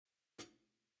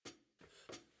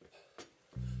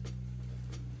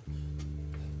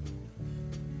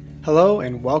Hello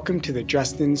and welcome to the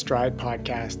Justin Stride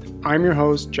podcast. I'm your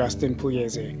host, Justin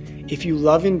Pugliese. If you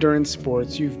love endurance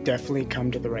sports, you've definitely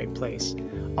come to the right place.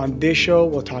 On this show,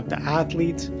 we'll talk to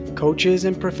athletes, coaches,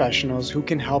 and professionals who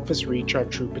can help us reach our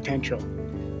true potential.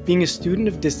 Being a student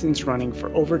of distance running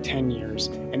for over 10 years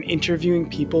and interviewing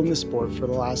people in the sport for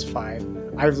the last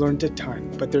 5, I've learned a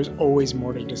ton, but there's always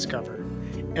more to discover.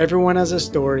 Everyone has a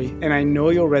story, and I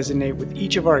know you'll resonate with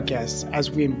each of our guests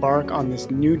as we embark on this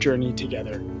new journey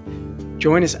together.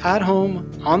 Join us at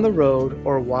home, on the road,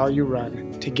 or while you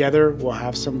run. Together, we'll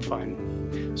have some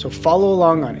fun. So follow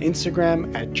along on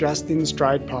Instagram at Justin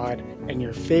Stride Pod and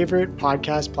your favorite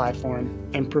podcast platform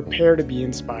and prepare to be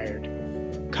inspired.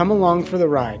 Come along for the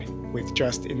ride with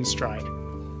Just in Stride.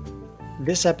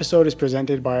 This episode is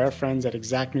presented by our friends at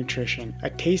Exact Nutrition, a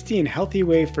tasty and healthy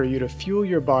way for you to fuel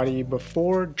your body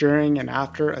before, during, and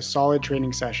after a solid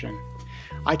training session.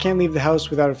 I can't leave the house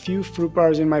without a few fruit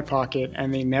bars in my pocket,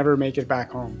 and they never make it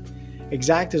back home.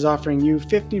 Exact is offering you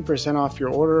 15% off your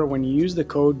order when you use the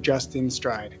code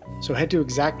JustinStride. So head to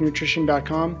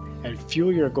exactnutrition.com and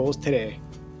fuel your goals today.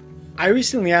 I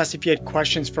recently asked if you had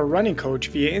questions for Running Coach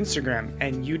via Instagram,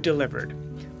 and you delivered.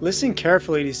 Listen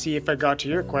carefully to see if I got to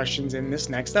your questions in this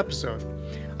next episode.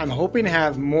 I'm hoping to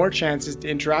have more chances to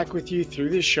interact with you through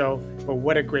this show, but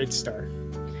what a great start.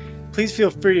 Please feel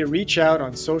free to reach out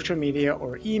on social media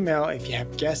or email if you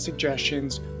have guest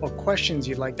suggestions or questions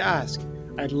you'd like to ask.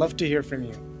 I'd love to hear from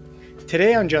you.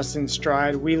 Today on Justin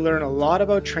Stride, we learn a lot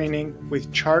about training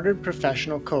with chartered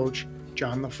professional coach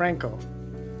John Lofranco.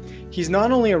 He's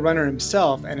not only a runner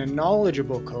himself and a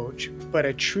knowledgeable coach, but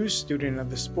a true student of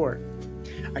the sport.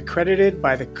 Accredited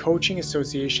by the Coaching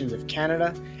Associations of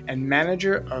Canada and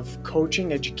manager of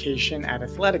coaching education at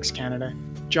Athletics Canada,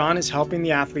 John is helping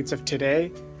the athletes of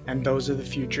today and those of the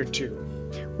future too.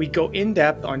 We go in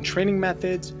depth on training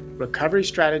methods, recovery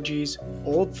strategies,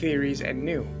 old theories, and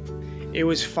new. It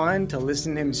was fun to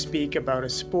listen to him speak about a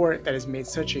sport that has made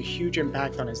such a huge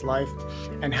impact on his life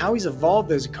and how he's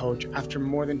evolved as a coach after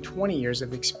more than 20 years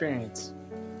of experience.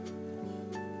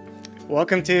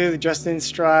 Welcome to the Justin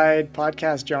Stride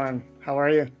podcast, John. How are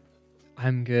you?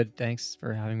 I'm good. Thanks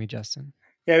for having me, Justin.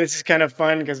 Yeah, this is kind of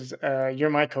fun because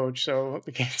you're my coach, so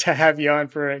we get to have you on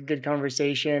for a good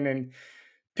conversation and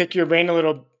pick your brain a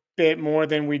little bit more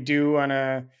than we do on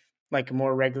a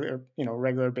more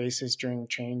regular basis during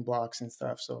training blocks and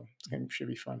stuff. So should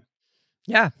be fun.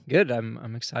 Yeah, good.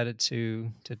 I'm excited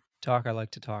to talk. I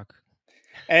like to talk.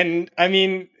 And I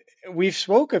mean, we've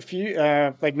spoke a few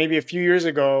maybe a few years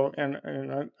ago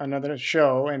and another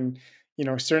show, and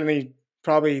certainly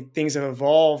probably things have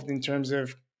evolved in terms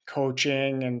of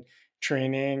coaching and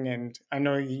training. And I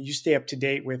know you stay up to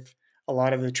date with a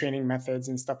lot of the training methods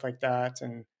and stuff like that,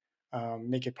 and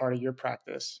make it part of your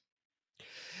practice.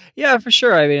 Yeah, for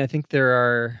sure. I mean, I think there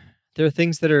are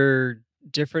things that are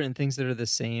different and things that are the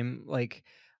same.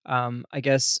 I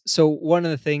guess so. One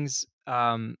of the things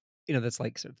that's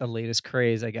like sort of the latest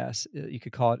craze, I guess you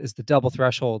could call it, is the double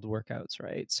threshold workouts,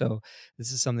 right? So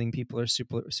this is something people are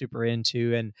super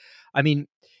into, and I mean,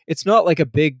 it's not like a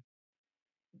big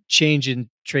change in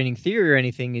training theory or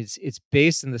anything. It's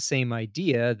based on the same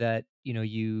idea that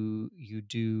you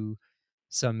do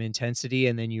some intensity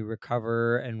and then you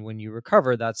recover, and when you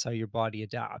recover, that's how your body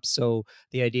adapts. So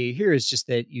the idea here is just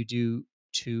that you do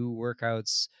two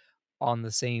workouts on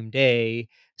the same day,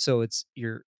 so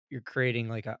you're creating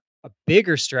like a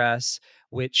bigger stress,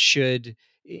 which should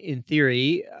in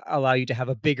theory allow you to have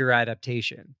a bigger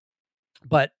adaptation.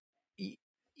 But y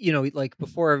like,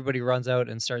 before everybody runs out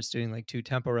and starts doing, like, 2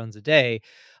 tempo runs a day,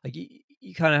 like,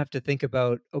 you kinda have to think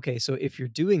about, okay, so if you're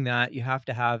doing that, you have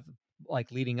to have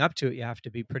like, leading up to it, you have to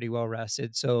be pretty well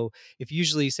rested. So, if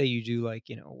usually say you do, like,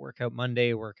 workout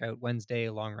Monday, workout Wednesday,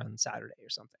 long run Saturday or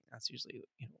something, that's usually,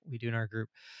 we do in our group.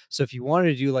 So, if you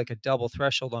wanted to do, like, a double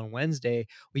threshold on Wednesday,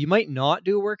 well, you might not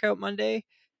do a workout Monday.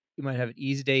 You might have an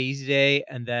easy day,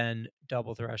 and then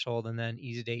double threshold, and then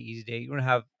easy day. You wanna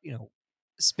have,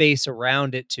 space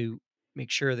around it to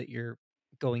make sure that you're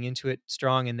going into it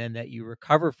strong and then that you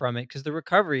recover from it, because the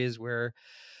recovery is where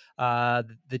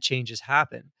the changes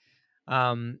happen.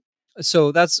 Um,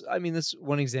 so that's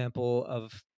one example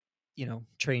of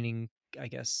training, I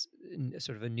guess,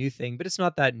 sort of a new thing, but it's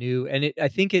not that new. And I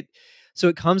think it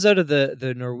comes out of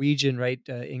the Norwegian, right?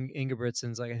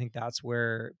 Ingebrigtsens, like I think that's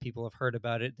where people have heard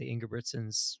about it. The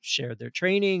Ingebrigtsens shared their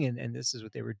training, and this is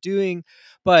what they were doing.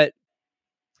 But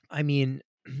I mean,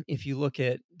 if you look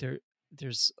at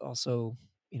there's also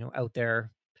out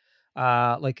there,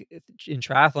 like in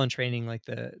triathlon training, like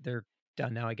they're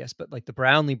done now, I guess, but like the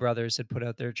Brownlee brothers had put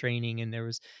out their training, and there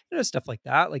was, stuff like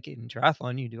that. Like in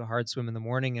triathlon, you do a hard swim in the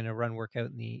morning and a run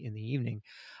workout in the evening.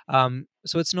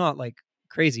 So it's not like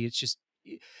crazy. It's just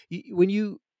when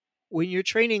you're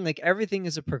training, like everything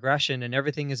is a progression and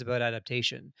everything is about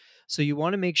adaptation. So you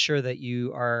want to make sure that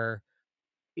you are,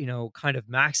 kind of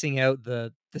maxing out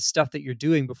the stuff that you're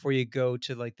doing before you go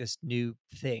to like this new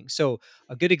thing. So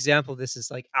a good example of this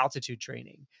is like altitude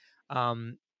training.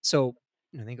 So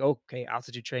I think, okay,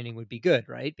 altitude training would be good,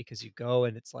 right? Because you go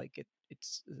and it's like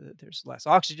there's less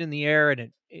oxygen in the air,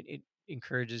 and it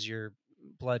encourages your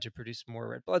blood to produce more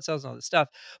red blood cells and all this stuff.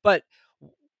 But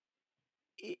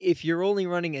if you're only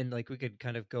running, and like we could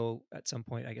kind of go at some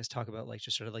point, I guess, talk about like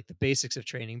just sort of like the basics of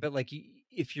training, but like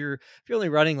if you're only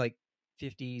running like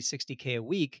 50, 60K a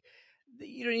week,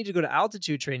 you don't need to go to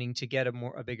altitude training to get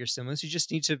a bigger stimulus. You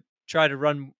just need to try to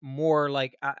run more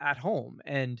like at home,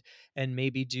 and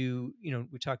maybe do,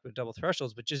 we talked about double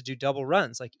thresholds, but just do double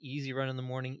runs, like easy run in the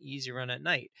morning, easy run at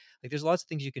night. Like there's lots of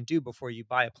things you can do before you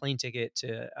buy a plane ticket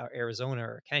to Arizona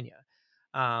or Kenya.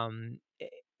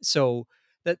 So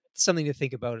that's something to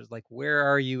think about, is like, where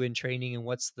are you in training, and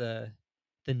what's the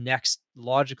next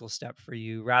logical step for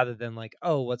you, rather than like,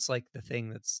 oh, what's like the thing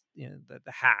that's, the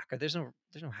hack. Or there's no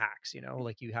hacks,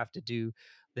 like you have to do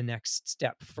the next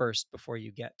step first before you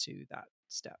get to that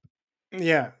step.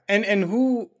 Yeah.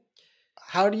 And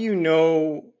how do you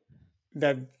know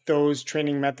that those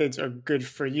training methods are good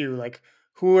for you? Like,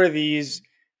 who are these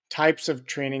types of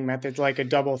training methods, like a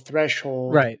double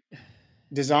threshold, Right.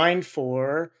 designed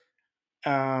for?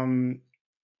 Um,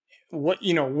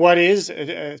 what is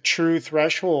a true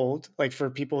threshold, like for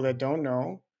people that don't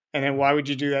know? And then why would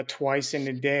you do that twice in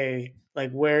a day?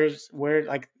 Like, where,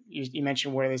 like you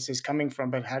mentioned where this is coming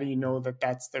from, but how do you know that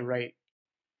that's the right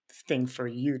thing for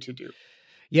you to do?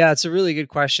 Yeah, it's a really good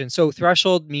question. So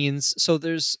threshold means, so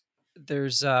there's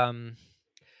I'm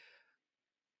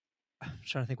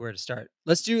trying to think where to start.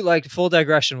 Let's do like full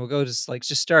digression. We'll go just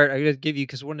start. I'm gonna give you,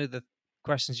 because one of the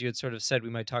questions you had sort of said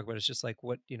we might talk about is just like,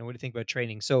 what do you think about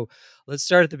training? So let's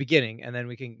start at the beginning, and then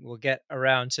we'll get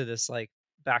around to this, like,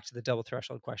 back to the double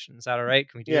threshold question. Is that all right?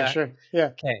 Can we do Yeah, that? sure. Yeah.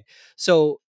 Okay.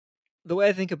 So the way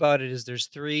I think about it is there's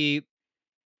three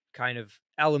kind of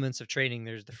elements of training.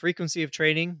 There's the frequency of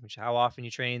training, which is how often you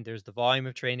train. There's the volume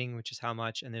of training, which is how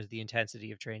much, and there's the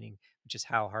intensity of training, which is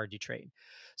how hard you train.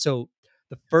 So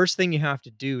the first thing you have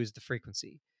to do is the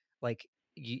frequency. Like,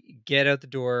 you get out the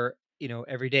door,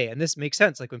 every day. And this makes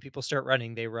sense. Like when people start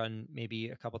running, they run maybe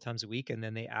a couple times a week, and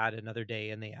then they add another day,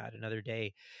 and they add another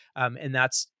day. And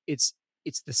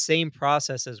it's the same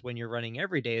process as when you're running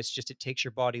every day. It's just it takes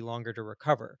your body longer to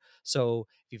recover. So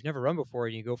if you've never run before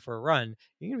and you go for a run,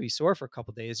 you're going to be sore for a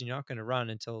couple days, and you're not going to run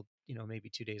until,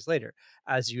 maybe 2 days later.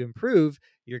 As you improve,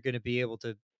 you're going to be able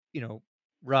to, you know,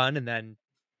 run, and then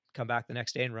come back the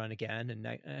next day and run again and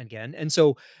again. And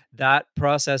so that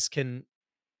process can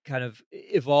kind of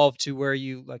evolve to where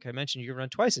you, like I mentioned, you can run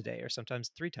twice a day or sometimes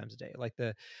three times a day. Like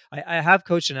I have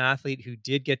coached an athlete who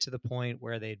did get to the point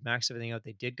where they'd maxed everything out.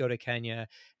 They did go to Kenya,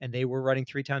 and they were running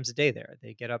three times a day there.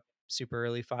 They get up super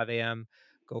early, 5 a.m.,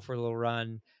 go for a little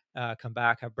run, come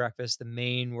back, have breakfast. The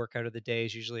main workout of the day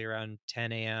is usually around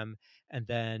 10 a.m. And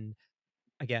then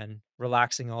again,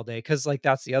 relaxing all day, because like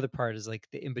that's the other part, is like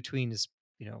the in between is,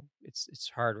 it's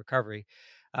hard recovery.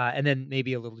 And then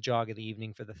maybe a little jog in the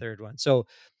evening for the third one. So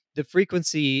the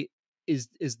frequency is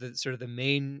the sort of the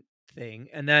main thing.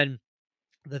 And then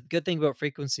the good thing about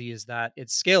frequency is that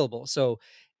it's scalable. So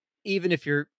even if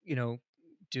you're,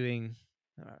 doing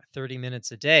 30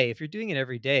 minutes a day, if you're doing it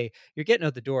every day, you're getting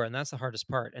out the door, and that's the hardest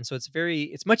part. And so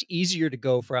it's much easier to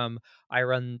go from, I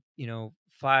run,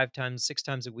 5 times, 6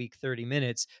 times a week, 30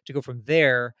 minutes, to go from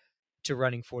there to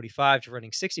running 45 to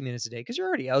running 60 minutes a day, because you're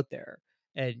already out there.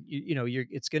 And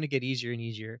it's going to get easier and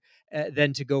easier.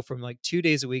 Then to go from like 2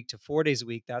 days a week to 4 days a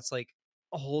week, that's like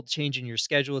a whole change in your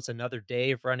schedule. It's another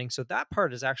day of running. So that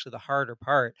part is actually the harder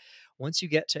part. Once you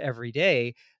get to every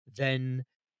day, then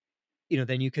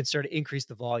then you can start to increase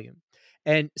the volume.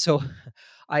 And so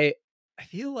I I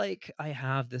feel like I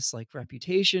have this like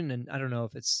reputation, and I don't know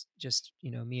if it's just,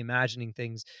 me imagining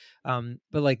things,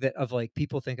 but like that, of like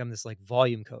people think I'm this like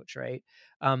volume coach, right?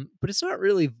 But it's not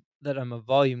really that I'm a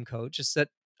volume coach. It's that,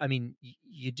 I mean,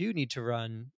 you do need to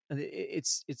run.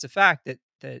 It's a fact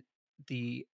that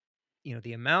the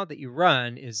the amount that you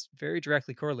run is very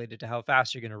directly correlated to how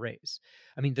fast you're going to race.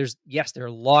 I mean, there are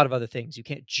a lot of other things. You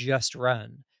can't just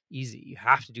run easy. You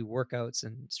have to do workouts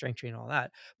and strength training and all that.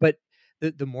 But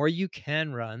the more you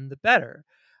can run, the better.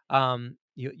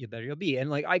 You better you'll be. And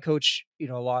like I coach,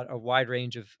 a wide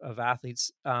range of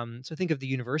athletes. So think of the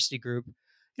university group.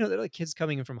 they're like kids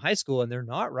coming in from high school and they're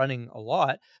not running a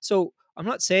lot. So I'm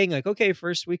not saying like, okay,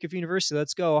 first week of university,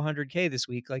 let's go 100K this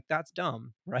week. Like that's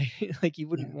dumb, right? Like you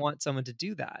wouldn't Yeah. want someone to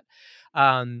do that.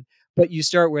 Um, but you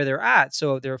start where they're at.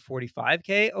 So if they're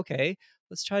 45K, okay,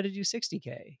 let's try to do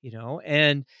 60K,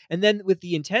 and then with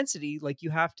the intensity, like you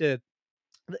have to,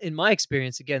 in my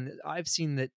experience, again, I've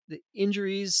seen that the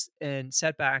injuries and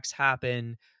setbacks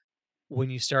happen when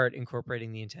you start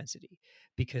incorporating the intensity,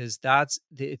 because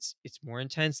it's more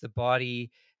intense. The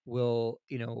body will,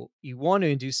 you want to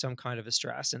induce some kind of a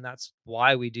stress, and that's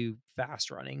why we do fast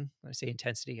running. When I say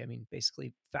intensity, I mean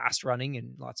basically fast running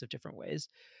in lots of different ways.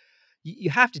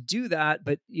 You have to do that,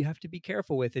 but you have to be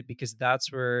careful with it, because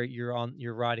that's where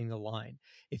you're riding the line.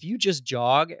 If you just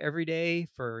jog every day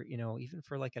for, even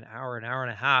for like an hour and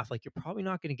a half, like you're probably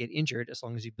not going to get injured as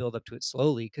long as you build up to it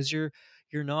slowly, because you're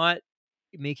not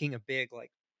making a big,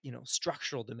 like,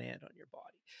 structural demand on your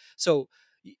body. So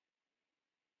y-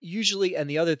 usually, and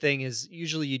the other thing is,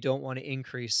 usually you don't want to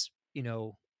increase,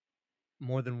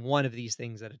 more than one of these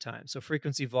things at a time. So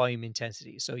frequency, volume,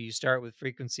 intensity. So you start with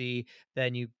frequency,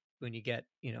 then when you get,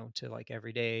 to like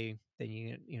every day,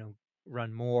 then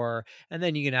run more, and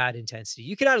then you can add intensity.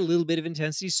 You can add a little bit of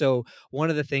intensity. So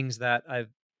one of the things that I've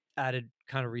added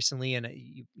kind of recently, and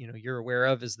you're aware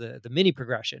of, is the mini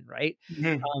progression, right?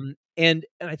 Mhm. And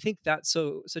I think that's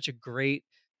such a great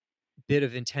bit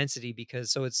of intensity,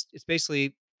 because it's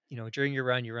basically, during your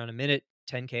run, you run a minute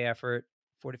 10K effort,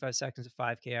 45 seconds at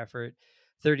 5K effort,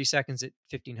 30 seconds at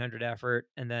 1500 effort,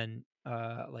 and then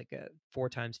like a 4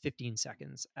 times 15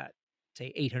 seconds at,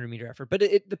 say, 800-meter effort. But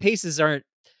the paces aren't,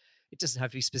 it doesn't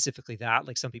have to be specifically that.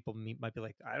 Like some people might be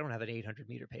like, I don't have an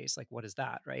 800-meter pace. Like, what is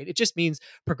that? Right. It just means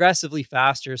progressively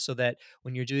faster, so that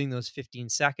when you're doing those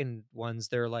 15-second ones,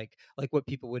 they're like what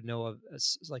people would know of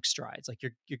as like strides. Like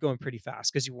you're going pretty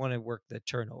fast because you want to work the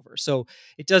turnover. So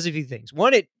it does a few things.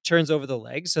 One, it turns over the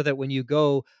legs so that when you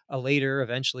go a later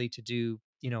eventually to do,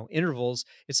 intervals,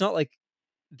 it's not like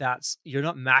you're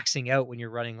not maxing out when you're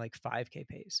running like 5K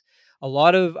pace. A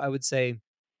lot of, I would say,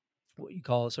 what you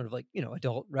call sort of like,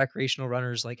 adult recreational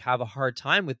runners, like, have a hard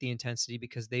time with the intensity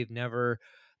because they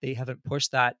haven't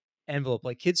pushed that envelope.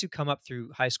 Like kids who come up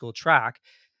through high school track,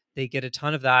 they get a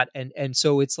ton of that, and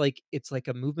so it's like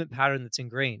a movement pattern that's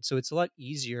ingrained. So it's a lot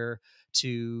easier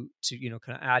to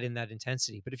kind of add in that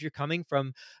intensity. But if you're coming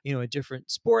from, a different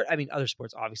sport, I mean, other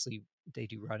sports obviously they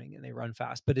do running and they run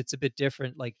fast, but it's a bit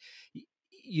different. Like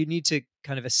you need to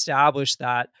kind of establish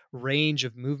that range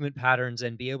of movement patterns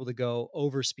and be able to go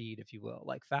over speed, if you will,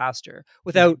 like faster,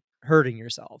 without Mhm. hurting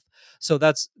yourself. So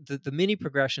that's the mini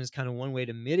progression is kind of one way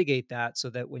to mitigate that, so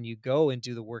that when you go and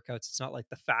do the workouts, it's not like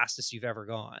the fastest you've ever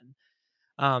gone.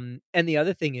 And the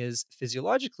other thing is,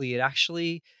 physiologically, it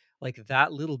actually, like,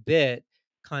 that little bit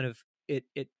kind of,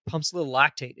 it pumps a little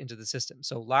lactate into the system.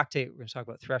 So lactate, we're gonna talk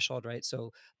about threshold, right?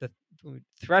 So the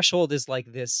threshold is like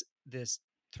this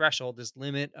threshold, this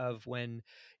limit of when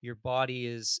your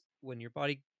body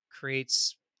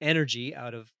creates energy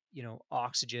out of,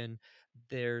 oxygen.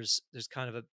 There's kind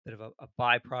of a bit of a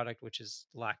byproduct, which is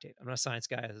lactate. I'm not a science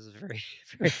guy. This is a very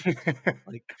very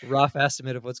like rough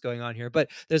estimate of what's going on here, but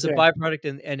there's a Yeah.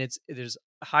 byproduct, and there's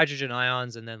hydrogen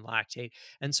ions and then lactate.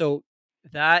 And so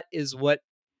that is what,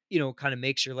 kind of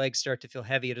makes your legs start to feel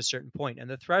heavy at a certain point. And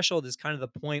the threshold is kind of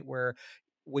the point where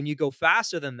when you go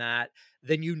faster than that,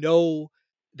 then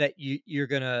that you're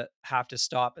gonna have to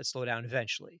stop and slow down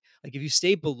eventually. Like if you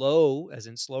stay below, as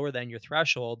in slower than your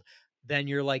threshold, then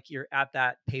you're at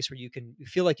that pace where you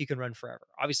feel like you can run forever.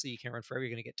 Obviously, you can't run forever.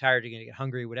 You're gonna get tired. You're gonna get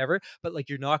hungry, whatever. But like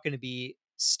you're not gonna be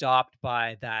stopped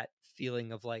by that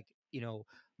feeling of like,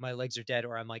 my legs are dead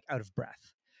or I'm like out of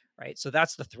breath. Right. So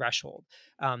that's the threshold.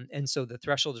 And so the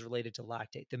threshold is related to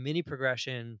lactate. The mini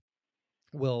progression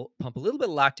will pump a little bit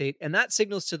of lactate, and that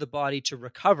signals to the body to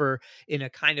recover in a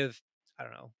kind of, I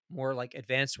don't know, more like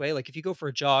advanced way. Like if you go for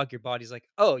a jog, your body's like,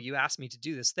 oh, you asked me to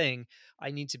do this thing,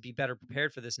 I need to be better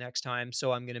prepared for this next time,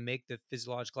 so I'm going to make the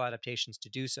physiological adaptations to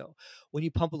do so. When you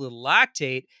pump a little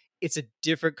lactate, it's a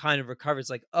different kind of recovery.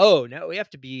 It's like, oh, now we have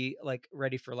to be like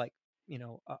ready for, like,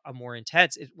 a more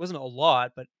intense. It wasn't a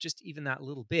lot, but just even that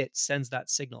little bit sends that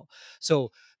signal.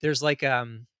 So there's like a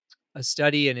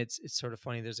study, and it's sort of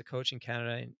funny. There's a coach in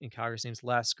Canada, in Calgary. His name's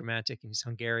Les Gramatic, and he's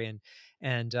Hungarian,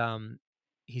 and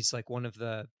he's like one of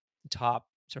the top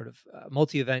sort of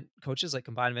multi-event coaches, like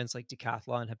combined events like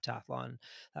decathlon, heptathlon,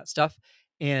 that stuff.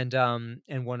 And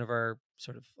one of our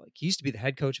sort of, like, he used to be the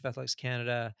head coach of Athletics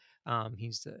Canada.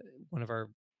 He's one of our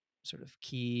sort of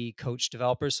key coach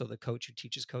developers, so the coach who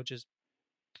teaches coaches.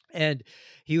 And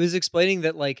he was explaining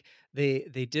that, like, they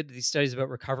did these studies about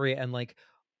recovery, and like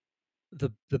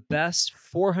the best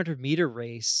 400-meter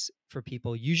race for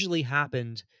people usually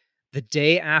happened the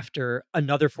day after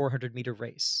another 400-meter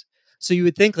race. So you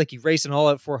would think like you race an all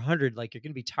out 400, like you're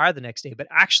going to be tired the next day, but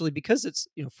actually because it's,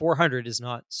 400 is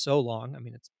not so long. I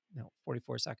mean, it's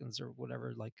 44 seconds or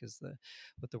whatever, like is the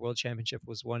what the world championship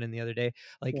was won in the other day.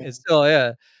 Like Yeah. it's still,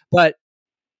 yeah. But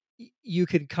you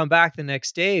can come back the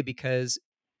next day because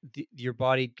your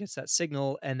body gets that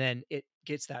signal and then it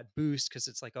gets that boost because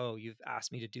it's like, oh, you've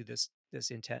asked me to do this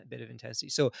bit of intensity.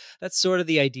 So that's sort of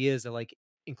the idea, is that like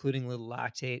including a little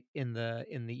lactate in the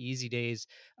easy days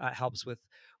helps with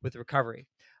recovery.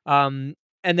 um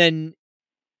and then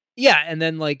yeah, and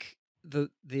then, like, the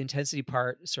intensity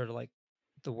part, sort of like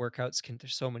the workouts can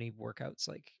there's so many workouts,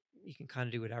 like, you can kinda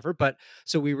do whatever, but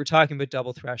so we were talking about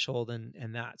double threshold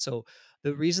and that. So,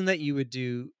 the reason that you would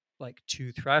do, like,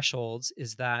 2 thresholds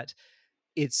is that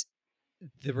it's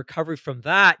the recovery from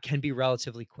that can be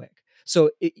relatively quick. So,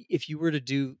 if you were to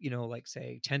do, like,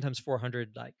 say, 10 times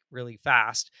 400, like, really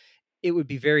fast, it would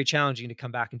be very challenging to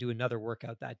come back and do another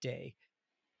workout that day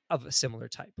of a similar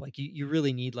type. Like you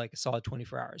really need like a solid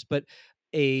 24 hours. But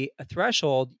a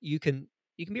threshold, you can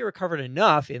be recovered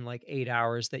enough in like 8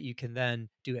 hours that you can then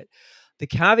do it. The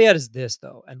caveat is this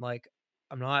though, and like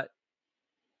I'm not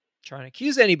trying to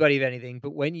accuse anybody of anything,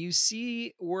 but when you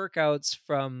see workouts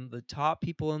from the top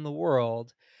people in the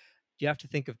world, you have to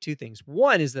think of two things.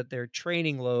 One is that their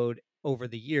training load over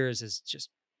the years is just,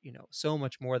 so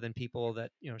much more than people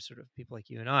that, sort of people like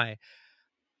you and I.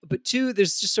 But two,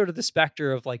 there's just sort of the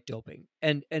specter of like doping,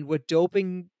 and what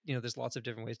doping, there's lots of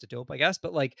different ways to dope, I guess,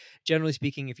 but like generally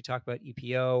speaking, if you talk about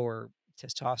EPO or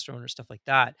testosterone or stuff like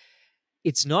that,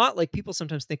 it's not like people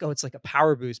sometimes think, oh, it's like a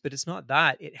power boost, but it's not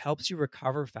that. It helps you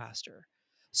recover faster.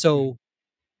 Mhm. So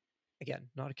again,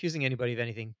 not accusing anybody of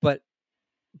anything, but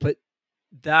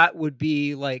that would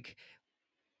be like,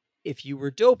 if you were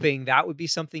doping, that would be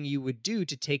something you would do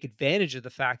to take advantage of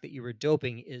the fact that you were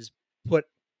doping, is put,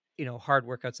 hard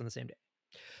workouts on the same day.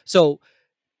 So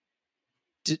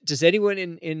does anyone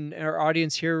in our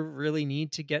audience here really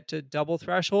need to get to double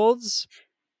thresholds?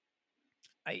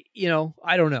 I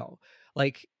don't know.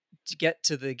 Like to get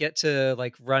to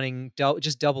like running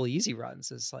just double easy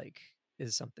runs is like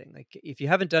is something like, if you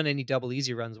haven't done any double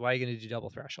easy runs, why are you going to do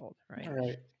double threshold, right? All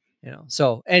right.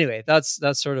 So anyway, that's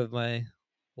sort of my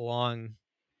long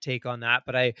take on that.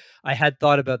 But I had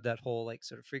thought about that whole like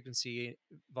sort of frequency,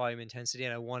 volume, intensity,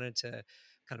 and I wanted to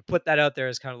kind of put that out there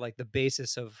as kind of like the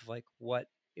basis of like what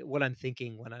I'm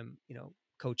thinking when I'm,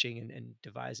 coaching and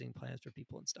devising plans for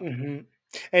people and stuff. Mhm.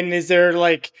 And is there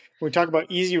like we talk about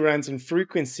easy runs and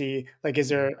frequency, like is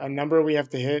there Mhm. a number we have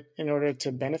to hit in order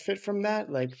to benefit from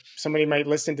that? Like somebody might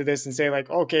listen to this and say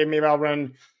like, okay, maybe I'll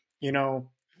run, you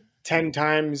know, 10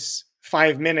 times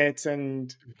 5 minutes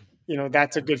and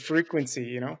that's a good frequency,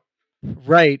 you know?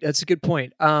 Right, that's a good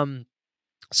point.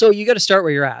 So you got to start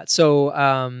where you're at. So,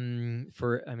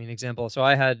 for I mean, example. So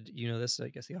I had, this. I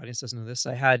guess the audience doesn't know this.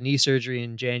 I had knee surgery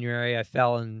in January. I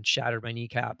fell and shattered my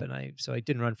kneecap, and I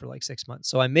didn't run for like 6 months.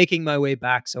 So I'm making my way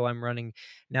back. So I'm running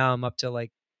now. I'm up to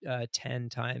like 10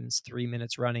 times 3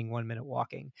 minutes running, 1 minute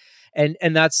walking, and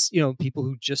that's, people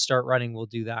who just start running will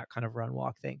do that kind of run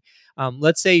walk thing.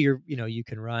 Let's say you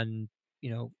can run,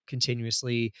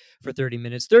 continuously for 30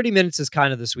 minutes. 30 minutes is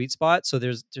kind of the sweet spot. So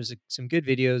some good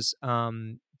videos.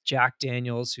 Jack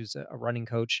Daniels, who's a running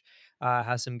coach,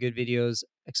 has some good videos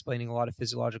explaining a lot of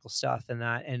physiological stuff and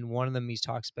that. And one of them, he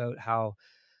talks about how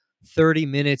 30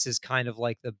 minutes is kind of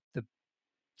like the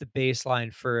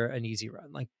baseline for an easy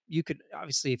run. Like you could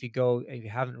obviously, if you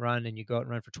haven't run and you go out and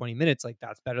run for 20 minutes, like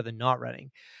that's better than not running.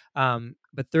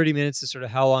 But 30 minutes is sort of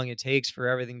how long it takes for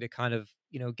everything to kind of,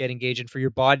 get engaged, and for your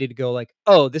body to go like,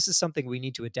 oh, this is something we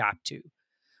need to adapt to,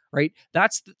 right?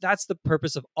 That's the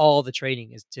purpose of all the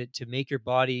training, is to make your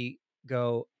body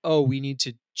go, oh, we need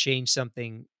to change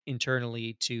something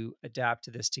internally to adapt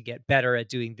to this, to get better at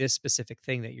doing this specific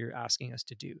thing that you're asking us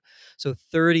to do. So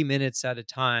 30 minutes at a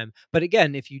time. But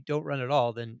again, if you don't run at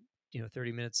all, then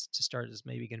 30 minutes to start is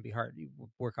maybe going to be hard. You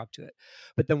work up to it.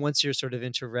 But then once you're sort of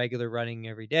into regular running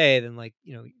every day, then like,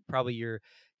 probably your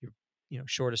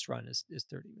shortest run is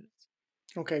 30 minutes.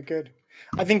 Okay, good.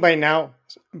 I think by now,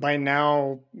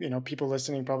 people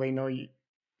listening probably know you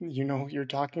know who you're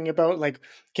talking about. Like,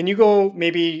 can you go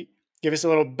maybe give us a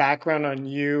little background on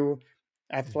you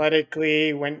Mhm.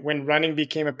 athletically when running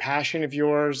became a passion of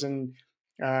yours and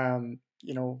um,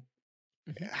 you know,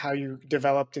 Mhm. how you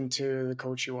developed into the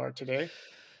coach you are today?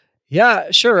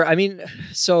 Yeah, sure. I mean,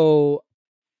 so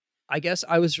I guess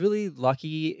I was really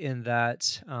lucky in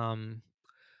that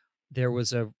there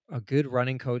was a good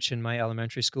running coach in my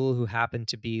elementary school who happened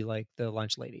to be like the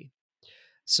lunch lady.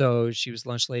 So she was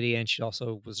lunch lady, and she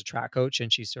also was a track coach,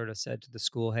 and she sort of said to the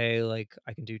school, "Hey, like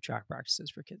I can do track practices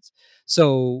for kids."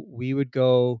 So we would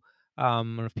go. I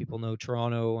don't know if people know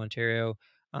Toronto, Ontario.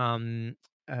 Um,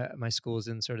 my school is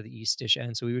in sort of the eastish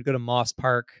end, so we would go to Moss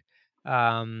Park,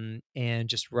 and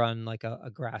just run like a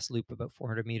grass loop about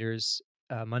 400 meters.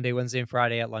 Monday, Wednesday, and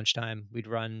Friday at lunchtime, we'd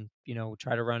run.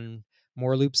 Try to run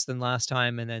more loops than last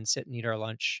time, and then sit and eat our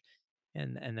lunch,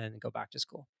 and then go back to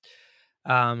school.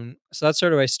 So that's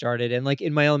sort of where I started. And like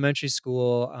in my elementary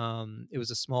school, it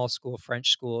was a small school, French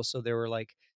school. So there were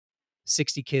like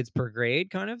 60 kids per grade,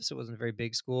 kind of. So it wasn't a very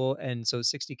big school. And so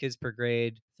 60 kids per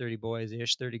grade, 30 boys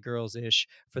ish, 30 girls ish.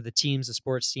 For the teams, the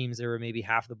sports teams, there were maybe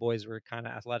half the boys were kind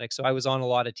of athletic. So I was on a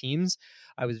lot of teams.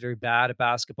 I was very bad at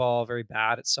basketball, very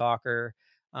bad at soccer.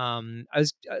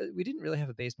 We didn't really have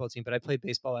a baseball team, but I played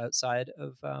baseball outside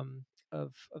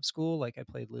of school. Like I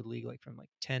played little league like from like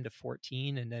 10 to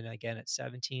 14, and then again at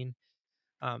 17.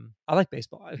 I like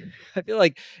baseball. I feel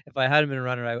like if I hadn't been a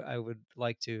runner, I would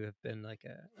like to have been like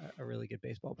a really good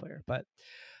baseball player. But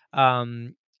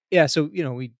yeah, so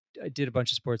I did a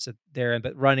bunch of sports there,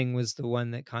 but running was the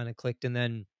one that kind of clicked. And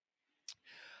then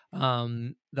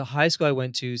the high school I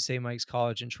went to, St. Mike's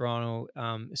College in Toronto,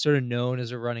 is sort of known as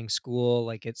a running school.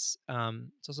 Like it's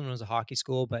also known as a hockey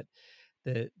school, but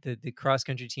the cross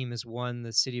country team has won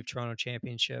the City of Toronto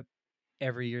championship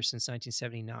every year since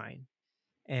 1979,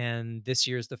 and this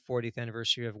year is the 40th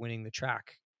anniversary of winning the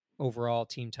track overall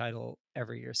team title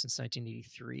every year since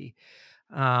 1983.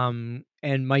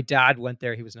 And my dad went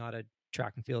there. He was not a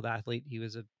track and field athlete. He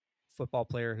was a football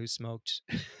player who smoked.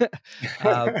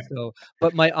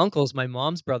 But my uncles, my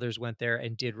mom's brothers, went there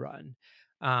and did run.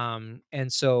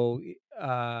 And so,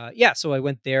 yeah, so I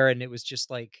went there, and it was just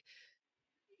like,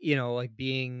 like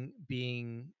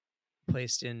being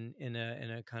placed in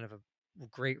a kind of a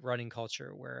great running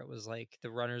culture where it was like the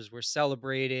runners were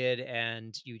celebrated,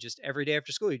 and you just every day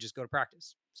after school you just go to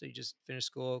practice. So you just finish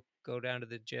school, go down to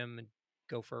the gym and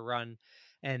go for a run.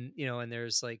 And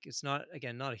there's like, it's not,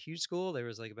 again, not a huge school. There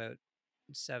was like about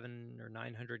 700 or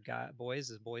 900 boys,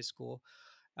 a boys school.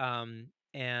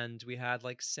 And we had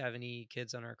like 70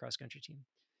 kids on our cross country team.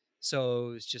 So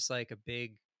it was just like a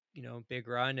big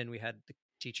run. And we had the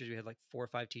teachers, we had like 4 or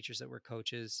 5 teachers that were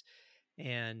coaches.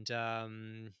 And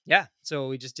yeah, so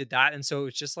we just did that. And so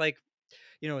it's just like,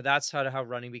 that's how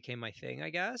running became my thing,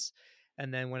 I guess.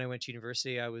 And then when I went to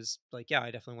university, I was like, yeah,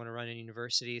 I definitely want to run in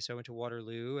university. So I went to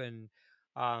Waterloo,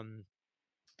 um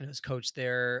and I was coached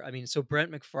there. I mean, so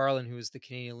Brent McFarlane, who was the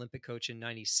Canadian Olympic coach in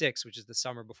 '96, which is the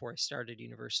summer before I started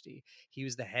university, he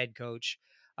was the head coach.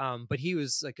 But he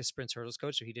was like a sprint hurdles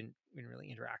coach, so we didn't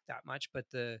really interact that much. But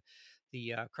the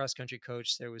cross country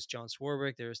coach, there was John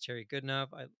Swarbrick, there was Terry Goodenough.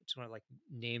 I just want to like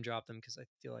name drop them because I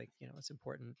feel like it's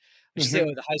important. I should say,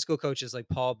 Mhm. the high school coaches like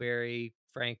Paul Berry,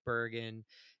 Frank Bergen,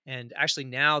 and actually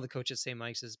now the coach at St.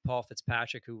 Mike's is Paul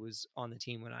Fitzpatrick, who was on the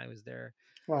team when I was there.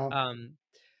 Wow. Um,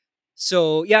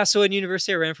 so yeah, so in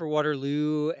university I ran for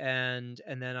Waterloo, and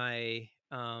then I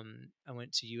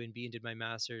went to UNB and did my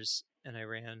master's, and I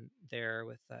ran there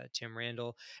with Tim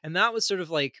Randall. And that was sort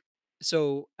of like,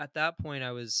 so at that point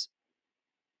I was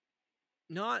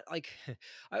not like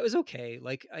I was okay.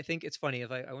 Like, I think it's funny,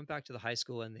 if I went back to the high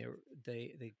school, and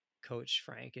they coach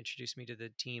Frank introduced me to the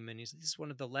team, and he's like, "This is one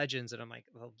of the legends," and I'm like,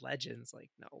 "Well, legends, like,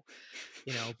 no."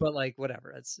 But like,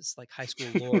 whatever. It's just like high school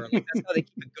lore. Like, that's how they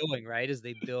keep it going, right? Is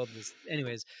they build this.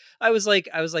 Anyways, I was like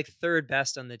third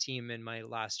best on the team in my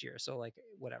last year. So like,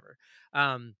 whatever.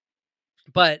 Um,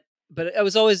 but I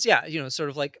was always, yeah, sort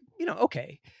of like,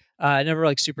 okay. Never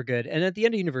like super good. And at the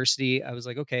end of university, I was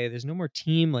like, okay, there's no more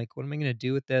team. Like, what am I gonna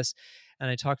do with this? And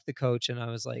I talked to the coach, and I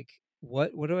was like,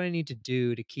 what do I need to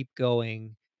do to keep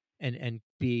going and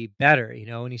be better?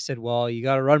 And he said, well, you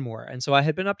gotta run more. And so I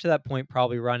had been up to that point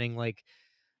probably running like,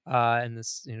 and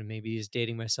this, maybe is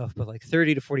dating myself, but like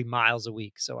 30 to 40 miles a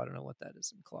week. So I don't know what that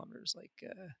is in kilometers. Like,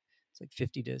 it's like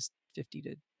 50 to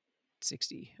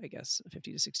 60, I guess,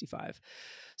 50 to 65,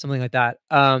 something like that.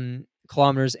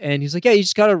 Kilometers. And he's like, yeah, you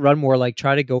just got to run more, like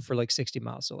try to go for like 60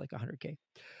 miles. So like 100K.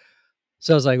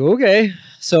 So I was like, okay.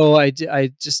 So I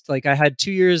just like, I had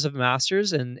 2 years of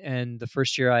masters, and the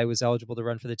first year I was eligible to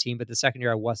run for the team, but the second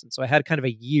year I wasn't. So I had kind of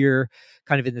a year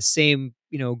kind of in the same,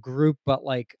 group, but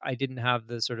like I didn't have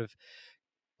the sort of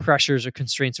pressures or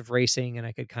constraints of racing, and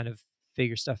I could kind of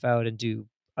figure stuff out and do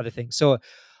other things. So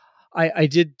I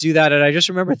did do that, and I just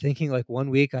remember thinking like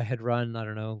one week I had run, I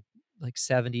don't know, like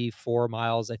 74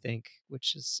 miles, I think,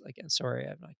 which is, again, sorry,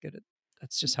 I'm not good at,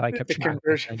 that's just how I kept The track back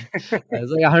conversion. then. It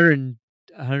was like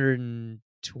 100,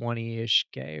 20-ish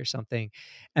K or something.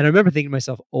 And I remember thinking to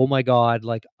myself, "Oh my God,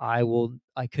 like I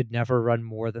could never run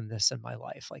more than this in my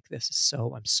life. Like this is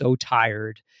I'm so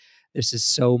tired. This is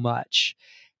so much."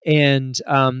 And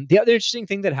the other interesting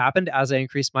thing that happened as I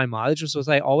increased my mileage was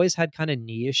I always had kind of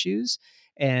knee issues,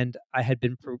 and I had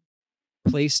been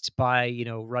placed by,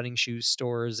 running shoe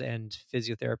stores and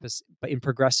physiotherapists, but in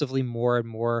progressively more and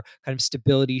more kind of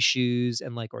stability shoes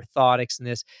and like orthotics and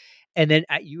this. And then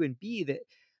at UNB, that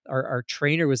our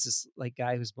trainer was this like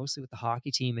guy who was mostly with the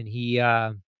hockey team, and he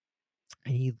kind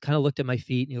of looked at my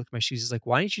feet and he looked at my shoes. He's like,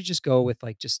 "Why don't you just go with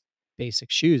like just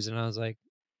basic shoes?" And I was like,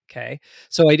 "Okay."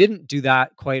 So I didn't do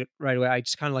that quite right away. I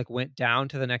just kind of like went down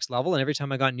to the next level. And every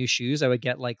time I got new shoes, I would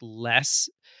get like less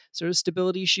sort of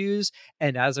stability shoes.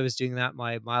 And as I was doing that,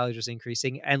 my mileage was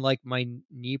increasing and like my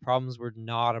knee problems were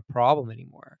not a problem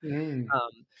anymore. Mm.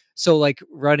 Um, so like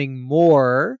running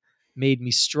more made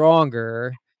me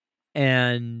stronger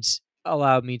and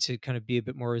allowed me to kind of be a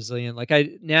bit more resilient. Like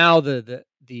I now the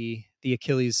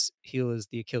Achilles heel is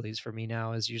the Achilles for me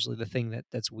now is usually the thing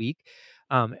that's weak.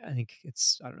 I think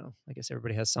it's I don't know. I guess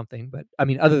everybody has something, but I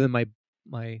mean, other than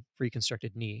my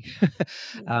reconstructed knee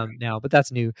now, but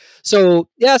that's new. So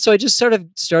yeah, so I just sort of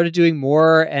started doing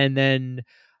more, and then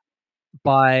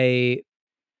by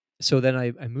so then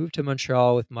I moved to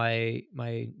Montreal with my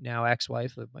now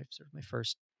ex-wife, with my sort of my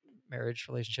first marriage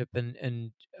relationship,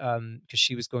 and because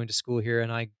she was going to school here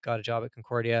and I got a job at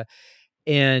Concordia,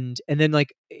 and then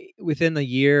like within a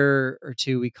year or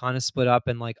two we kind of split up,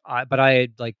 and like I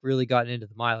had like really gotten into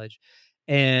the mileage,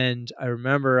 and I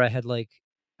remember I had like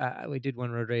we did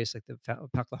one road race like the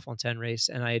Pac La Fontaine race,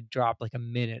 and I had dropped like a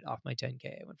minute off my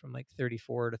 10K. I went from like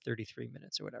 34 to 33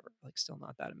 minutes or whatever. Like still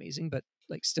not that amazing, but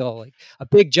like still like a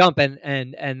big jump,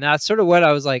 and that's sort of what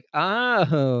I was like,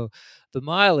 oh, the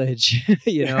mileage,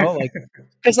 like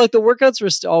because like the workouts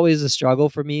were always a struggle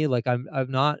for me. Like I'm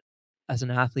not as an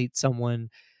athlete someone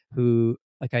who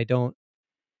like I don't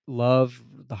love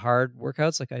the hard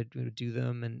workouts. Like I do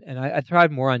them, and I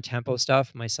tried more on tempo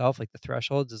stuff myself. Like the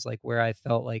thresholds is like where I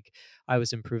felt like I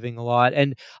was improving a lot,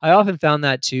 and I often found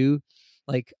that too.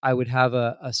 Like I would have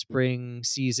a spring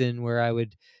season where I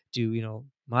would do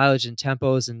mileage and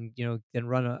tempos, and then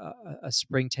run a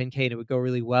spring 10K, and it would go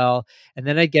really well. And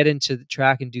then I'd get into the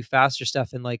track and do faster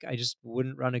stuff, and like I just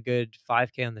wouldn't run a good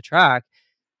 5K on the track.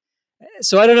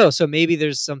 So I don't know. So maybe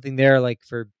there's something there, like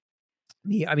for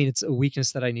me. I mean, it's a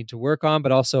weakness that I need to work on,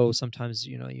 but also sometimes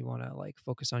you want to like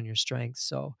focus on your strengths.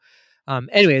 So,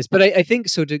 anyways, but I think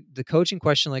so. To the coaching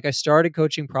question, like I started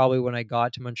coaching probably when I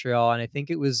got to Montreal, and I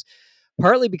think it was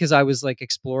partly because I was like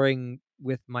exploring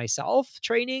with myself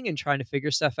training and trying to figure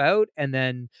stuff out, and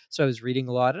then so I was reading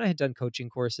a lot, and I had done coaching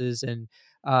courses, and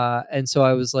so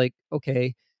I was like,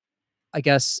 okay, I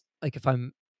guess like if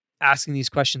I'm asking these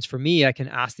questions for me, I can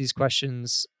ask these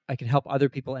questions. I can help other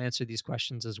people answer these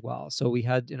questions as well. So we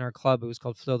had in our club, it was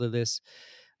called Fleur de Lis.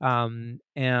 And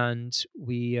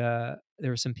there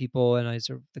were some people, and I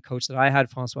sort of, the coach that I had,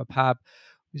 Francois Pape,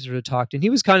 we sort of talked, and he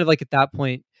was kind of like at that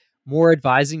point more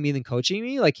advising me than coaching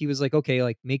me. Like he was like, okay,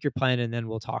 like make your plan and then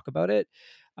we'll talk about it.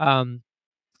 Um,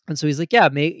 and so he's like, "Yeah,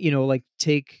 like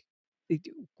take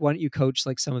why don't you coach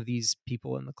like some of these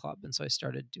people in the club?" And so I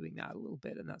started doing that a little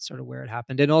bit, and that's sort of where it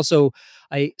happened. And also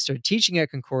I started teaching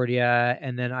at Concordia,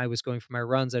 and then I was going for my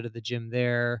runs out of the gym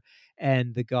there.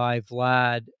 And the guy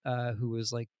Vlad, who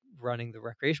was like running the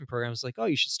recreation program, was like, "Oh,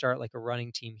 you should start like a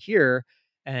running team here."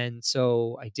 And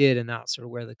so I did, and that's sort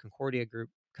of where the Concordia group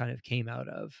kind of came out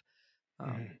of,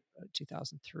 Mhm.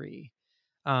 2003.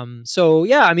 So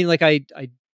yeah, I mean, like I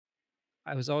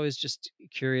was always just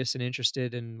curious and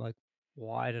interested in like,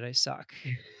 why did I suck?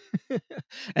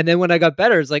 And then when I got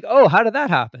better, it's like, oh, how did that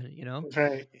happen?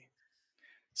 Right.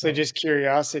 So So just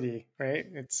curiosity, right?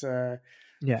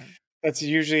 yeah. That's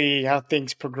usually how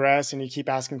things progress, and you keep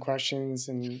asking questions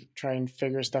and try and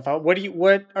figure stuff out. What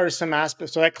are some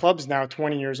aspects? So that club's now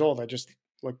 20 years old. I just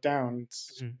looked down.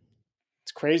 Mhm.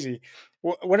 It's crazy.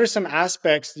 What are some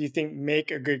aspects do you think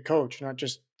make a good coach, not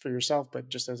just for yourself, but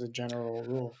just as a general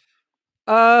rule?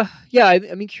 Yeah,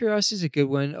 I mean, curiosity is a good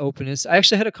one. Openness. I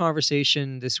actually had a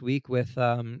conversation this week with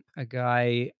a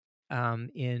guy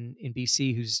in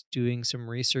BC who's doing some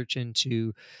research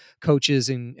into coaches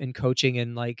and coaching,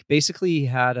 and like basically he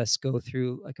had us go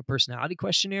through like a personality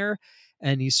questionnaire,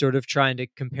 and he's sort of trying to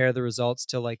compare the results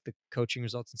to like the coaching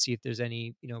results and see if there's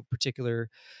any particular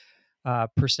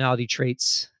personality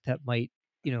traits that might,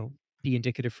 be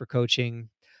indicative for coaching.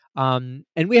 And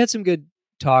we had some good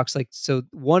talks. Like, so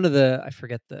one of I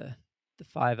forget the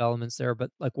five elements there,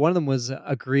 but like one of them was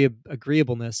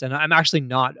agreeableness. And I'm actually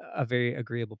not a very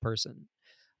agreeable person.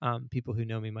 People who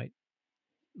know me might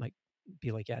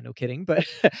be like, "Yeah, no kidding."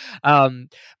 Um,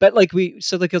 but like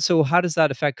so how does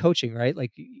that affect coaching, right?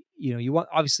 Like, you want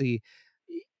obviously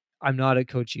I'm not a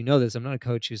coach, you know this. I'm not a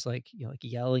coach who's like, like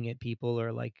yelling at people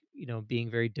or like, being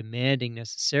very demanding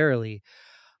necessarily.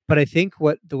 But I think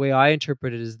what the way I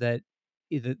interpret it is that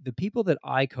the people that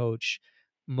I coach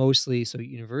mostly, so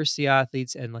university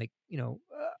athletes and like,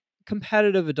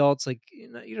 competitive adults, like, you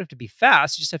don't have to be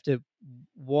fast. You just have to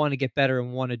want to get better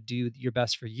and want to do your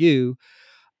best for you.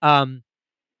 Um,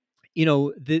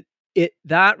 that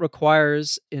that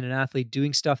requires in an athlete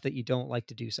doing stuff that you don't like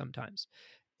to do sometimes.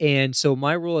 And so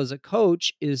my role as a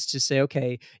coach is to say,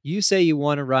 okay, you say you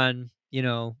want to run,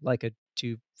 like a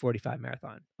 2:45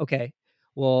 marathon. Okay.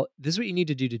 Well, this is what you need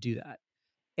to do that.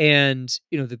 And,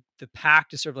 the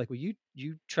pact is sort of like, well,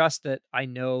 you trust that I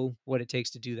know what it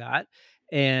takes to do that,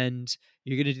 and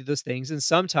you're gonna do those things, and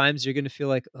sometimes you're gonna feel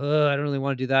like, "Ugh, I don't really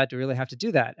wanna do that. Do I really have to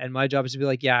do that?" And my job is to be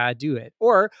like, "Yeah, do it."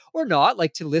 Or not,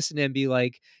 like, to listen and be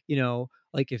like,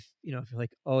 like, if you're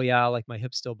like, "Oh, yeah, like, my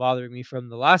hip's still bothering me from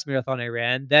the last marathon I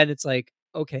ran," then it's like,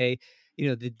 okay,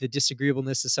 the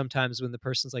disagreeableness is sometimes when the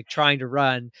person's, like, trying to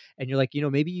run and you're like,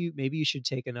 maybe you should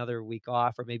take another week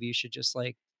off, or maybe you should just,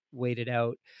 like, wait it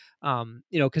out.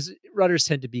 Because runners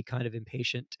tend to be kind of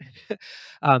impatient,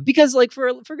 because like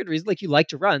for good reason, like you like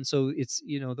to run, so it's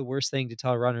the worst thing to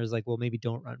tell a runner is like, well, maybe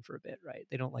don't run for a bit, right?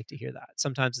 They don't like to hear that.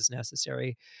 Sometimes it's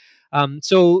necessary.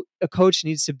 So a coach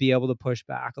needs to be able to push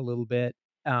back a little bit,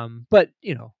 but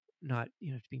not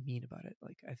to be mean about it.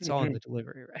 Like it's all in Mhm. the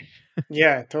delivery, right?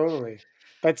 Yeah, totally.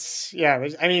 That's yeah.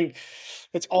 I mean,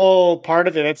 it's all part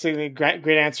of it. That's a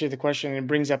great answer to the question. It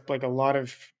brings up like a lot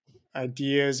of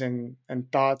ideas and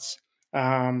thoughts.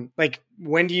 Like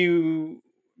when do you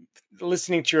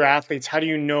listening to your athletes? How do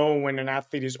you know when an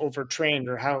athlete is overtrained,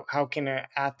 or how can an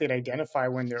athlete identify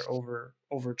when they're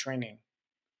overtraining?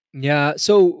 Yeah,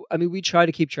 so I mean, we try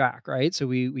to keep track, right? So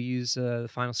we use the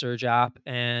Final Surge app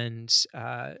and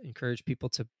encourage people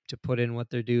to put in what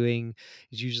they're doing.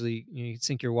 It's usually you can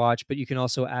sync your watch, but you can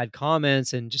also add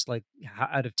comments and just like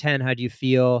out of 10, how do you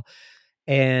feel?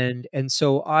 And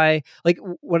so I like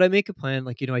when I make a plan,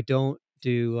 like I don't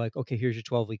do like, okay, here's your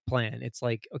 12-week plan. It's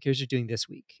like, okay, here's what you're doing this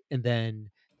week, and then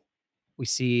we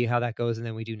see how that goes and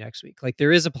then we do next week. Like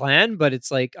there is a plan, but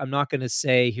it's like I'm not going to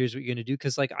say here's what you're going to do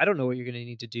because like I don't know what you're going to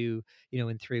need to do,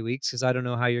 in 3 weeks because I don't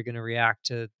know how you're going to react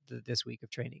to this week of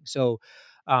training. So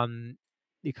um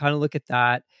you kind of look at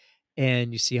that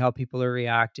and you see how people are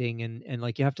reacting, and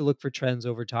like you have to look for trends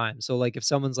over time. So like if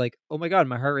someone's like, "Oh my god,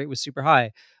 my heart rate was super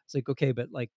high." It's like, "Okay,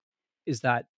 but like is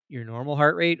that your normal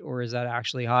heart rate or is that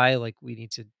actually high?" Like we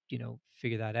need to,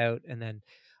 figure that out. And then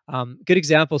good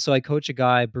example, so I coach a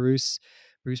guy, Bruce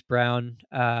Brown.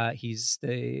 He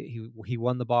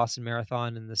won the Boston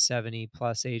Marathon in the 70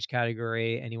 plus age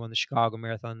category, and he won the Chicago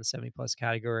Marathon in the 70 plus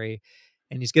category.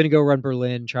 And he's going to go run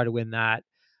Berlin, try to win that.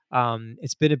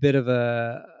 It's been a bit of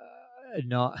a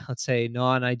not, let's say,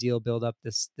 non-ideal build up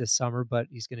this summer, but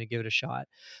he's going to give it a shot.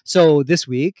 So this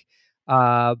week,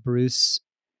 Bruce,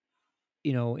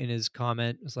 in his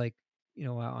comment was like,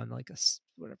 on like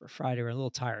whatever Friday, we're a little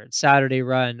tired. Saturday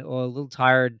run, oh, a little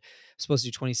tired. Supposed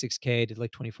to do 26K, did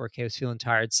like 24K. Was feeling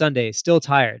tired. Sunday, still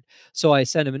tired. So I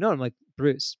sent him a note. I'm like,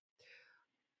 Bruce,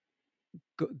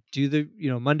 go, do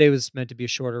Monday was meant to be a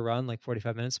shorter run, like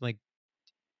 45 minutes. I'm like,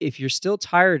 if you're still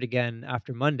tired again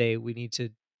after Monday, we need to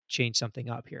change something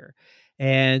up here.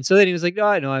 And so then he was like, no,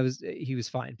 I know he was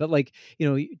fine. But like,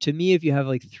 to me, if you have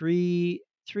like three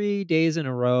days in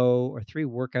a row or three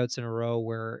workouts in a row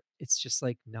where it's just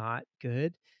like not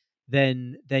good,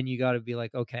 then you got to be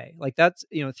like, okay, like that's,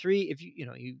 three, if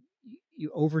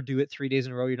you overdo it 3 days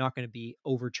in a row, you're not going to be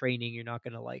overtraining. You're not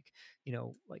going to like,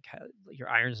 like your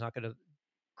iron's not going to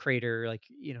crater, like,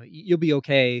 you'll be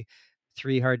okay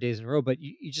 3 hard days in a row, but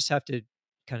you just have to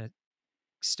kinda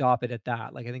stop it at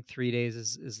that. Like, I think 3 days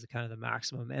is the kind of the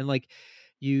maximum, and, like,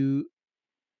 you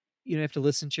have to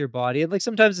listen to your body, and, like,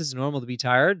 sometimes it's normal to be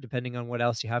tired depending on what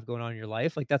else you have going on in your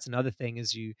life. Like, that's another thing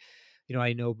is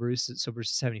I know Bruce is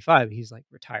 75, he's, like,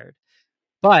 retired,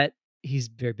 but he's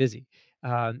very busy.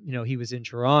 He was in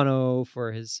Toronto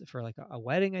for, like, a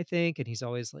wedding, I think, and he's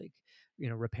always, like,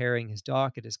 repairing his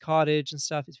dock at his cottage and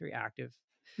stuff. He's very active.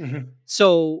 Mhm.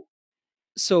 So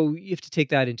you have to take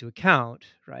that into account,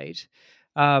 right?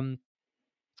 Um,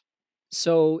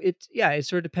 so it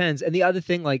sort of depends. And the other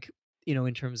thing, like,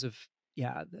 in terms of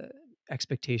the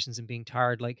expectations and being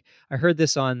tired, like I heard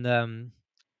this on the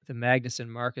Magnus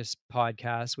and Marcus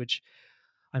podcast, which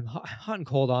I'm hot and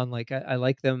cold on. Like I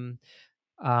like them.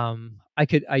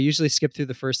 I usually skip through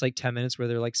the first like 10 minutes where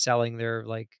they're like selling their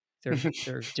like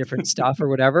they're different stuff or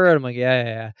whatever. And I'm like, yeah, yeah,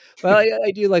 yeah. But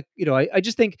I do like, I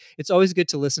just think it's always good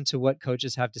to listen to what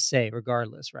coaches have to say,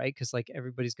 regardless, right? Because like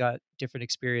everybody's got different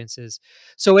experiences.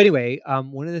 So anyway,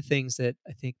 one of the things that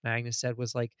I think Magnus said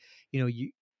was like,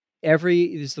 you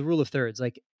it's the rule of thirds.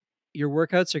 Like your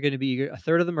workouts are going to be a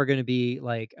third of them are going to be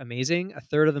like amazing, a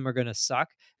third of them are going to suck,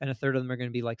 and a third of them are going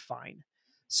to be like fine.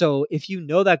 So if you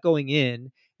know that going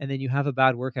in and then you have a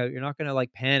bad workout, you're not going to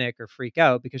like panic or freak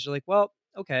out because you're like, well,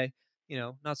 okay,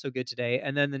 not so good today.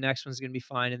 And then the next one's going to be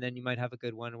fine. And then you might have a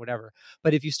good one or whatever.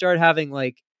 But if you start having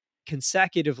like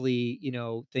consecutively,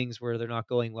 things where they're not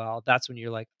going well, that's when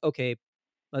you're like, okay,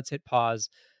 let's hit pause.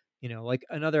 Like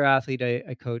another athlete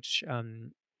I coach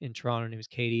in Toronto, her name was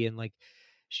Katie, and like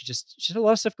she had a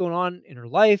lot of stuff going on in her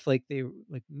life, like they were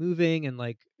like moving and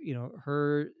like,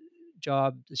 her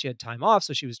job, she had time off,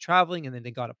 so she was traveling, and then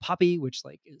they got a puppy, which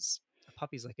like is a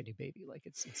puppy's like a new baby, like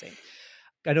it's insane.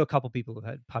 I know a couple people who've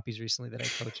had puppies recently that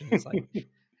I coach, and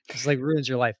it's like ruins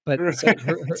your life. But so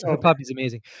her So puppy's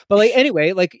amazing. But like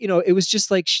anyway, like it was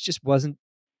just like she just wasn't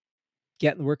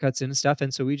getting the workouts in and stuff.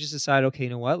 And so we just decided, okay, you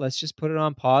know what? Let's just put it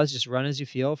on pause, just run as you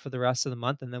feel for the rest of the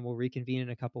month, and then we'll reconvene in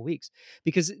a couple weeks.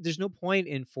 Because there's no point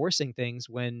in forcing things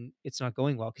when it's not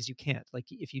going well, because you can't. Like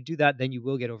if you do that, then you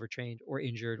will get overtrained or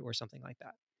injured or something like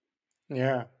that.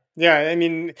 yeah, yeah. I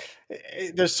mean,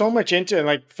 there's so much into it.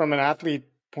 Like from an athlete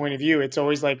point of view, it's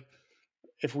always like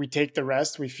if we take the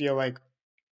rest, we feel like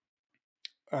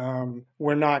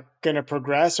we're not going to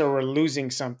progress or we're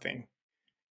losing something,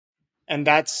 and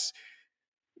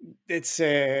it's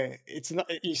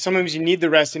not, sometimes you need the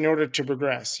rest in order to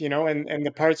progress, and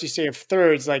the parts you say of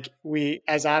thirds, like we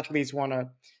as athletes want to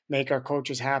make our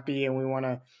coaches happy, and we want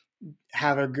to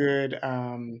have a good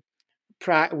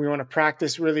we want to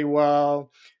practice really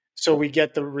well, so we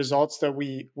get the results that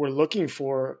we were looking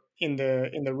for in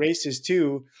the races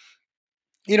too.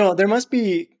 There must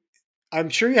be, I'm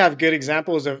sure you have good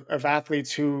examples of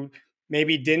athletes who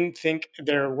maybe didn't think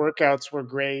their workouts were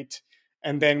great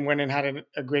and then went and had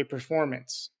a great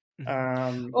performance. Mhm.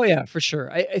 Um, Oh yeah, for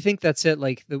sure. I think that's it.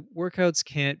 Like the workouts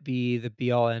can't be the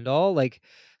be all end all. Like,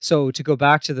 so to go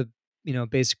back to the,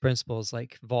 basic principles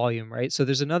like volume, right? So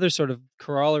there's another sort of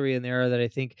corollary in there that I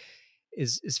think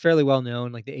is fairly well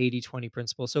known, like the 80-20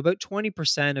 principle. So about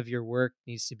 20% of your work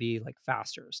needs to be like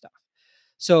faster stuff.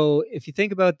 So if you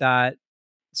think about that,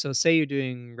 so say you're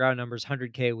doing round numbers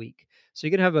 100K a week. So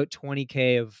you're going to have about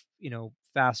 20K of,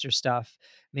 faster stuff.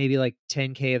 Maybe like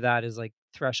 10K of that is like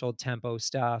threshold tempo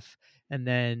stuff. And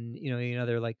then,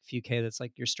 another like few K that's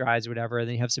like your strides or whatever. And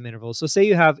then you have some intervals. So say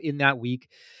you have in that week,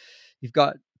 you've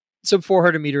got some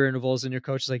 400-meter intervals and your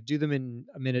coach is like, do them in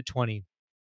a minute 20.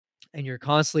 And you're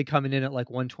constantly coming in at like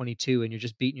 122 and you're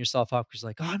just beating yourself up because you're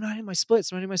like, oh, I'm not in my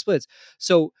splits, I'm not in my splits.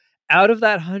 So out of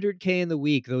that 100K in the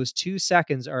week, those 2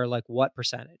 seconds are like what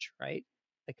percentage, right?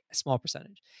 Like a small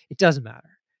percentage. It doesn't matter.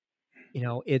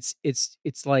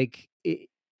 It's like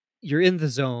you're in the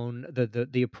zone,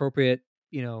 the appropriate,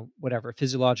 whatever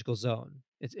physiological zone.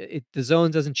 The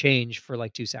zone doesn't change for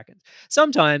like 2 seconds.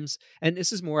 Sometimes, and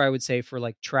this is more, I would say, for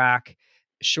like track,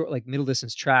 short, like middle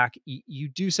distance track, you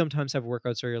do sometimes have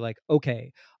workouts where you're like,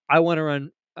 okay, I want to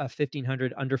run a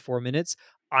 1500 under 4 minutes.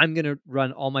 I'm going to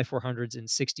run all my 400s in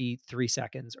 63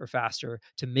 seconds or faster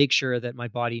to make sure that my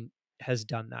body has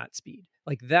done that speed.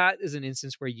 Like that is an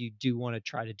instance where you do want to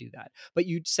try to do that. But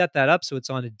you set that up so it's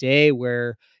on a day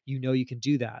where you can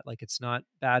do that. Like it's not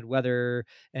bad weather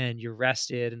and you're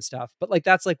rested and stuff. But like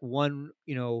that's like one,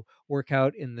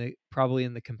 workout in the probably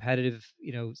in the competitive,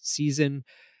 season.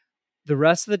 The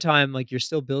rest of the time, like you're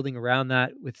still building around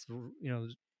that with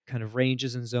kind of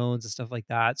ranges and zones and stuff like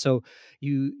that. So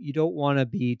you don't want to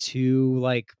be too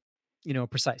like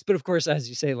precise. But of course, as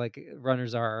you say, like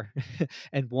runners are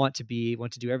and want to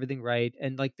do everything right,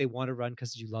 and like they want to run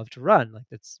because you love to run. Like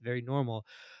that's very normal.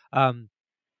 Um,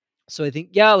 so I think,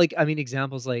 yeah, like I mean,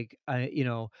 examples like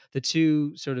the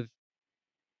two sort of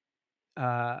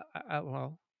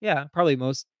well, yeah, probably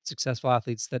most successful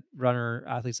athletes that runner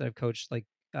athletes that I've coached, like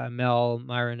Mel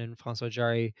Myron and Francois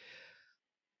Jarry,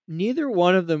 neither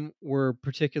one of them were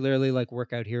particularly like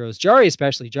workout heroes. Jarry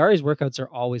especially. Jarry's workouts are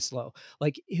always slow.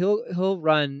 Like he'll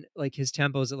run like his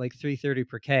tempos at like 330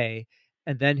 per K,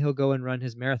 and then he'll go and run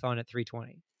his marathon at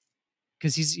 320.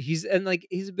 Because he's and like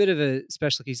he's a bit of a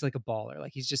special, he's like a baller.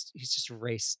 Like he's just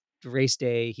race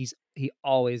day. He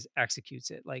always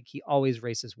executes it. Like he always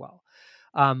races well.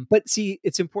 But see,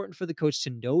 it's important for the coach to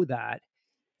know that,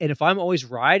 and if I'm always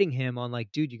riding him on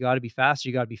like, dude, you got to be faster,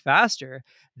 you got to be faster,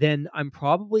 then I'm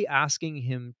probably asking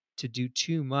him to do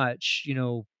too much,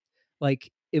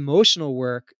 like emotional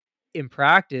work in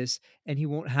practice, and he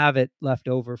won't have it left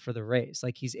over for the race.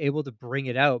 Like, he's able to bring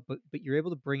it out, but you're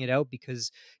able to bring it out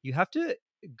because you have to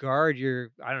guard your,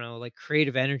 I don't know, like,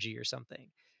 creative energy or something,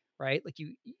 right? Like,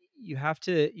 you have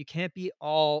to, you can't be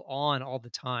all on all the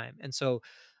time. And so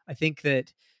I think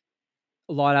that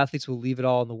a lot of athletes will leave it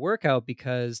all in the workout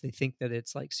because they think that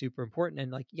it's, like, super important,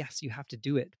 and, like, yes, you have to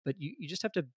do it, but you just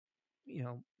have to,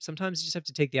 sometimes you just have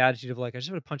to take the attitude of, like, I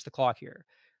just want to punch the clock here,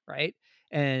 right?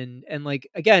 And like,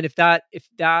 again, if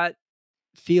that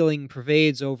feeling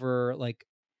pervades over, like,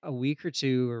 a week or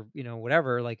 2, or,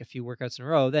 whatever, like, a few workouts in a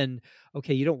row, then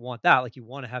okay, you don't want that. Like, you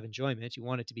want to have enjoyment, you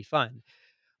want it to be fun.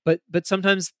 But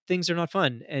sometimes things are not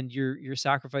fun, and you're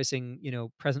sacrificing,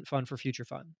 present fun for future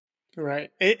fun.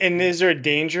 Right. And is there a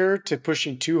danger to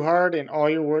pushing too hard in all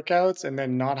your workouts and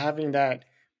then not having that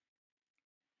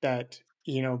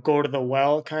go to the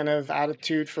well kind of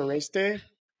attitude for race day?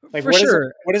 Like For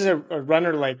sure. what does a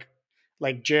runner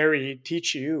like Jerry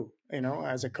teach you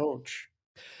as a coach?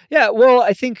 Yeah, well,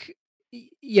 I think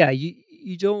yeah,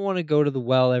 you don't wanna go to the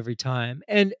well every time,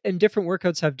 and different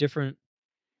workouts have different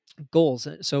goals,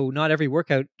 so not every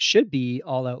workout should be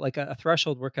all out. Like, a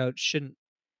threshold workout shouldn't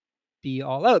be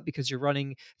all out because you're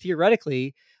running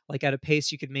theoretically, like, at a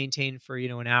pace you could maintain for,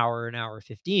 an hour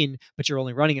 15, but you're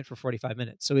only running it for 45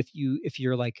 minutes. So if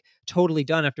you're, like, totally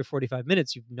done after 45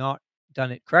 minutes, you've not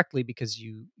done it correctly because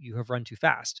you have run too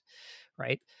fast,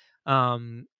 right?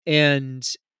 And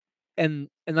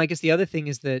I guess the other thing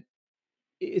is that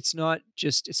it's not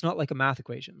like a math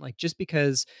equation. Like, just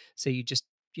because, say, you just,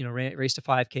 raced a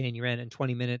 5K and you ran it in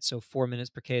 20 minutes, so 4 minutes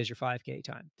per K is your 5K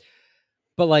time.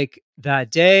 But, like, that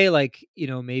day, like,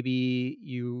 maybe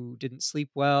you didn't sleep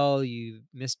well, you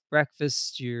missed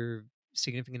breakfast, your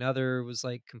significant other was,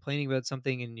 like, complaining about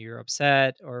something and you're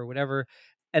upset or whatever,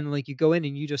 and, like, you go in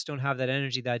and you just don't have that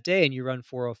energy that day and you run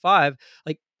 4:05,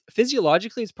 like,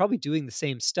 physiologically, it's probably doing the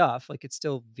same stuff, like, it's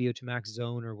still VO2 max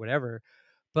zone or whatever,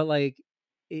 but, like,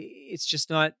 it's just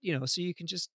not, so you can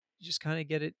just kinda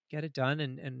get it done,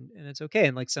 and it's okay.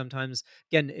 And, like, sometimes,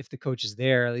 again, if the coach is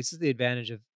there, at least is the advantage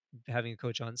of having a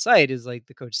coach on site, is, like,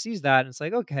 the coach sees that and it's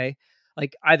like, okay,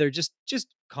 like, either just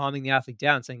calming the athlete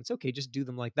down, saying it's okay, just do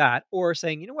them like that, or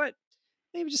saying, you know what,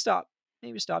 maybe just stop,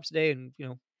 maybe stop today and,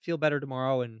 feel better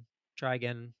tomorrow and try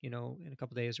again, in a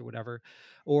couple days or whatever.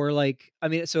 Or, like, I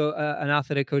mean, so an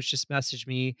athletic coach just messaged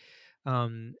me,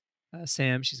 um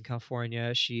Sam, she's in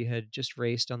California. She had just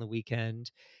raced on the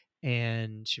weekend,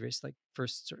 and she raced, like,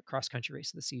 first sort of cross country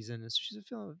race of the season, and so she's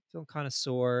feeling kind of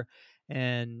sore.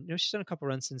 And, she's done a couple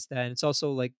runs since then. It's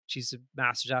also like she's a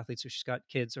master's athlete, so she's got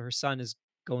kids. So her son is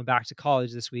going back to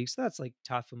college this week, so that's, like,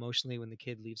 tough emotionally when the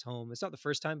kid leaves home. It's not the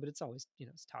first time, but it's always,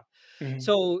 it's tough. Mhm.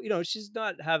 So, she's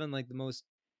not having, like, the most,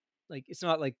 like, it's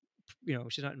not like,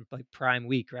 she's not in, like, prime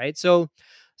week, right? So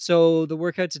the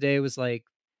workout today was, like,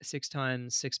 6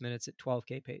 times 6 minutes at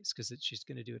 12K pace, because she's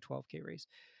going to do a 12K race.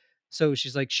 So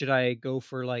she's like, "Should I go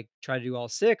for, like, try to do all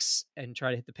 6 and try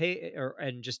to hit the pace, or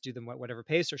and just do them whatever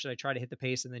pace, or should I try to hit the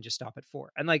pace and then just stop at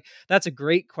 4?" And, like, that's a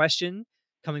great question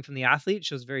coming from the athlete.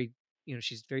 Shows very,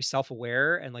 she's very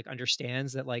self-aware and, like,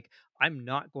 understands that, like, I'm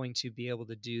not going to be able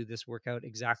to do this workout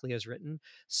exactly as written.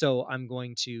 So I'm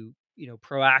going to,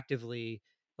 proactively,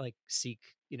 like, seek,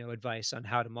 advice on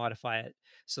how to modify it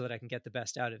so that I can get the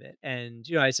best out of it. And,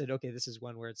 I said, "Okay, this is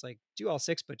one where it's like, do all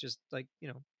 6, but just, like,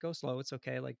 go slow. It's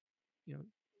okay. Like, you know,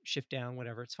 shift down,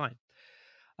 whatever, it's fine."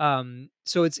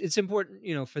 So it's important,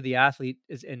 for the athlete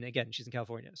is, and again, she's in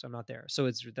California, so I'm not there. So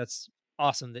that's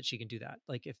awesome that she can do that.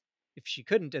 Like, if she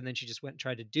couldn't and then she just went and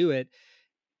tried to do it,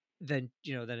 then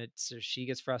it's, so she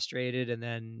gets frustrated, and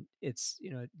then it's,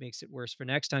 it makes it worse for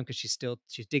next time because she's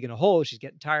digging a hole, she's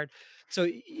getting tired. So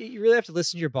you really have to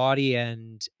listen to your body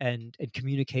and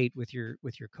communicate with your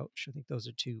coach. I think those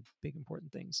are two big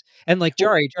important things. And, like,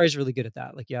 Well, Jari's really good at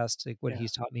that. Like, you asked, like, what yeah.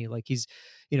 he's taught me, like, he's,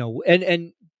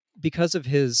 and because of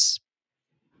his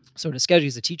sort of schedule,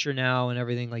 he's a teacher now and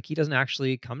everything, like, he doesn't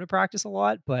actually come to practice a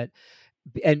lot, but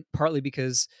and partly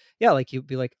because, yeah, like, he'll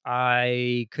be like,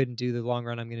 "I couldn't do the long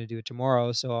run I'm gonna do it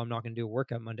tomorrow, so I'm not gonna do a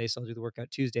workout Monday, so I'll do the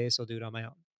workout Tuesday, so I'll do it on my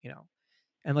own," you know?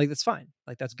 And, like, that's fine.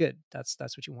 Like, that's good. That's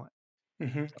what you want.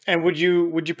 Mhm. And would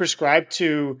you prescribe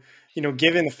to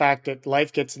given the fact that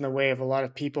life gets in the way of a lot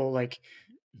of people, like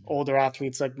Mhm. older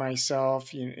athletes like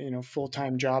myself,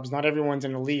 full-time jobs, not everyone's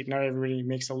an elite, not everybody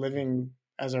makes a living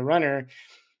as a runner.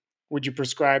 Would you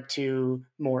prescribe to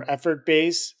more effort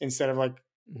base instead of like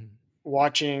Mhm.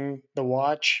 watching the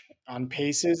watch on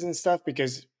paces and stuff?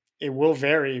 Because it will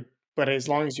vary, but as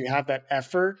Yeah. long as you have that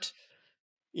effort,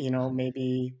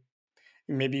 maybe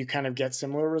you kind of get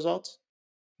similar results.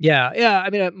 Yeah, yeah, I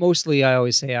mean, mostly I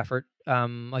always say effort.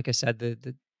 Like I said,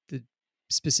 the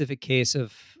specific case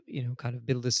of, kind of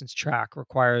middle distance track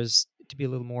requires it to be a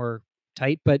little more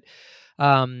tight. But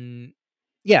um,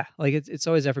 yeah, like it's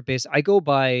always effort based. I go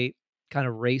by kind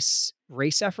of race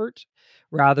effort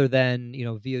rather than,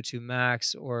 VO2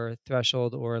 max or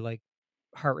threshold or like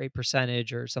heart rate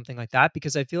percentage or something like that,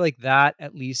 because I feel like that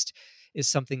at least is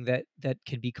something that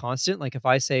can be constant. Like if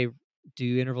I say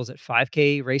do intervals at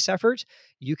 5K race effort,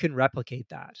 you can replicate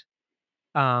that.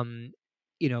 Um,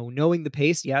 knowing the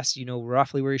pace, yes, you know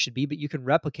roughly where you should be, but you can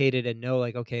replicate it and know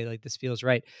like, okay, like this feels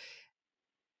right.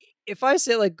 If I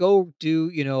say like go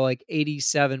do, like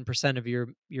 87% of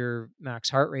your max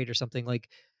heart rate or something, like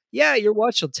yeah, your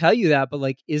watch will tell you that, but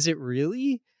like is it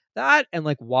really that? And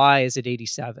like why is it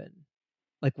 87?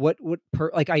 Like what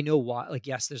per like I know why, like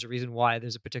yes, there's a reason why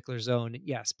there's a particular zone.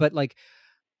 Yes, but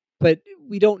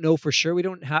we don't know for sure. We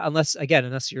don't have, unless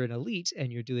you're an elite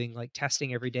and you're doing like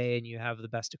testing every day and you have the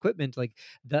best equipment, like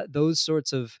that those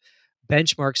sorts of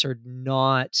benchmarks are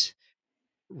not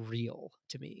real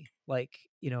to me. Like,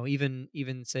 even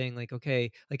saying like,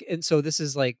 okay, like, and so this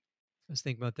is like, I was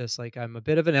thinking about this, like I'm a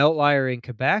bit of an outlier in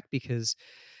Quebec because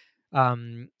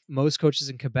most coaches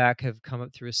in Quebec have come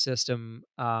up through a system.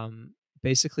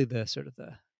 Basically the sort of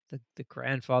the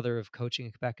grandfather of coaching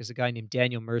in Quebec is a guy named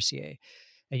Daniel Mercier.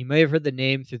 And you may have heard the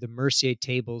name through the Mercier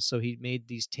tables. So he made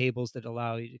these tables that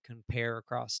allow you to compare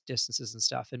across distances and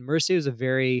stuff. And Mercier is a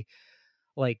very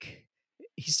like,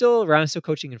 he's still around, still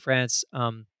coaching in France.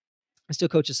 I still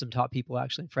coaches some top people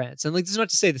actually in France. And like, this is not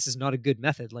to say this is not a good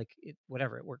method. Like,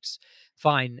 whatever, it works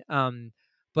fine.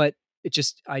 But it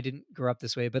just, I didn't grow up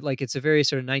this way. But like, it's a very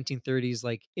sort of 1930s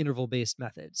like interval based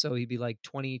method. So he'd be like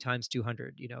 20 times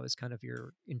 200. Is kind of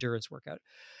your endurance workout,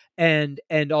 and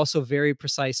also very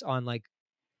precise on like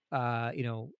uh, you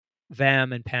know,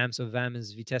 VAM and PAM. So VAM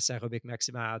is vitesse aerobic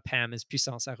maximale, PAM is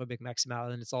puissance aerobic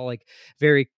maximale, and it's all like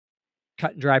very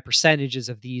cut and dry percentages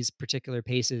of these particular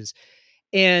paces.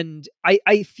 And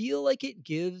I feel like it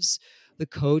gives the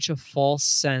coach a false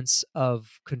sense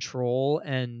of control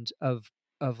and of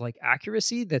like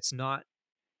accuracy that's not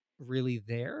really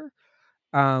there.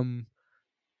 Um,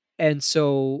 and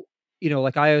so,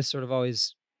 like I was sort of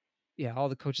always, yeah, all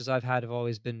the coaches I've had have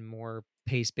always been more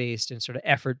pace based and sort of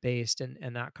effort based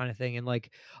and that kind of thing. And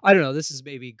like, I don't know, this is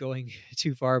maybe going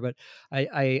too far, but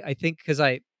I think because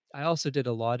I also did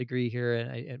a law degree here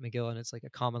at McGill, and it's like a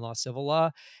common law civil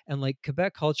law, and like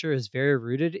Quebec culture is very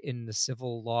rooted in the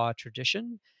civil law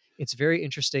tradition. It's very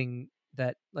interesting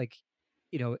that like,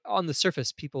 on the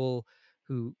surface, people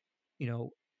who you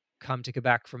know come to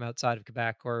Quebec from outside of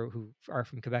Quebec or who are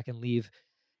from Quebec and leave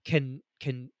can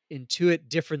intuit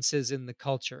differences in the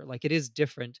culture. Like it is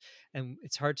different, and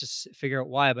it's hard to figure out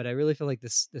why. But I really feel like the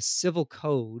civil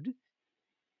code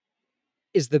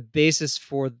is the basis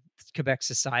for Quebec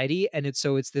society, and it's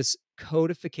this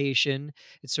codification.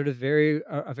 It's sort of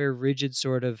a very rigid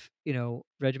sort of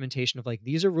regimentation of like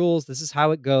these are rules. This is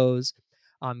how it goes.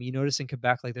 You notice in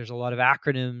Quebec, like there's a lot of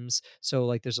acronyms. So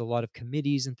like there's a lot of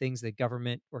committees and things, that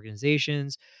government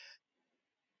organizations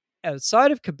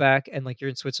outside of Quebec, and like you're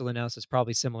in Switzerland now, so it's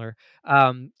probably similar,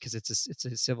 because it's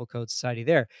a civil code society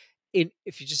there.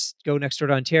 If you just go next door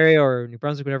to Ontario or New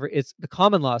Brunswick, whatever, it's the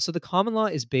common law. So the common law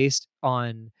is based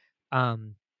um,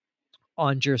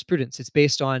 on jurisprudence. It's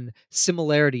based on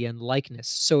similarity and likeness.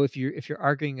 So if you're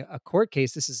arguing a court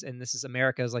case, this is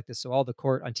America is like this. So all the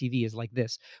court on TV is like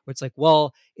this, where it's like,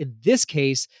 well, in this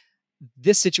case,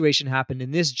 this situation happened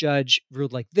and this judge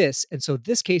ruled like this. And so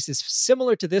this case is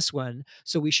similar to this one.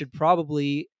 So we should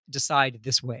probably decide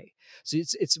this way. So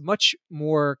it's much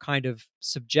more kind of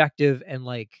subjective and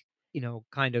like,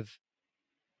 kind of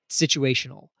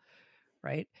situational,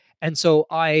 right? And so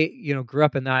I, grew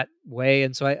up in that way.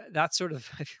 And so that's sort of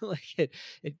I feel like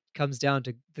it comes down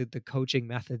to the coaching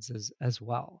methods as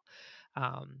well.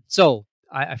 So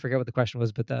I forget what the question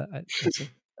was, but that's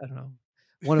I don't know,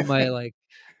 one of my like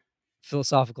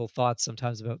philosophical thoughts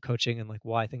sometimes about coaching and like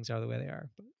why things are the way they are.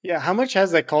 Yeah, how much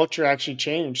has that culture actually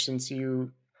changed since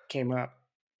you came up?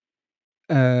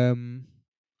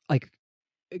 Like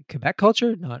Quebec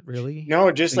culture, not really.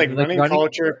 No, just You like mean like running running?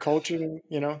 culture, coaching.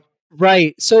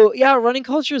 Right. So yeah, running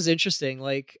culture is interesting.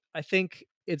 Like I think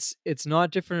it's not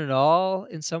different at all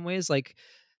in some ways. Like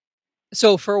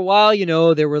so for a while,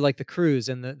 there were like the crews,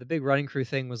 and the big running crew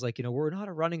thing was like, we're not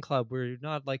a running club. We're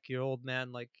not like your old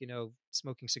man, like,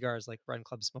 smoking cigars, like run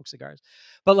clubs smoke cigars.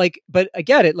 But I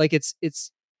get it. Like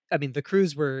I mean, the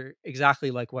crews were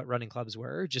exactly like what running clubs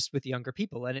were, just with younger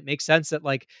people. And it makes sense that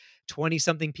like 20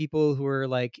 something people who are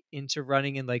like into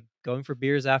running and like going for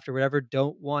beers after whatever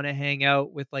don't want to hang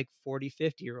out with like 40,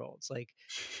 50-year olds. Like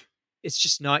it's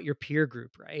just not your peer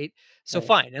group. Right. So Right.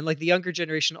 fine. And like the younger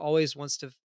generation always wants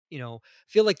to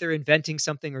feel like they're inventing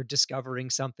something or discovering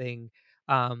something,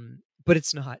 but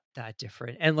it's not that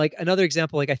different. And, like, another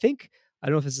example, like, I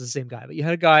don't know if this is the same guy, but you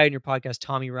had a guy on your podcast,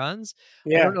 Tommy Runs.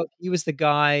 I don't Yeah. know if he was the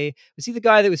guy was he the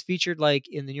guy that was featured, like,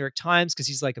 in the New York Times because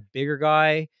he's, like, a bigger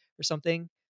guy or something?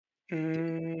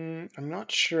 I'm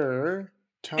not sure.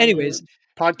 Anyways, Tommy,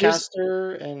 there's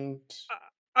podcaster and I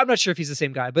I'm not sure if he's the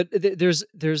same guy, but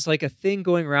there's like a thing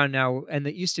going around now, and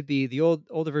that used to be the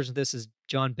older version of this is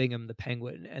John Bingham, the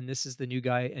Penguin, and this is the new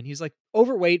guy, and he's like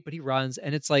overweight, but he runs,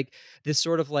 and it's like this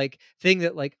sort of like thing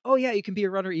that like, oh yeah, you can be a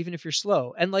runner even if you're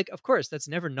slow, and like of course that's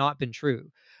never not been true,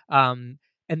 um,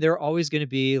 and there are always going to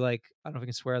be like I don't know if I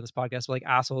can swear on this podcast, but like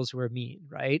assholes who are mean,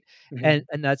 right? mhm,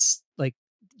 And that's like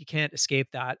you can't escape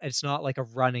that. It's not like a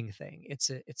running thing; it's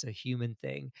a human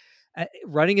thing.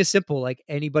 Running is simple. Like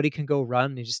anybody can go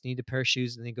run. You just need a pair of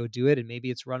shoes and then go do it. And maybe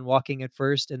it's run walking at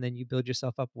first, and then you build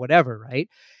yourself up, whatever, right?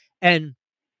 And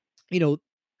you know,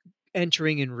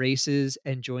 entering in races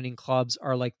and joining clubs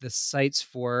are like the sites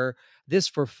for this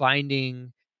for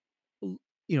finding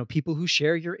people who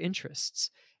share your interests.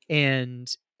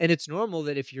 And it's normal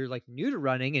that if you're like new to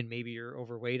running and maybe you're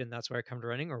overweight and that's why I come to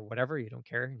running or whatever, you don't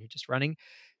care and you're just running,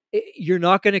 you're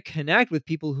not going to connect with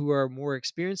people who are more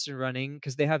experienced in running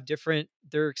because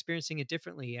they're experiencing it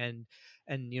differently, and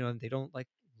they don't like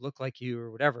look like you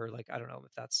or whatever. Like I don't know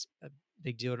if that's a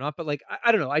big deal or not, but like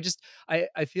I don't know.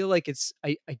 I feel like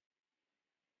I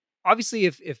obviously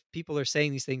if people are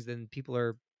saying these things, then people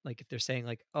are like if they're saying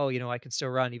like, oh, I can still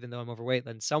run even though I'm overweight,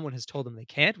 then someone has told them they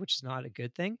can't, which is not a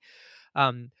good thing.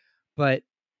 Um, but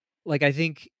like I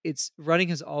think it's running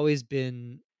has always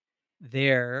been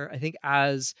there. I think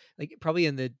as like probably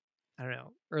in the I don't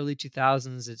know, early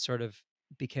 2000s it sort of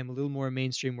became a little more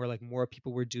mainstream where like more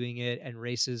people were doing it and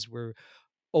races were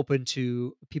open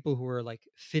to people who were like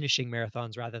finishing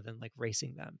marathons rather than like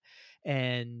racing them.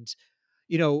 And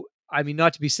I mean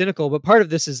not to be cynical, but part of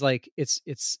this is like it's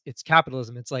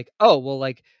capitalism. It's like, oh, well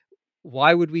like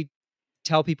why would we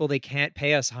tell people they can't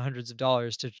pay us hundreds of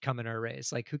dollars to come in our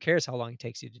race? Like, who cares how long it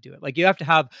takes you to do it? Like, you have to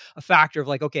have a factor of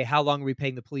like, okay, how long are we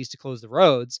paying the police to close the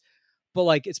roads? But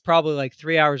like, it's probably like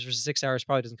 3 hours versus 6 hours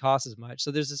probably doesn't cost as much.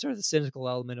 So there's this sort of the cynical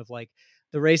element of like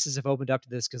the races have opened up to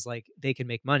this because like they can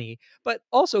make money, but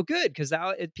also good because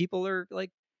now people are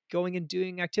like going and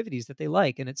doing activities that they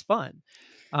like and it's fun.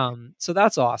 So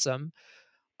that's awesome.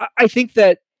 I think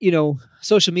that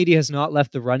social media has not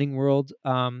left the running world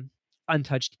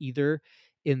untouched either,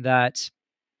 in that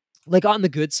like on the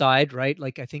good side, right?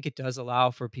 Like I think it does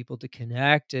allow for people to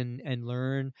connect and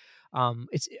learn.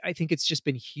 It's I think it's just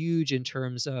been huge in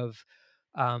terms of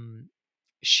um,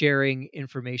 sharing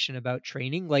information about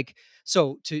training. Like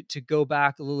so to go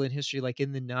back a little in history, like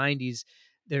in the 90s,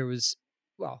 there was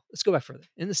let's go back further.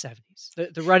 In the 70s,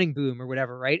 the running boom or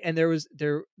whatever, right? And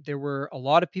there were a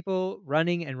lot of people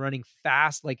running and running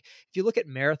fast. Like if you look at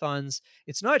marathons,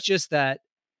 it's not just that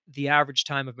the average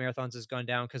time of marathons has gone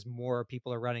down because more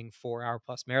people are running 4 hour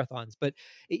plus marathons. But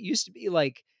it used to be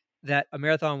like that a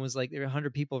marathon was like there were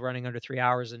 100 people running under 3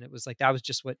 hours, and it was like that was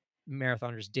just what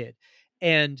marathoners did.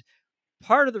 And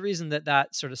part of the reason that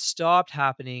that sort of stopped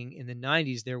happening in the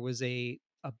 90s, there was a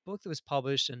book that was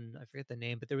published, and I forget the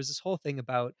name, but there was this whole thing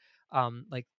about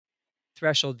like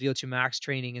threshold VO2 max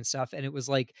training and stuff, and it was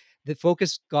like the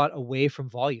focus got away from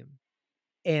volume.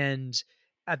 And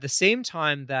at the same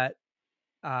time that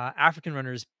African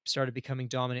runners started becoming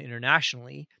dominant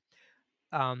internationally,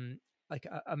 um, like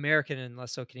American and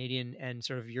less so Canadian and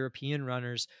sort of European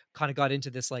runners kind of got into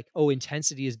this like, oh,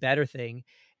 intensity is better thing.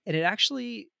 And it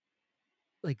actually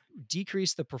like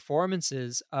decreased the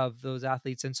performances of those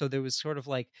athletes. And so there was sort of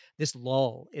like this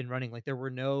lull in running. Like there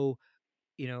were no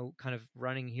kind of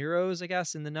running heroes, I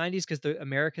guess, in the 90s because the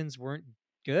Americans weren't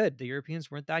good. The Europeans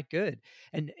weren't that good.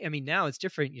 And I mean, now it's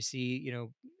different. You see,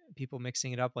 people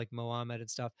mixing it up like Mohammed and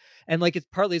stuff. And like it's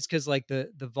because like the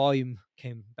volume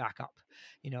came back up,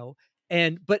 you know.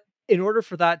 But in order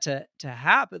for that to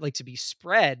happen, like to be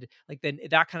spread, like then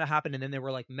that kind of happened, and then there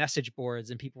were like message boards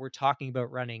and people were talking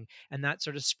about running, and that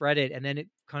sort of spread it, and then it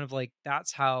kind of like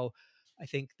that's how I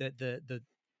think that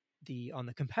the on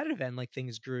the competitive end like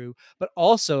things grew, but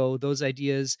also those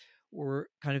ideas were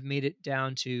kind of made it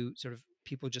down to sort of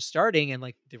people just starting and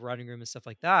like the running room and stuff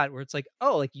like that, where it's like,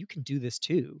 oh, like you can do this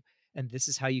too, and this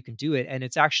is how you can do it. And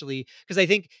it's actually because I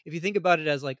think if you think about it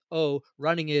as like, oh,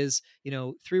 running is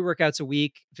 3 workouts a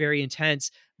week, very intense,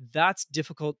 that's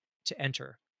difficult to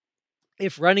enter.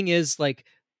 If running is like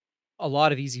a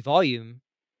lot of easy volume,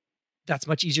 that's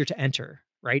much easier to enter,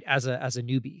 right? As a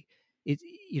newbie. It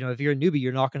if you're a newbie,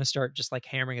 you're not gonna start just like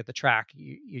hammering at the track.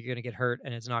 You're gonna get hurt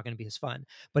and it's not gonna be as fun.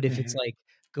 But if it's mhm. like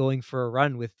going for a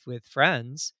run with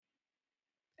friends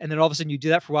and then all of a sudden you do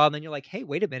that for a while, and then you're like, "Hey,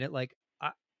 wait a minute, like,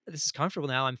 this is comfortable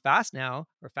now, I'm fast now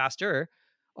or faster.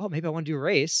 Oh, maybe I wanna do a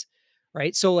race,"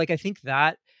 right? So, like, I think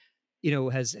that,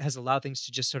 has allowed things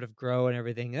to just sort of grow and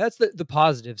everything. That's the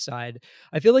positive side.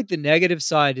 I feel like the negative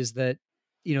side is that,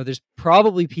 there's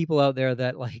probably people out there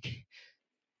that, like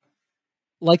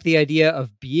the idea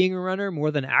of being a runner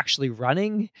more than actually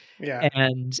running, Yeah.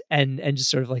 and just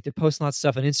sort of like they're posting lots of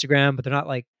stuff on Instagram, but they're not,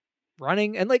 like,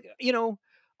 running, and, like,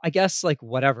 I guess, like,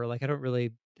 whatever, like, I don't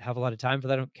really have a lot of time for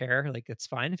that, I don't care, like, it's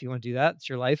fine if you wanna do that, it's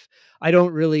your life. I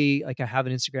don't really like, I have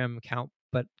an Instagram account,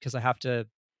 but because I have to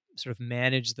sort of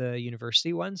manage the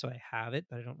university one, so I have it,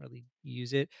 but I don't really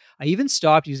use it. I even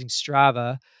stopped using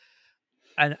Strava,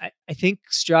 and I think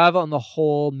Strava on the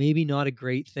whole, maybe not a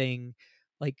great thing.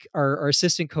 Like our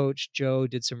assistant coach, Joe,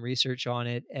 did some research on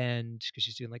it, and because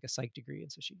she's doing like a psych degree,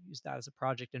 and so she used that as a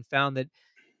project and found that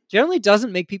generally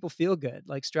doesn't make people feel good.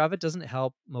 Like Strava doesn't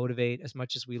help motivate as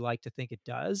much as we like to think it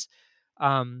does.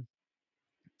 Um,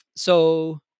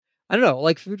 so I don't know,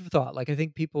 like food for thought. Like I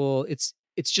think people, it's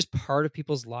just part of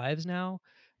people's lives now,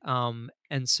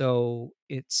 and so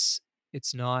it's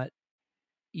not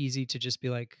easy to just be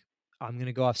like, "I'm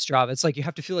gonna go off Strava." It's like you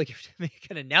have to feel like you have to make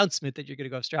an announcement that you're gonna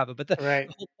go off Strava, but the Right.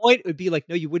 the whole point would be like,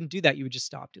 no, you wouldn't do that, you would just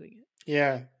stop doing it,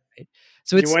 Yeah. right?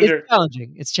 So You it's wonder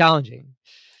challenging, it's challenging.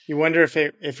 you wonder if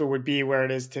it would be where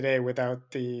it is today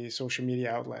without the social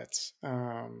media outlets.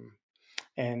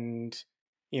 And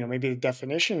maybe the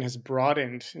definition has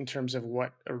broadened in terms of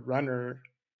what a runner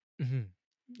Mhm.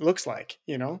 looks like,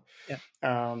 Yeah,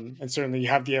 and certainly you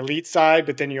have the elite side,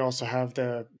 but then you also have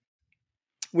the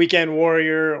weekend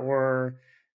warrior, or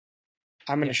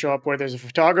I'm going to yeah, show up where there's a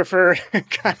photographer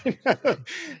kind of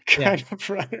yeah. kind of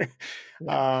runner.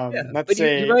 Yeah, yeah, Not to but you're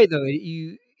say. right though,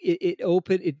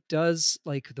 it does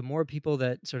like, the more people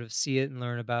that sort of see it and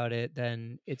learn about it,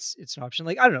 then it's an option.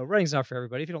 Like, I don't know, running's not for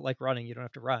everybody. If you don't like running, you don't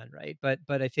have to run, right? But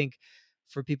I think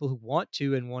for people who want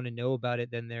to and wanna know about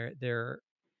it, then they're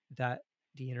that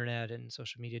the internet and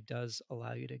social media does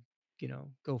allow you to,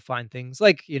 go find things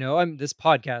like, I'm this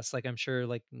podcast, like, I'm sure,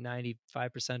 like,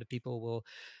 95% of people will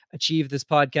achieve this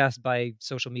podcast by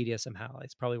social media somehow.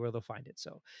 It's probably where they'll find it,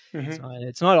 so Mhm,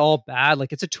 it's not all bad,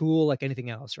 like, it's a tool like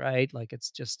anything else, right? Like, it's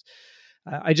just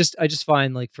I just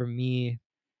find, like, for me,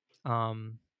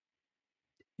 um,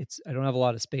 I don't have a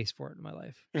lot of space for it in my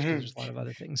life just because mhm. there's a lot of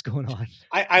other things going on.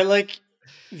 I like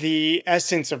the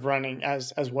essence of running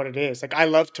as what it is. Like, I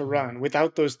love to Mhm, run.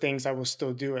 Without those things, I will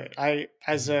still do it. I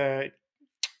As mhm, a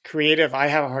creative, I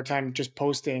have a hard time just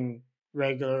posting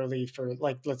regularly for,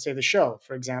 like, let's say the show,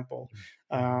 for example.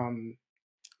 mhm, Um,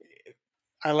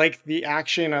 I like the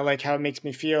action. I like how it makes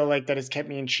me feel, like that has kept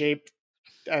me in shape,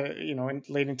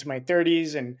 late into my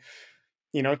 30s, and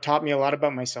taught me a lot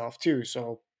about myself too.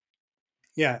 So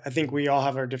yeah, I think mhm, we all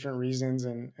have our different reasons,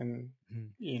 and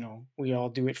mhm, we all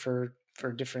do it for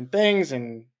different things.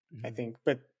 And I mhm. think,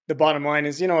 but the bottom line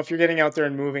is, if you're getting out there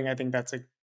and moving, I think that's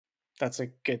a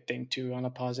good thing too. On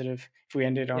a positive, if we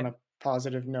ended Yeah. on a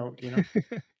positive note.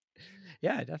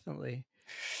 Yeah, definitely.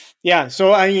 Yeah.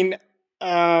 So I mean,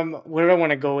 where do I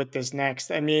want to go with this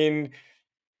next? I mean,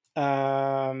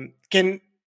 can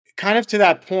kind of to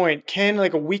that point, can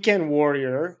like a weekend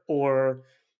warrior or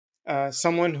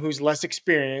someone who's less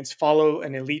experienced follow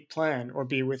an elite plan or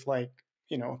be with, like,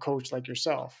 a coach like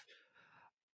yourself?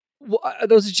 Well,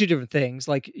 those are 2 different things,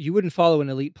 like, you wouldn't follow an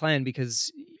elite plan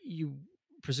because you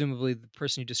presumably, the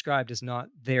person you described is not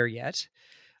there yet.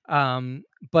 Um,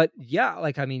 but yeah,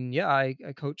 like, I mean, yeah, I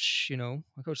coach,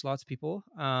 I coach lots of people.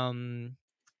 And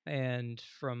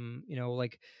from,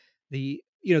 like the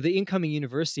incoming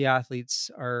university athletes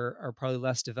are probably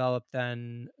less developed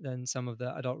than some of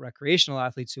the adult recreational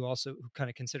athletes who kind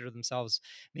of consider themselves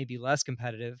maybe less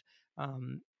competitive.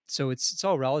 So it's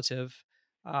all relative.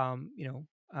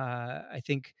 I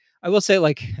think I will say,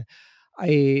 like,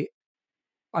 I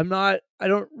I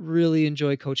don't really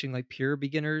enjoy coaching, like, pure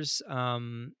beginners.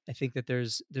 I think that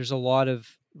there's a lot of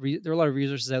there are a lot of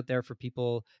resources out there for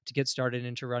people to get started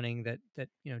into running that,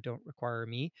 don't require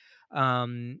me.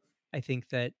 Um, I think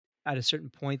that at a certain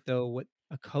point, though, what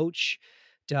a coach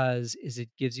does is it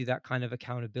gives you that kind of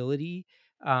accountability,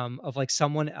 of, like,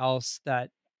 someone else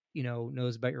that,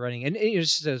 knows about your running. And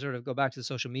just to sort of go back to the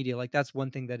social media, like, that's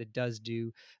one thing that it does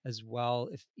do as well.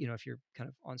 If you're kind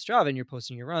of on Strava and you're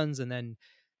posting your runs, and then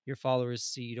your followers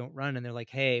see you don't run and they're like,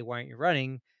 "Hey, why aren't you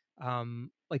running?"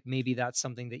 Like, maybe that's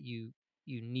something that you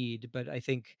need. But I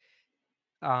think,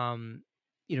 um,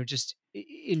 just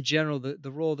in general,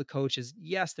 the role of the coach is,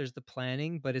 yes, there's the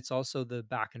planning, but it's also the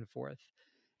back and forth,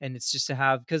 and it's just to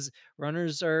have, because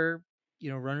runners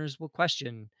will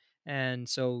question, and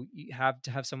so you have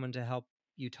to have someone to help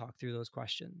you talk through those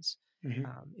questions. Mhm.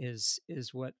 Is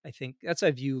what I think that's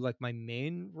I view like my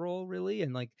main role really,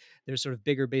 and like there's sort of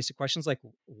bigger basic questions like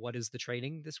what is the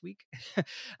training this week,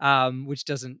 which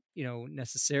doesn't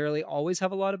necessarily always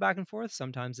have a lot of back and forth.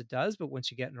 Sometimes it does, but once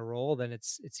you get in a role, then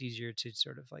it's easier to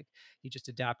sort of like you just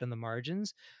adapt on the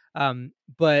margins.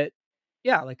 But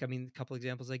yeah, like I mean, a couple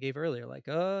examples I gave earlier, like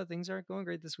things aren't going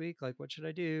great this week, like what should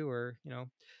I do, or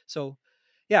so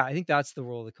yeah, I think that's the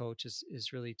role of the coach is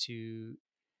really to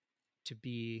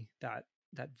be that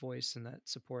voice and that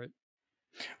support.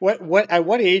 What at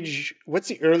what age, what's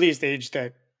the earliest age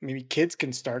that maybe kids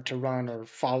can start to run or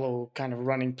follow kind of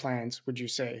running plans, would you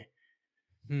say?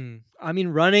 I mean,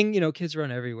 running, kids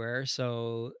run everywhere,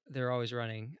 so they're always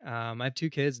running. I have two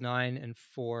kids, 9 and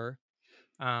 4.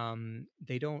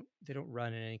 They don't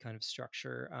run in any kind of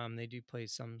structure. They do play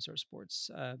some sort of sports.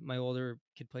 My older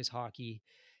kid plays hockey,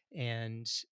 and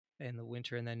in the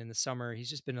winter, and then in the summer, he's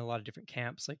just been in a lot of different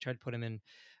camps. Like tried to put him in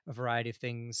a variety of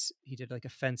things. He did like a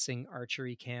fencing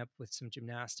archery camp with some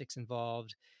gymnastics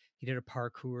involved. He did a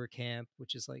parkour camp,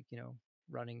 which is like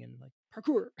running and like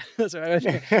parkour. So I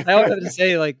always have to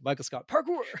say like Michael Scott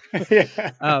parkour.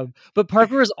 Yeah. But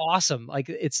parkour is awesome. Like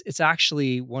it's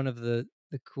actually one of the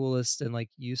coolest and like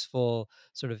useful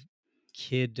sort of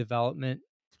kid development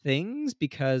things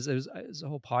because there's a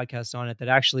whole podcast on it that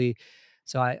actually.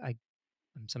 So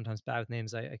I'm sometimes bad with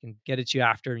names. I can get it to you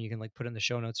after, and you can like put it in the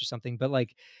show notes or something. But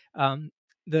like, um,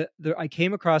 the I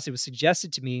came across it was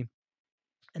suggested to me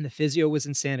and the physio was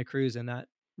in Santa Cruz, and that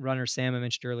runner Sam I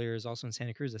mentioned earlier is also in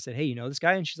Santa Cruz. I said, "Hey, you know this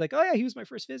guy?" And she's like, "Oh yeah, he was my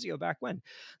first physio back when."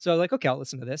 So I was like, "Okay, I'll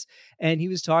listen to this." And he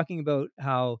was talking about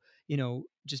how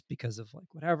just because of like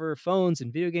whatever phones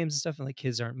and video games and stuff, and like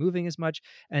kids aren't moving as much,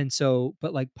 and so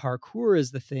but like parkour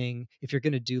is the thing if you're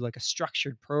going to do like a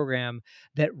structured program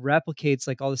that replicates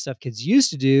like all the stuff kids used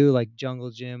to do, like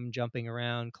jungle gym, jumping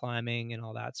around, climbing, and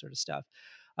all that sort of stuff.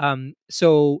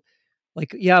 So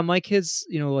like, yeah, my kids,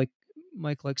 like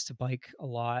Mike likes to bike a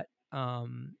lot.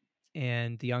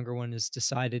 And the younger one has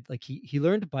decided like he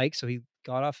learned to bike, so he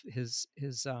got off his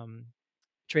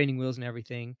training wheels and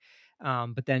everything.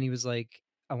 But then he was like,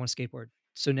 I want to skateboard.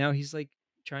 So now he's like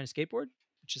trying to skateboard,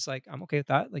 which is like, I'm okay with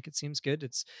that. Like it seems good.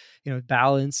 It's,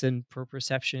 balance and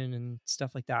proprioception and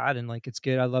stuff like that. And like it's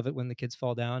good. I love it when the kids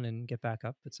fall down and get back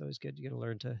up. It's always good. You got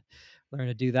to learn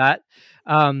to do that.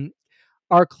 Um,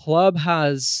 our club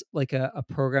has like a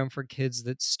program for kids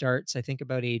that starts, I think,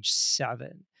 about age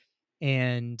 7,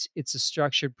 and it's a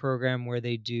structured program where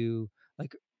they do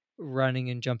like running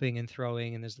and jumping and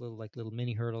throwing, and there's little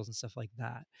mini hurdles and stuff like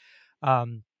that.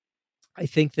 Um, I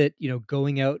think that,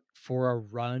 going out for a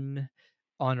run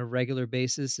on a regular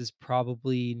basis is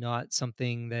probably not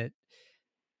something that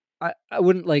I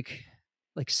wouldn't like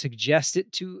suggest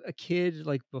it to a kid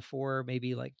like before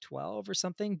maybe like 12 or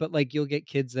something, but like you'll get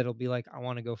kids that'll be like, I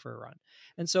want to go for a run.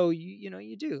 And so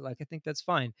you do. Like I think that's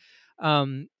fine.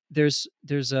 There's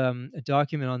a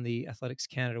document on the Athletics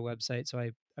Canada website. So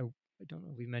I don't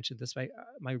know if we mentioned this, but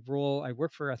my role, I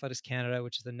work for Athletics Canada,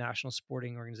 which is the national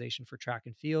sporting organization for track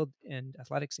and field and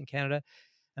athletics in Canada,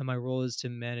 and my role is to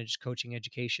manage coaching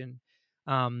education.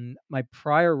 My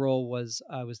prior role was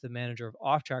I was the manager of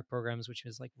off-track programs, which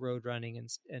is like road running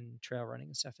and trail running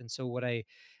and stuff. And so what I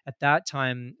at that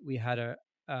time we had it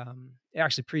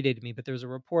actually predated me, but there was a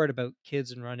report about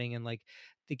kids and running, and like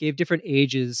they gave different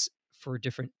ages for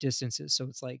different distances. So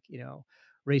it's like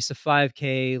race a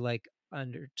 5K like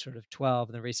under sort of 12,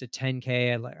 and then race a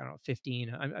 10K at like I don't know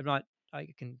 15. I'm not. I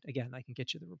can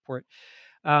get you the report.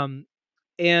 Um,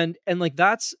 and like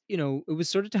that's it was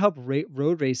sort of to help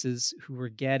road races who were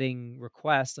getting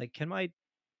requests like, can my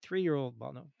 3-year-old,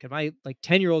 well no, can my like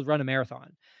 10-year-old run a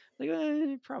marathon, like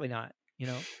probably not,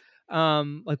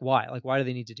 like why do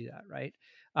they need to do that, right?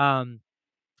 um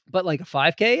but like a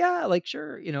 5K, yeah, like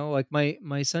sure, like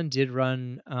my son did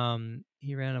run,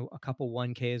 he ran a couple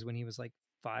 1Ks when he was like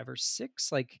 5 or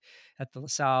 6, like at the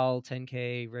LaSalle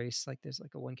 10K race. Like there's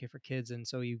like a 1K for kids, and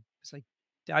so he was like,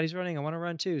 "Daddy's running, I want to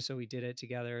run too." So we did it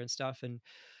together and stuff. And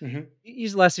Mhm.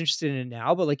 he's less interested in it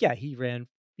now, but like yeah, he ran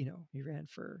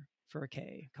for a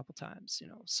K a couple times.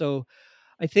 So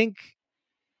I think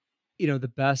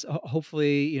the best,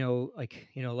 hopefully,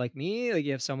 like me, like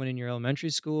you have someone in your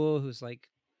elementary school who's like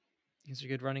he's a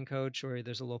good running coach, or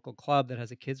there's a local club that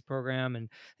has a kids program. And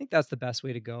I think that's the best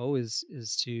way to go is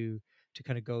to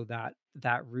kind of go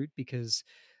that route, because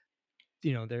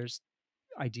there's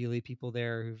ideally people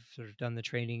there who've sort of done the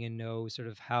training and know sort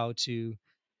of how to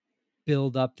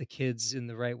build up the kids in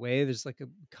the right way. There's like a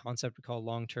concept we call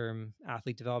long-term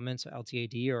athlete development, so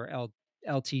LTAD or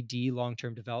LTD,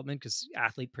 long-term development, because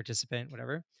athlete, participant,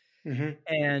 whatever. Mhm.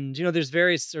 And, there's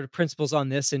various sort of principles on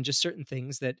this and just certain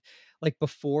things that, like,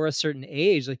 before a certain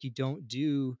age, like, you don't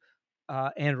do,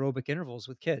 anaerobic intervals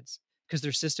with kids because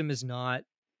their system is not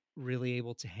really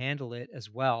able to handle it as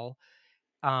well,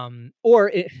 or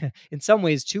it in some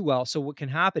ways too well. So what can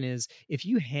happen is if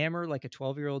you hammer, like, a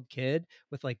 12-year-old kid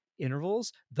with, like,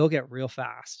 intervals, they'll get real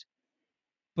fast,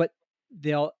 but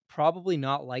they'll probably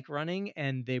not like running,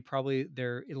 and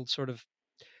it'll sort of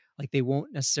like, they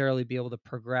won't necessarily be able to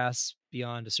progress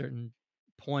beyond a certain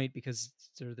point because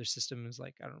their system is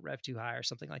like, I don't know, rev too high or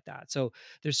something like that. So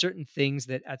there's certain things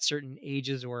that at certain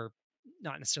ages, or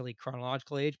not necessarily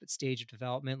chronological age, but stage of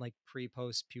development, like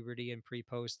pre-post puberty and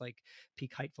pre-post like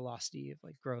peak height velocity of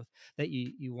like growth, that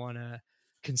you want to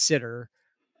consider,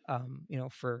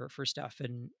 for stuff.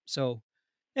 And so,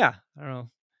 yeah, I don't know.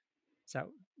 Is that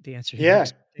the answer you were Yeah.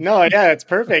 expecting? No, yeah, it's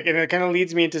perfect. And it kind of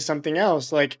leads me into something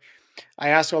else. Like, I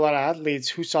ask a lot of athletes,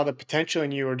 who saw the potential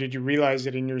in you, or did you realize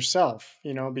it in yourself?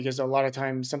 Because a lot of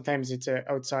times, sometimes it's an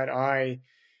outside eye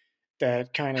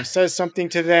that kind of says something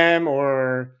to them,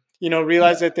 or Yeah.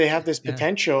 realize that they have this Yeah.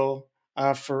 potential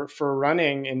for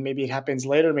running, and maybe it happens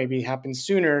later, maybe it happens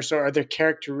sooner. So are there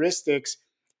characteristics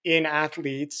in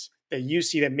athletes that you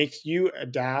see that makes you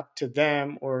adapt to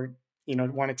them, or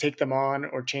want to take them on,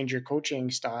 or change your coaching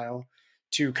style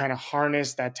to kind of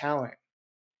harness that talent?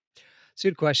 It's a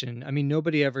good question. I mean,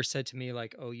 nobody ever said to me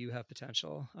like, "Oh, you have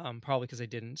potential." Probably because I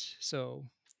didn't, so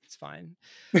it's fine.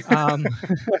 Um,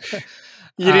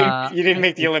 you didn't uh, you didn't I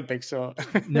make the I Olympics, so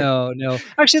no, no.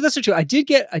 Actually, that's not true. I did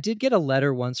get a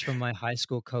letter once from my high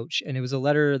school coach, and it was a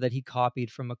letter that he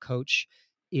copied from a coach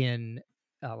in,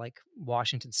 like,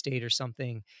 Washington State or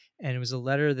something, and it was a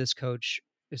letter this coach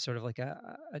is sort of like a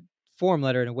form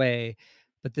letter in a way,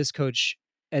 but this coach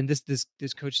and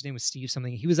this coach's name was Steve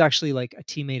something. He was actually, like, a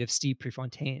teammate of Steve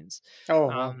Prefontaine's, oh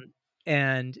um, wow.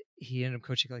 and he ended up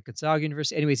coaching, like, Gonzaga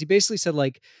University. Anyways, he basically said,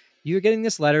 like, "You're getting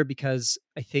this letter because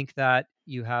I think that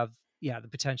you have, yeah, the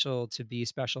potential to be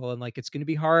special, and like it's going to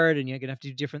be hard and you're going to have to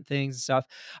do different things and stuff."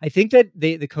 I think that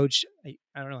the coach, I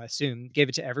don't know, I assume gave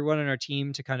it to everyone on our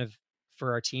team to kind of,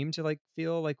 for our team to like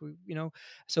feel like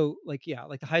so like, yeah,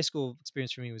 like the high school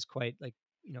experience for me was quite like,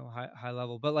 high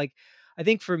level. But like, I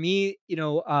think for me,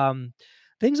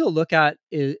 things I'll look at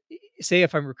is, say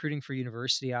if I'm recruiting for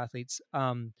university athletes,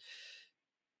 I'm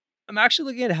actually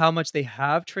looking at how much they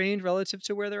have trained relative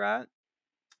to where they're at.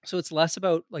 So it's less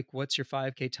about like what's your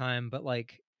 5K time, but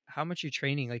like how much you're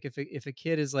training. Like if a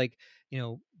kid is like,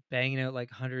 banging out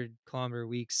like 100-kilometer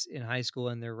weeks in high school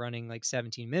and they're running like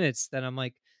 17 minutes, then I'm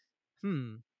like,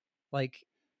 hmm, like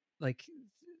like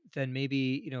then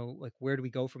maybe, like where do we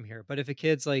go from here? But if a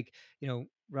kid's like,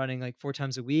 running like 4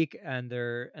 times a week and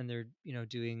they're,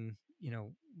 doing,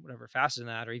 whatever faster than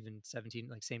that, or even 17,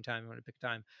 like same time, I want to pick a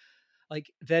time,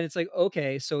 like, then it's like,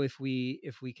 okay, so if we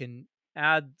can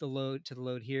add the load to the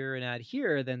load here and add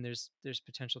here, then there's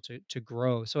potential to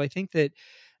grow. So I think that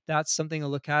that's something to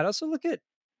look at. Also look at,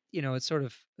 it's sort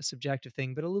of a subjective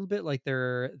thing, but a little bit like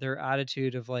their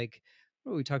attitude of like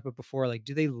what we talked about before, like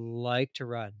do they like to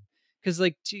run? Because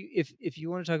like if you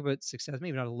want to talk about success,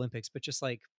 maybe not Olympics, but just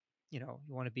like, you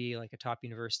want to be like a top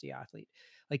university athlete,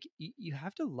 like you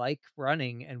have to like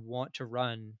running and want to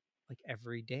run like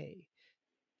every day.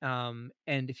 And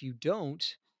if you don't,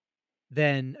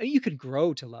 then you can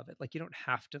grow to love it. Like you don't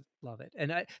have to love it.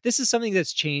 And this is something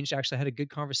that's changed. Actually, I had a good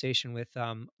conversation with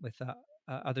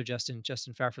other Justin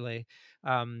Fafferley,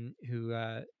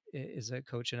 who is a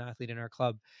coach and athlete in our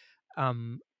club,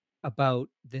 um, about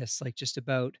this, like just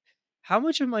about how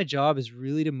much of my job is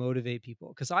really to motivate people.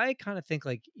 Because I kind of think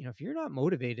like, if you're not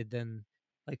motivated, then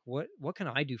like what can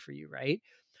I do for you, right?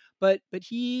 But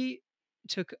he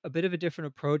took a bit of a different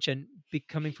approach, and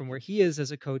coming from where he is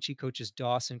as a coach, he coaches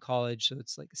Dawson College, so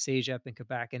it's like CEGEP in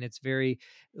Quebec, and it's very,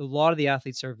 a lot of the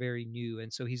athletes are very new,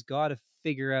 and so he's got to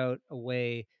figure out a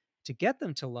way to get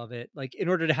them to love it, like in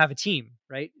order to have a team,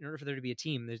 right? In order for there to be a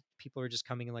team, there's people are just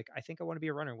coming and like, I think I want to be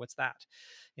a runner. What's that?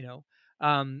 You know?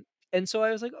 Um, and so I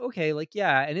was like, okay, like,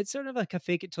 yeah. And it's sort of like a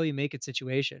fake it till you make it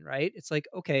situation, right? It's like,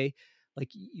 okay, like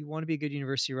you want to be a good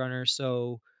university runner.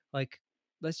 So like,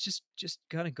 let's just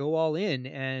kind of go all in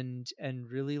and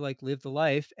really like live the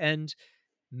life. And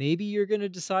maybe you're going to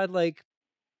decide like,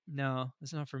 no,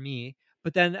 that's not for me.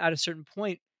 But then at a certain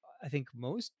point, I think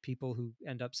most people who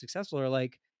end up successful are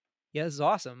like, yeah, this is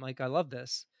awesome, like I love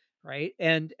this, right?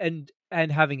 And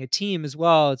having a team as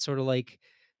well, it's sort of like,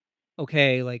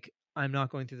 okay, like I'm not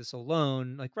going through this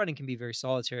alone. Like running can be very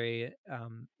solitary,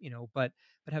 but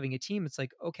having a team, it's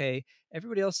like, okay,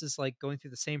 everybody else is like going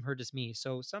through the same hurt as me,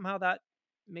 so somehow that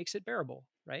makes it bearable,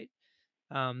 right?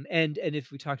 And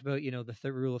if we talked about,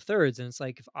 the rule of thirds, and it's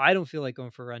like, if I don't feel like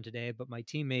going for a run today, but my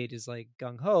teammate is like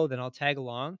gung ho, then I'll tag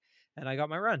along and I got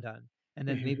my run done. And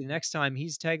then Hmm. maybe the next time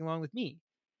he's tagging along with me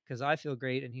because I feel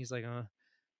great and he's like,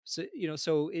 so,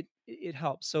 so it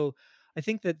helps. So I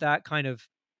think that that kind of,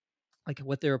 like,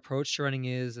 what their approach to running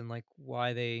is, and like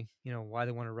why they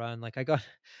want to run. Like, I got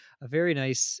a very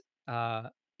nice uh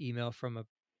email from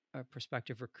a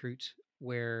prospective recruit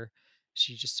where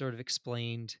she just sort of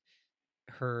explained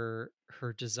her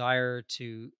desire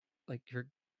to, like, her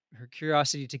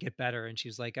curiosity to get better. And she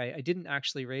was like, I didn't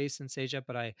actually race in sage yet,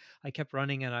 but I kept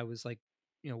running, and I was like,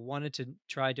 wanted to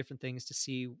try different things to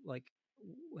see, like,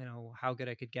 how good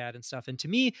I could get and stuff. And to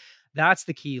me, that's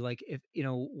the key. Like, if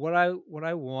what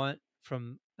I want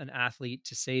from an athlete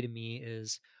to say to me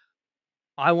is,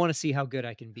 I want to see how good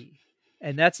I can be.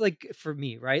 And that's like for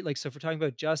me, right? Like, so if we're talking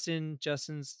about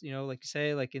Justin's, like you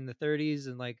say, like in the 30s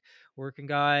and like working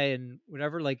guy and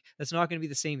whatever, like that's not going to be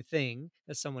the same thing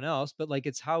as someone else, but like,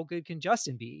 it's how good can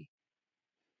Justin be?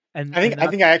 And I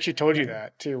that's, think I actually told yeah, you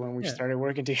that too when we yeah. started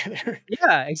working together.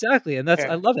 Yeah, exactly. And that's, I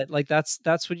Yeah, love it. Like, that's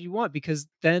what you want, because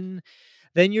then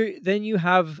you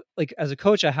have, like, as a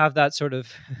coach, I have that sort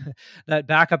of that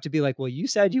backup to be like, well, you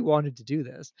said you wanted to do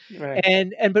this. right.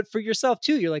 And but for yourself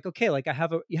too, you're like, okay, like,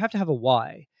 you have to have a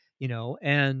why,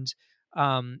 and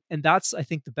that's, I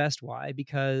think, the best why,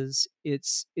 because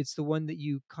it's the one that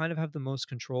you kind of have the most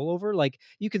control over. Like,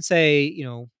 you can say,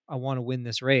 I want to win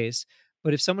this race,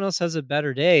 but if someone else has a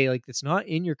better day, like, it's not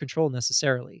in your control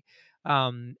necessarily.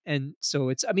 And so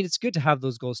it's, I mean, it's good to have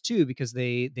those goals too, because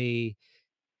they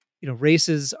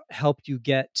races help you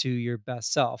get to your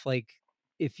best self. Like,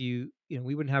 if we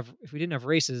wouldn't have, if we didn't have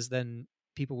races, then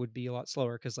people would be a lot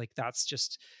slower, because, like, that's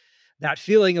just that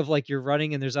feeling of, like, you're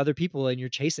running and there's other people and you're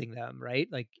chasing them, right?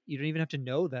 Like, you don't even have to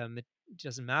know them. It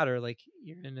doesn't matter. Like,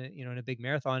 you're in a big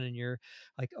marathon and you're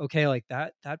like, okay, like,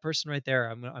 that person right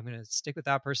there, I'm gonna stick with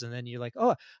that person. And then you're like,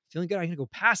 oh, feeling good. I'm gonna go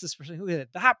past this person. Look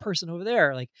at that person over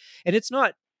there. Like, and it's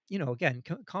not, again,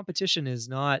 competition is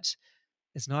not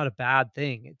a bad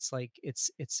thing. It's like,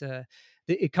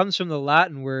 it comes from the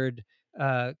Latin word,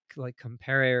 like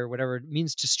compare, or whatever it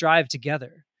means, to strive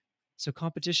together. So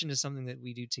competition is something that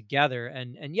we do together,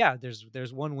 and yeah,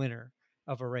 there's one winner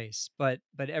of a race, but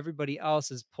everybody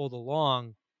else is pulled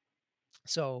along.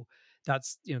 So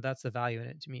that's the value in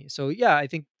it to me. So yeah, I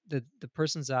think the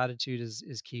person's attitude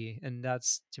is key, and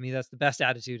that's, to me, that's the best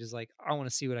attitude, is like, I want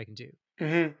to see what I can do.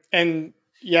 And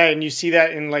yeah, and you see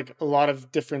that in like a lot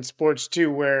of different sports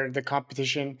too, where the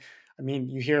competition. I mean,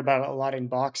 you hear about it a lot in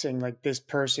boxing. Like this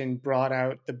person brought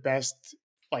out the best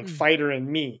like Mm. fighter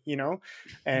in me,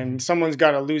 and Mhm. someone's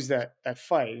got to lose that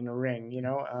fight in a ring.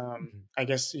 Mhm. I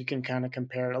guess you can kind of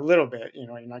compare it a little bit. You're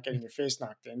not getting Mhm. your face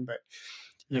knocked in, but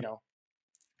you Yep. know,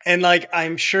 and like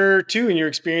I'm sure too in your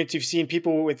experience you've seen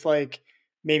people with like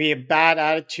maybe a bad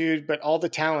attitude but all the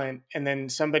talent, and then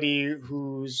somebody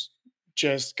who's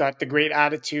just got the great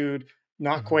attitude,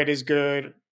 not Mhm. quite as good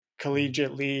Mhm.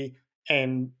 collegiately,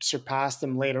 and surpass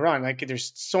them later on. Like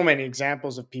there's so many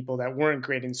examples of people that weren't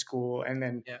great in school and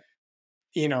then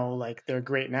Yeah. like they're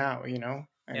great now, and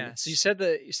Yeah. So it's you said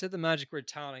the magic word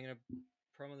talent. I'm gonna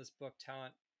promo this book,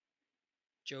 Talent.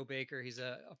 Joe Baker, he's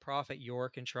a prof at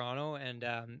York in Toronto, and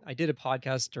I did a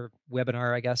podcast or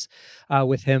webinar, I guess,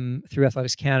 with him through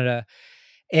Athletics Canada.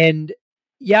 And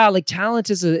yeah, like, talent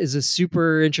is a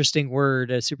super interesting word,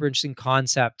 a super interesting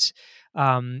concept.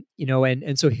 And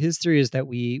so his theory is that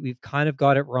we've kind of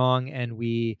got it wrong, and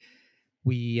we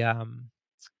we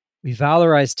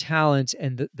valorize talent,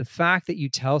 and the fact that you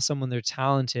tell someone they're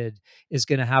talented is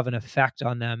going to have an effect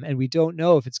on them, and we don't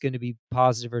know if it's going to be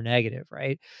positive or negative,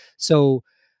 right? So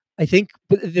I think,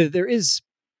 but there is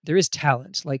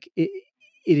talent. Like, it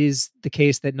is the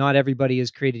case that not everybody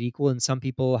is created equal, and some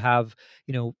people have,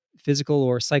 physical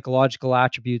or psychological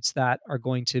attributes that are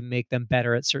going to make them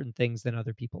better at certain things than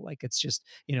other people. Like, it's just,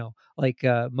 like,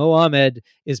 Mo Ahmed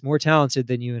is more talented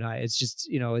than you and I. It's just,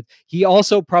 he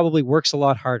also probably works a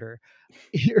lot harder,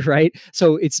 right?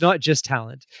 So it's not just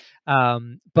talent,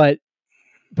 but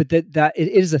that it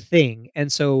is a thing.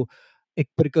 And so it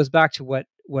goes back to what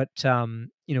we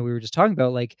were just talking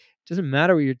about. Like, it doesn't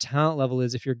matter what your talent level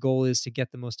is if your goal is to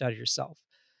get the most out of yourself.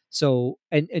 So,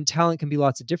 and talent can be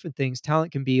lots of different things.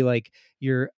 Talent can be like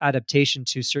your adaptation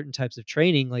to certain types of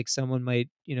training. Like, someone might,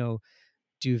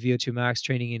 do VO2 max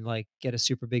training and like get a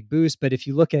super big boost. But if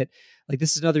you look at, like,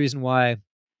 this is another reason why,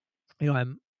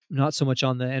 I'm not so much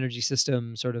on the energy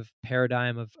system sort of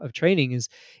paradigm of training, is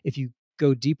if you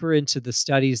go deeper into the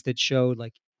studies that showed,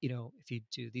 like, if you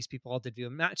do, these people all did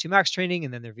VO2 max training,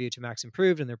 and then their VO2 max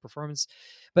improved and their performance.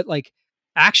 But like,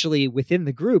 actually within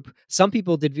the group, some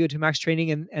people did VO2 max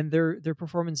training and their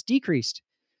performance decreased.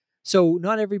 So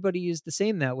not everybody is the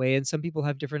same that way, and some people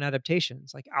have different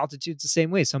adaptations. Like altitude's the same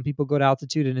way. Some people go to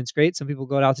altitude and it's great. Some people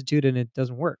go to altitude and it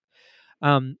doesn't work.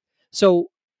 Um, so,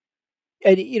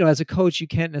 and as a coach, you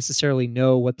can't necessarily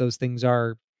know what those things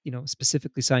are,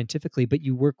 specifically scientifically, but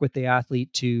you work with the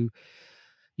athlete to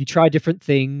you try different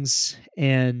things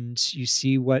and you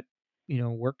see what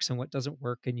works and what doesn't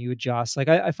work, and you adjust. Like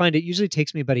I find it usually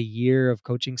takes me about a year of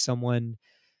coaching someone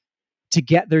to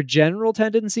get their general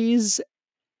tendencies,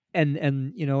 and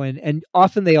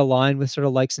often they align with sort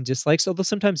of likes and dislikes, although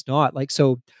sometimes not. Like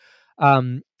so,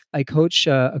 um, I coach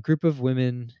a group of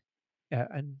women,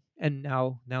 and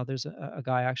now there's a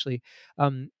guy actually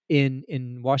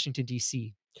in Washington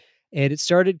D.C. And it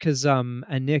started because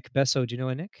Nick Besso, do you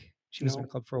know Nick? She was in our No.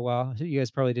 club for a while. You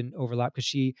guys probably didn't overlap because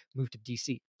she moved to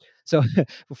DC. So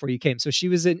before you came, so she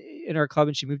was in our club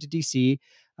and she moved to DC.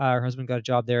 Her husband got a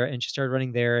job there, and she started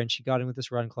running there. And she got in with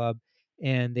this run club,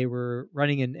 and they were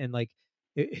running, and like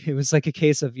it was like a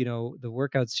case of the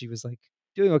workouts. She was like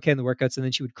doing okay in the workouts, and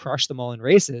then she would crush them all in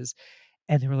races.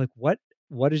 And they were like,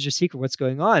 What is your secret? What's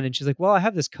going on?" And she's like, "Well, I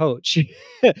have this coach."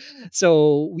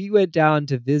 So we went down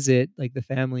to visit, like, the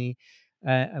family.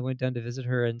 I went down to visit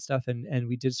her and stuff, and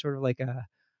we did sort of like a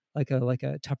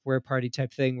Tupperware party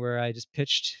type thing where I just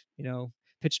pitched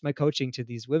my coaching to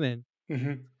these women.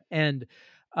 Hmm. And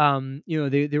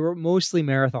they were mostly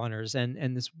marathoners,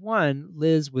 and this one,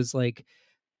 Liz, was like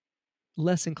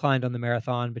less inclined on the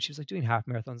marathon, but she was like doing half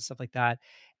marathons and stuff like that.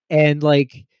 And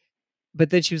like but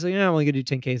then she was like, "Yeah, I'm only gonna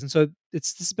do 10Ks." And so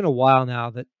this has been a while now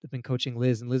that I've been coaching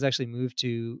Liz, and Liz actually moved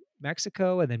to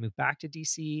Mexico and then moved back to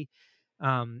DC.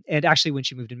 And actually, when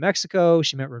she moved in Mexico,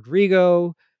 she met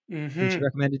Rodrigo, who she Hmm.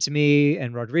 recommended to me,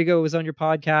 and Rodrigo was on your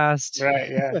podcast. Right.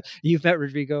 Yeah. You've met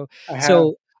Rodrigo. I have.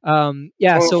 So,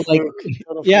 yeah, Total so, like fluke.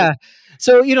 Total fluke. yeah.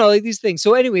 So, like, these things.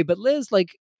 So, anyway, but Liz,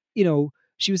 like,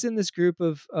 she was in this group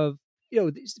of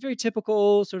these very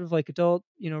typical sort of, like, adult,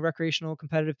 recreational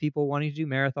competitive people wanting to do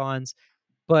marathons,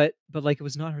 but, like, it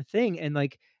was not her thing. And,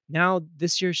 like, now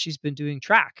this year she's been doing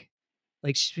track.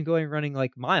 Like, she's been running,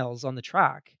 like, miles on the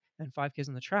track and 5Ks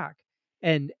on the track,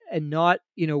 and not,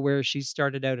 where she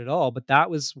started out at all, but that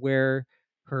was where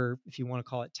her, if you wanna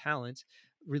call it talent,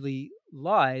 really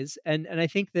lies. And I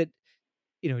think that,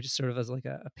 just sort of as like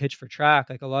a pitch for track,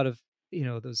 like a lot of,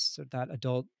 those that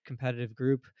adult competitive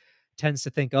group tends to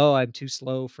think, "Oh, I'm too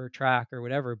slow for track," or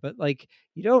whatever. But like,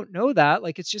 you don't know that.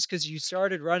 Like, it's just because you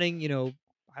started running, I don't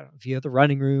know, via the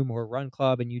running room or run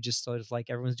club, and you just sort of like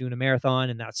everyone's doing a marathon,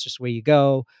 and that's just where you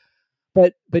go.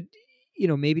 But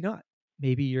maybe not.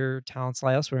 Maybe your talents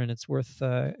lie elsewhere, and it's worth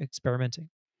experimenting.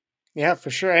 Yeah, for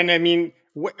sure. And I mean,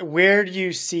 where do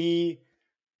you see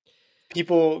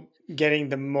people getting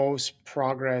the most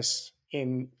progress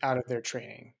in out of their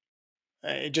training?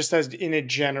 Just as in a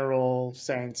general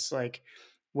sense, like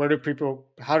how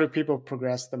do people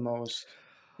progress the most,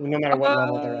 no matter what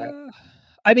level they're at? Uh,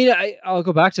 I mean, I'll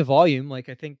go back to volume. Like,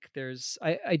 I think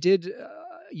I did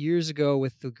years ago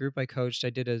with the group I coached. I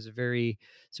did as a very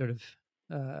sort of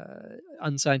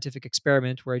unscientific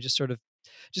experiment where I just sort of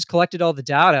just collected all the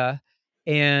data,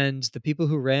 and the people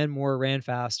who ran more ran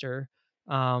faster.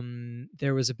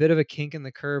 There was a bit of a kink in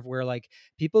the curve where, like,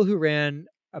 people who ran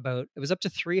about, it was up to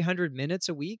 300 minutes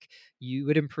a week, you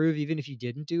would improve even if you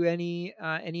didn't do any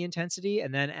intensity,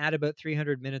 and then add about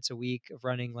 300 minutes a week of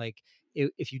running. Like,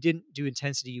 if you didn't do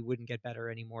intensity, you wouldn't get better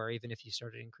anymore, even if you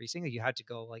started increasing. Like, you had to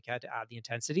add the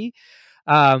intensity.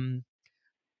 Um,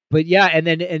 but yeah, and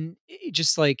it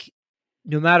just like,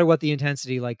 no matter what the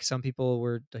intensity, like, some people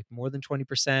were like more than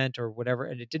 20% or whatever,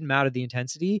 and it didn't matter the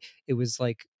intensity. It was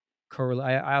like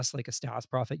I asked like a stats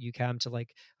prof at UCAM to,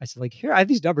 like, I said, like, "Here, I have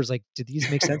these numbers, like, do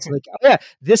these make sense?" Like, "Oh yeah,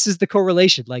 this is the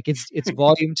correlation. Like, it's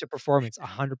volume to performance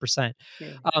 100%."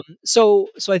 Yeah. So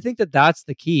I think that that's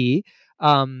the key.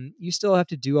 You still have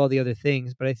to do all the other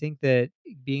things, but I think that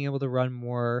being able to run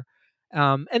more,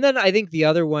 and then I think the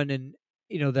other one, and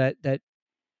that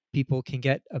people can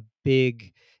get a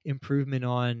big improvement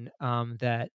on,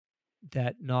 that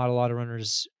not a lot of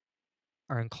runners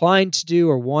are inclined to do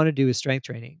or want to do, is strength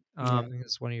training. Yeah. I think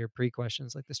it's one of your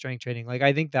pre-questions, like the strength training. Like,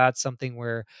 I think that's something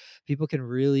where people can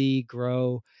really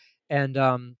grow. And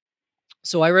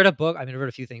so I read a book. I mean, I read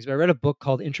a few things, but I read a book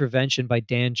called Intervention by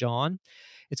Dan John.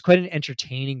 It's quite an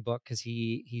entertaining book because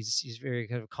he's very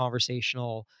kind of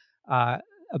conversational uh,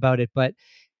 about it. But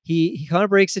he kind of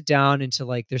breaks it down into,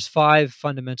 like, there's five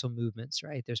fundamental movements,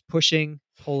 right? There's pushing,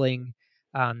 pulling,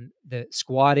 the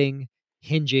squatting,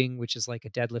 hinging, which is like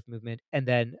a deadlift movement, and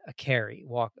then a carry,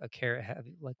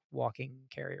 like walking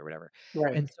carry or whatever.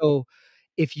 Right. And so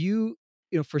if you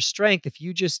for strength, if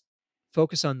you just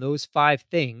focus on those 5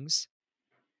 things,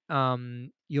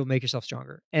 you'll make yourself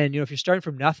stronger. And, if you're starting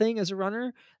from nothing as a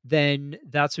runner, then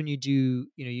that's when you do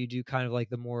kind of like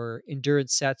the more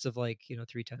endurance sets of like,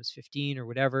 3 times 15 or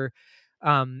whatever.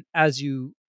 As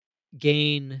you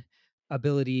gain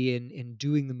ability in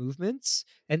doing the movements,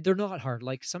 and they're not hard.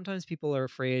 Like sometimes people are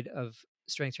afraid of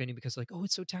strength training because like, oh,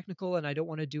 it's so technical and I don't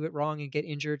want to do it wrong and get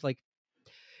injured. Like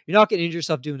you're not getting injure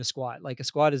yourself doing a squat. Like a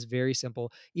squat is very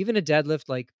simple. Even a deadlift,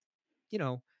 like, you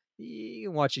know, you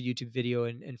can watch a YouTube video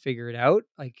and figure it out.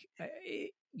 Like,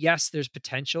 yes, there's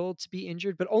potential to be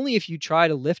injured, but only if you try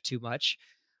to lift too much.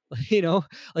 You know,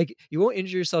 like you won't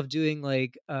injure yourself doing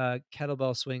like a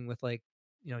kettlebell swing with like,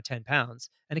 10 pounds.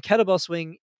 And a kettlebell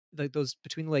swing, like those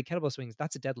between the leg kettlebell swings,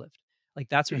 that's a deadlift. Like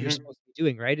that's what you're Hmm. supposed to be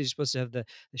doing, right? You're supposed to have the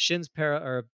shins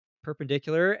or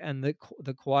perpendicular and the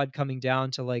quad coming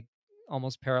down to like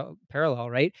almost parallel,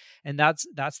 right? And that's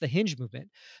the hinge movement.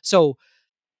 So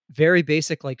very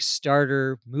basic like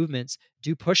starter movements,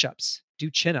 do push-ups, do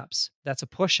chin-ups. That's a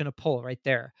push and a pull right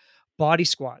there. Body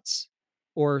squats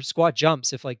or squat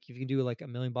jumps if like if you can do like a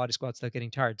million body squats without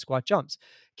getting tired, squat jumps,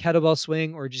 kettlebell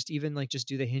swing, or just even like just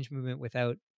do the hinge movement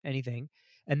without anything.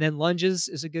 And then lunges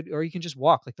is a good, or you can just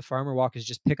walk. Like the farmer walk is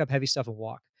just pick up heavy stuff and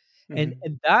walk. Hmm.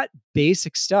 And that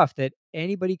basic stuff that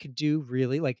anybody could do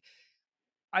really, like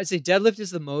I'd say deadlift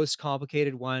is the most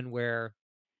complicated one where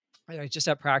I just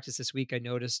at practice this week, I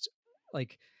noticed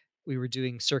like we were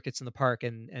doing circuits in the park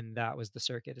and that was the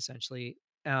circuit essentially.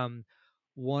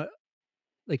 One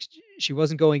like she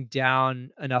wasn't going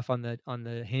down enough on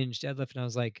the hinge deadlift, and I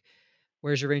was like,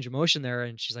 "Where's your range of motion there?"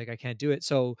 And she's like, "I can't do it."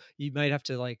 So you might have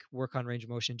to like work on range of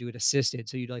motion, do it assisted.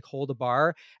 So you'd like hold a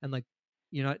bar and like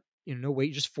you're not no weight,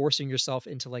 you're just forcing yourself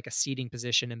into like a seating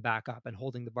position and back up and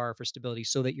holding the bar for stability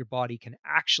so that your body can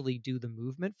actually do the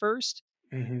movement first,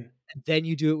 Hmm. and then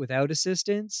you do it without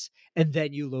assistance, and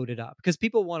then you load it up. Because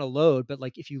people wanna load, but,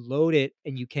 like, if you load it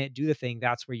and you can't do the thing,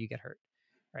 that's where you get hurt,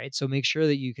 right? So make sure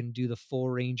that you can do the full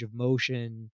range of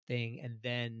motion thing, and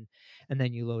then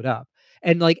you load up.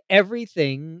 And, like,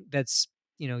 everything that's,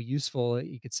 useful,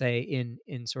 you could say,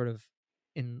 in sort of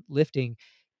in lifting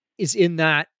is in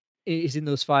that is in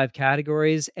those 5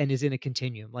 categories and is in a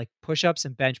continuum, like push-ups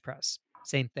and bench press,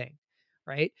 same thing,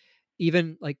 right?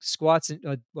 Even, like, squats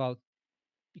and, well,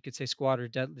 you could say squat or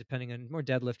dead depending on more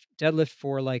deadlift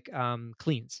for like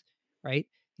cleans, right?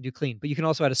 You do clean, but you can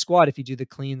also add a squat if you do the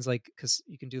cleans, like because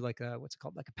you can do like a what's it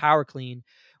called, like a power clean,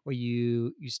 where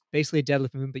basically a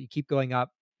deadlift movement, but you keep going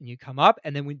up and you come up,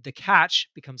 and then when the catch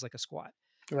becomes like a squat,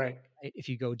 Right. right? If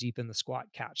you go deep in the squat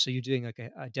catch, so you're doing like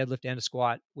a deadlift and a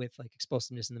squat with like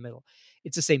explosiveness in the middle.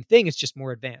 It's the same thing, it's just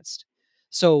more advanced.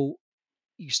 So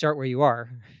you start where you are,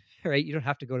 right? You don't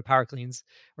have to go to power cleans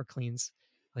or cleans.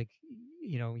 Like,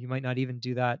 you might not even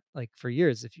do that like for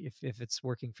years if it's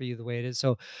working for you the way it is.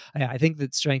 So I think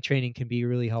that strength training can be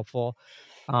really helpful.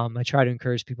 I try to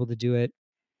encourage people to do it.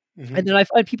 And Hmm. then I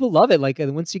find people love it. Like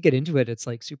and once you get into it, it's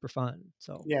like super fun.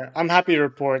 So Yeah, I'm happy to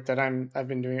report that I've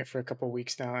been doing it for a couple of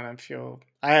weeks now, and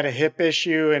I had a hip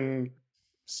issue, and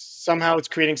somehow it's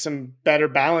creating some better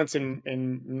balance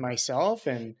in myself,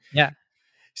 and yeah.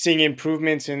 seeing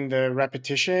improvements in the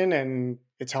repetition, and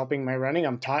it's helping my running.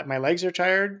 I'm tired, my legs are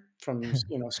tired from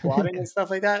squatting and stuff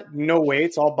like that. No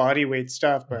weights, all body weight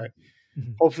stuff, but Mhm.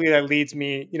 Mhm. hopefully that leads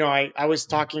me. I was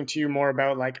talking to you more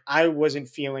about like I wasn't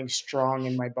feeling strong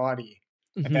in my body,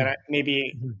 that Mhm.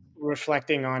 maybe Mhm.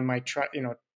 reflecting on my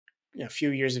a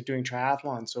few years of doing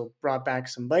triathlon. So brought back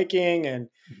some biking and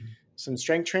Mhm. some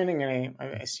strength training, and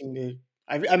I seem to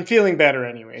I'm feeling better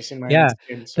anyways in my own Yeah,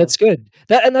 skin. So that's good.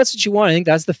 That's what you want. I think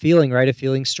that's the feeling, right? Of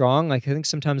feeling strong. Like I think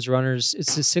sometimes runners,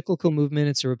 it's a cyclical movement,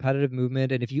 it's a repetitive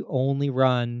movement, and if you only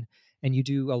run and you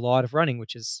do a lot of running,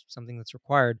 which is something that's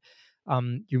required,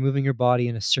 you're moving your body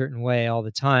in a certain way all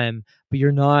the time, but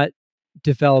you're not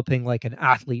developing like an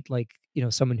athlete, like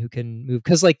someone who can move.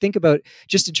 Because like think about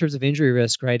just in terms of injury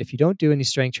risk, right? If you don't do any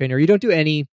strength training or you don't do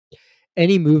any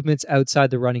movements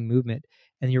outside the running movement,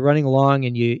 and you're running along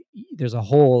and there's a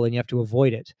hole and you have to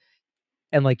avoid it,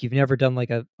 and like you've never done like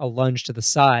a lunge to the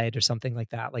side or something like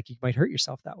that, like you might hurt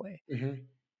yourself that way. mhm,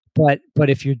 But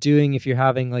if you're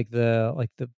having like the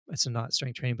it's not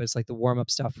strength training, but it's like the warm up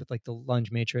stuff with like the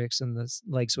lunge matrix and the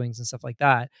leg swings and stuff like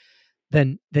that,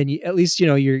 then you at least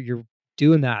you're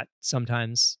doing that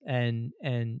sometimes, and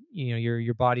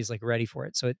your body's like ready for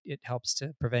it, so it helps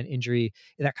to prevent injury,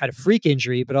 that kind of freak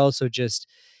injury, but also just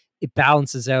it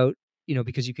balances out,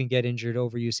 because you can get injured,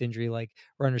 overuse injury. Like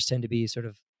runners tend to be sort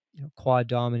of quad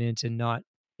dominant and not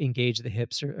engage the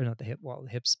hips, or not the hip, well, the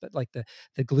hips, but like the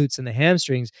glutes and the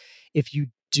hamstrings. If you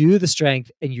do the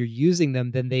strength and you're using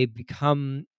them, then they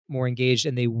become more engaged,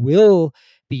 and they will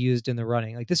be used in the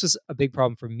running. Like this was a big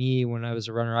problem for me when I was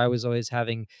a runner. I was always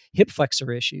having hip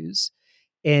flexor issues,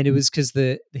 and it was because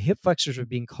the hip flexors were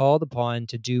being called upon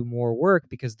to do more work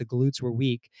because the glutes were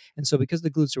weak. And so because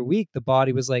the glutes were weak, the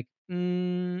body was like,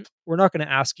 we're not going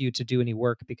to ask you to do any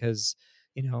work because,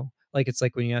 like it's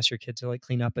like when you ask your kid to like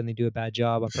clean up and they do a bad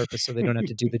job on purpose so they don't have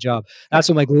to do the job. That's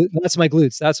my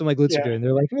glutes. That's what my glutes are Yeah, doing.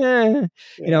 They're like,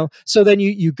 yeah, So then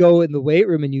you go in the weight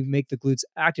room and you make the glutes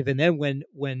active, and then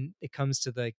when it comes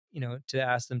to the to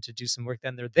ask them to do some work,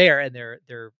 then they're there and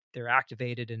they're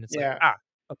activated, and it's like, yeah.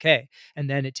 okay, and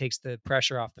then it takes the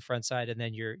pressure off the front side, and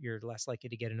then you're less likely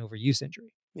to get an overuse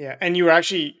injury. Yeah, and you were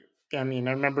actually, I mean,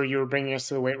 I remember you were bringing us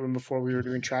to the weight room before we were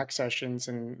doing track sessions,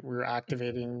 and we were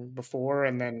activating before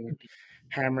and then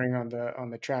hammering on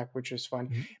the track, which was fun.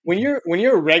 Mhm. When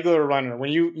you're a regular runner,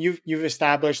 when you've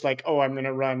established like, oh, I'm going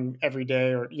to run every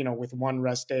day, or with one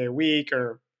rest day a week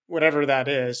or whatever that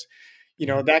is,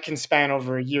 Mhm. that can span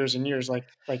over years and years, like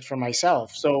for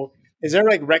myself. So, is there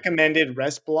like recommended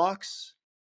rest blocks?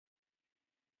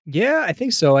 Yeah, I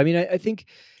think so. I mean, I think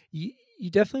you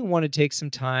definitely want to take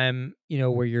some time,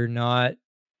 where you're not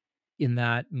in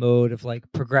that mode of like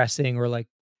progressing or like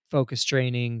focus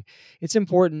training. It's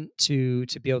important to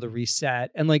be able to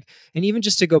reset and even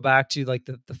just to go back to like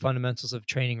the fundamentals of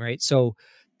training, right? So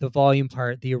the volume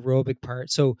part, the aerobic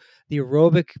part. So the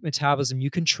aerobic metabolism, you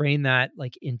can train that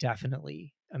like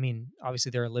indefinitely. I mean,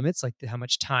 obviously there are limits like how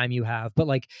much time you have, but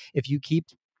like if you keep,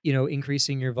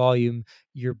 increasing your volume,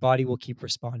 your body will keep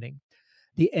responding.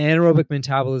 The anaerobic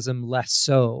metabolism less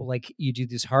so. Like you do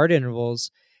these hard intervals,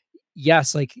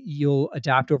 yes, like you'll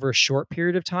adapt over a short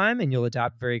period of time and you'll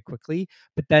adapt very quickly,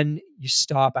 but then you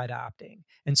stop adapting.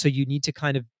 And so you need to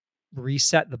kind of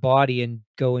reset the body and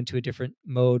go into a different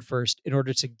mode first in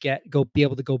order to be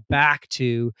able to go back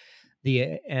to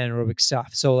the anaerobic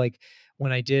stuff. So like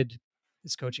when I did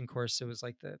this coaching course, it was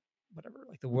like the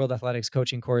World Athletics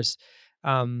coaching course.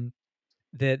 Um,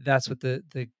 that's what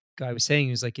the guy was saying.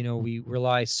 He was like, we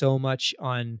rely so much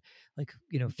on like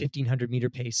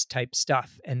 1500-meter pace type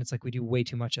stuff, and it's like we do way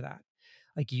too much of that.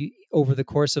 Like you over the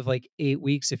course of like 8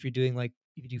 weeks, if you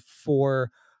do 4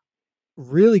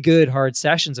 really good hard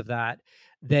sessions of that,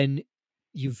 then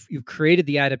you've created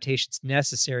the adaptations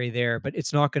necessary there, but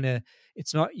it's not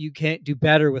you can't do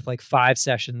better with like 5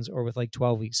 sessions or with like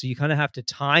 12 weeks. So you kind of have to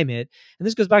time it. And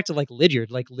this goes back to like Lydiard.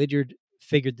 Like Lydiard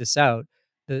figured this out,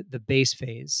 the base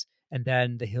phase and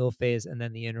then the hill phase and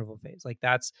then the interval phase. Like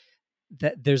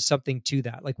there's something to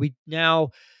that. Like we now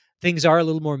things are a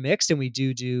little more mixed and we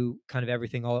do kind of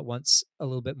everything all at once a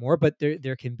little bit more, but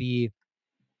there can be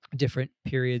different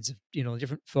periods of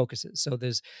different focuses. So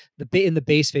there's in the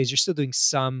base phase you're still doing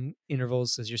some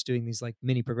intervals as you're just doing these like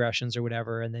mini progressions or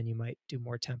whatever, and then you might do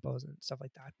more tempos and stuff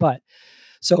like that. But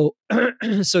so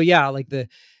so yeah, like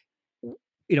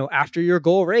after your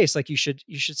goal race, like you should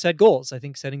set goals. I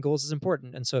think setting goals is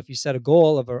important. And so if you set a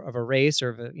goal of a race or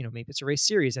of a maybe it's a race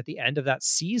series at the end of that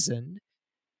season,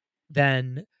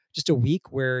 then just a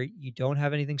week where you don't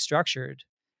have anything structured,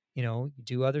 you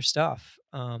do other stuff.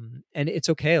 And it's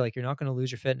okay. Like you're not going to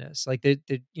lose your fitness. Like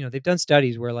they've done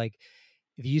studies where like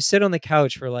if you sit on the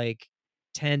couch for like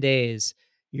 10 days,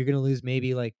 you're going to lose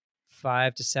maybe like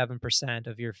 5 to 7%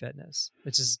 of your fitness,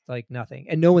 which is like nothing.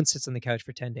 And no one sits on the couch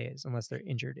for 10 days unless they're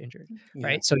injured, Yeah.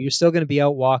 right? So you're still going to be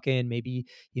out walking. Maybe,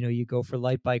 you go for a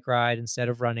light bike ride instead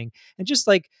of running, and just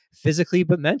like physically,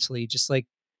 but mentally, just like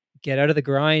get out of the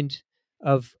grind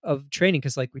of training.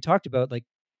 Cause like we talked about, like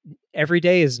every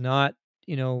day is not,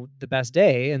 the best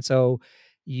day. And so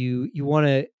you want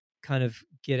to kind of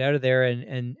get out of there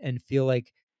and feel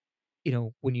like,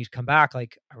 when you come back,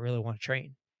 like, I really want to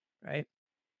train. Right.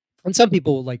 And some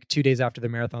people like 2 days after the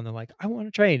marathon, they're like, I want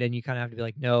to train. And you kind of have to be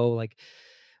like, no, like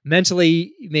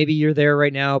mentally, maybe you're there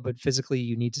right now, but physically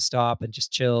you need to stop and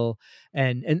just chill.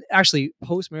 And actually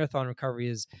post marathon recovery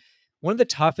is one of the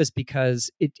toughest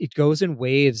because it goes in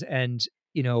waves, and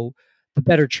the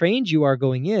better trained you are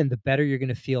going in, the better you're going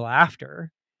to feel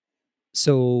after.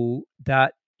 So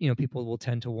that people will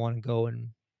tend to want to go and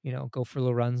go for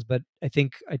little runs. But I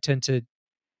think I tend to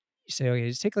say, okay,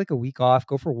 just take like a week off,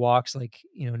 go for walks, like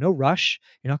no rush.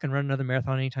 You're not going to run another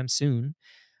marathon anytime soon.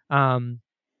 um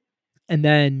and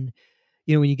then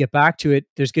when you get back to it,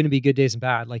 there's going to be good days and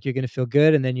bad. Like you're going to feel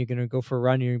good, and then you're going to go for a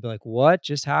run, and you're going to be like, what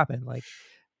just happened? Like,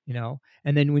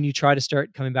 and then when you try to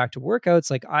start coming back to workouts,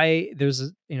 like there's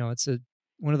it's a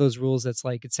one of those rules that's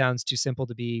like, it sounds too simple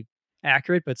to be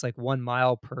accurate, but it's like 1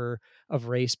 mile per of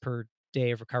race per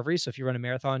day of recovery. So if you run a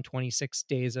marathon, 26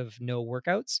 days of no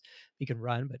workouts, you can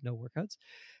run, but no workouts.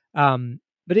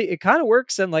 But it kind of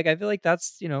works. And like, I feel like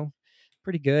that's,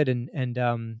 pretty good. And,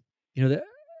 you know, the,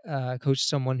 coached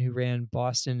someone who ran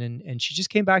Boston, and she just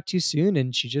came back too soon,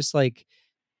 and she just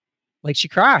she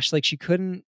crashed, like, she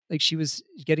couldn't like, she was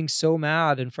getting so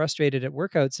mad and frustrated at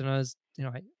workouts, and I was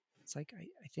it's like,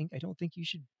 I don't think you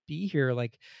should be here,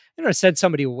 like, I don't know, send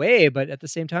somebody away, but at the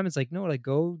same time, it's like, "No, like,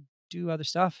 go do other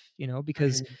stuff,"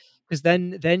 because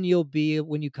Mhm. then you'll be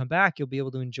when you come back, you'll be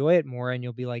able to enjoy it more, and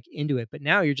you'll be, like, into it, but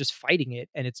now you're just fighting it,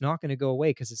 and it's not gonna go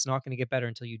away because it's not gonna get better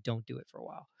until you don't do it for a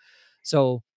while.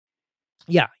 So,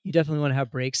 yeah, you definitely wanna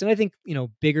have breaks, and I think,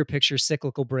 bigger picture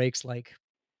cyclical breaks, like,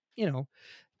 you know,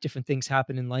 different things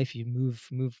happen in life. You move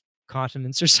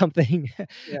continents or something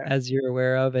Yeah. as you're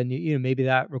aware of, and maybe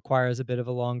that requires a bit of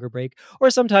a longer break. Or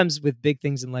sometimes with big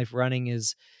things in life, running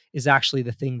is actually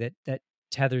the thing that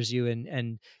tethers you,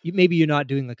 and maybe you're not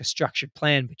doing like a structured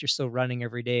plan, but you're still running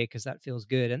every day because that feels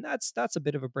good, and that's a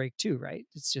bit of a break too, right?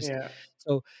 It's just Yeah.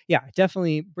 so yeah,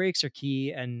 definitely breaks are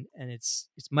key, and it's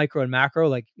micro and macro.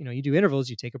 Like you do intervals,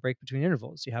 you take a break between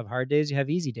intervals. You have hard days, you have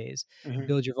easy days. You Mhm.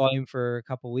 build your volume for a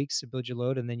couple weeks to build your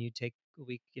load, and then you take a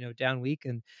week, down week,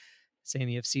 and same,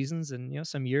 you have seasons, and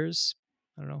some years,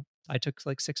 I don't know. I took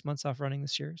like 6 months off running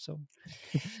this year, so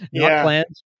not Yeah.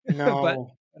 planned, but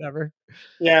No. whatever.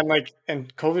 Yeah,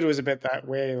 and COVID was a bit that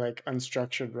way, like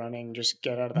unstructured running, just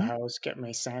get out of the Mhm, house, get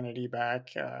my sanity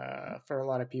back. For a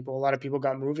lot of people, a lot of people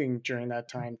got moving during that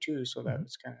mhm, time too, so that mhm,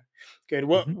 was kind of good.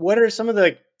 What mhm. What are some of the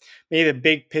like, maybe the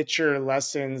big picture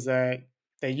lessons that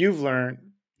you've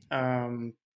learned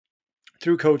um,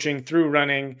 through coaching, through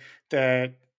running,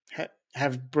 that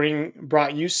have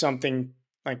brought you something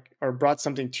like, or brought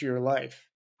something to your life?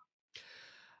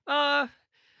 Uh,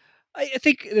 I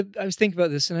think I was thinking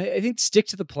about this, and I think stick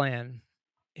to the plan.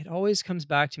 It always comes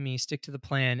back to me, stick to the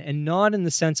plan, and not in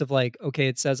the sense of like, okay,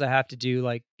 it says I have to do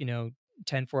like,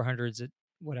 10 400s at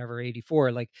whatever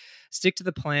 84. Like, stick to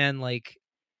the plan, like,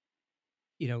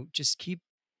 just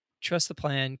trust the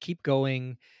plan, keep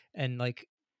going, and like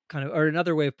kind of, or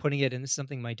another way of putting it, and this is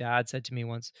something my dad said to me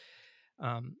once,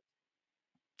 um,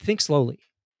 think slowly.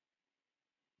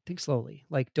 Think slowly.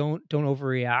 Like, don't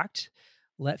overreact.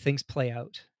 Let things play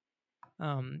out.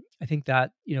 I think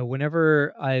that,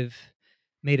 whenever I've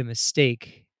made a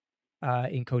mistake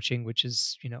in coaching, which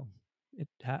is, it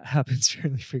happens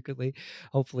fairly frequently,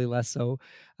 hopefully less so.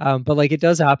 But like, it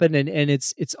does happen, and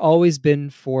it's always been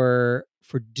for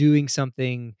doing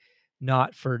something,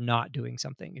 not for not doing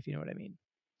something, if you know what I mean.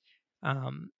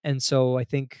 And so I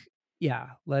think,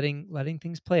 yeah, letting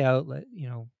things play out,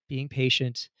 being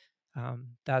patient.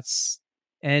 That's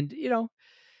and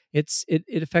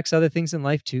it affects other things in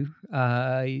life too.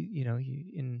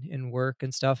 In work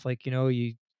and stuff, like,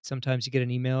 you sometimes you get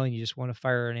an email and you just want to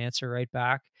fire an answer right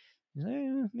back.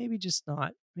 Maybe just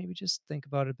not. Maybe just think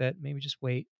about it a bit. Maybe just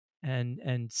wait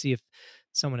and see if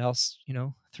someone else,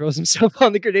 throws himself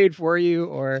on the grenade for you,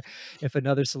 or if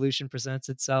another solution presents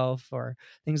itself, or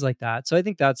things like that. So I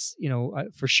think that's,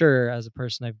 for sure, as a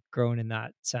person, I've grown in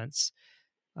that sense.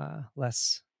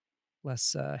 Less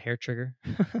hair trigger.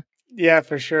 Yeah,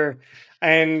 for sure.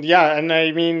 And yeah, and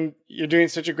I mean, you're doing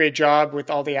such a great job with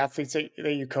all the athletes that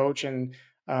you coach, and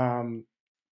um,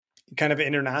 kind of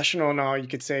international now. You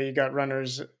could say you got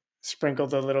runners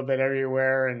sprinkled a little bit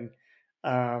everywhere, and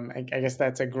I guess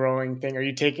that's a growing thing. Are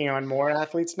you taking on more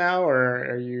athletes now, or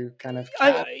are you kind of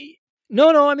capped? I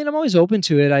No, no, I mean, I'm always open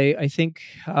to it. I think,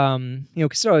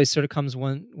 because it always sort of comes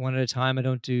one at a time. I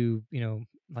don't do,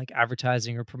 like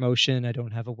advertising or promotion. I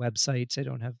don't have a website. I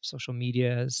don't have social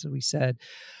media, as we said.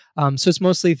 So it's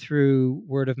mostly through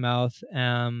word of mouth.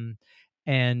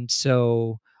 And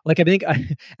so, like, I think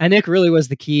and Nick really was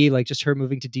the key. Like, just her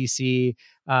moving to DC,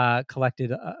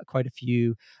 collected quite a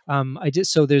few. I did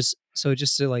so just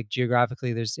to like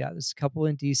geographically, there's a couple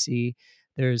in DC.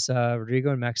 There's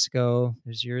Rodrigo in Mexico.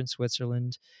 There's you in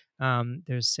Switzerland.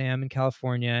 There's Sam in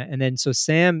California, and then so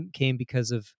Sam came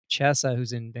because of Chessa,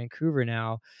 who's in Vancouver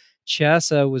now.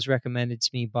 Chessa was recommended to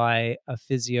me by a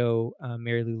physio,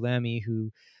 Mary Lou Lamy,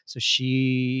 who so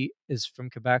she is from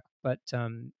Quebec, but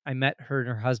I met her and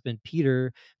her husband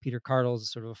Peter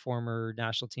Cardles, sort of a former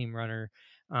national team runner,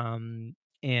 and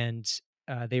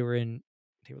they were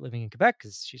living in Quebec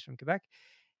because she's from Quebec,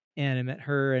 and I met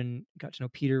her and got to know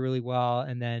Peter really well,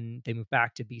 and then they moved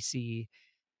back to BC,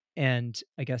 and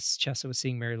I guess Chessa was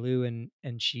seeing Mary Lou, and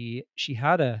she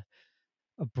had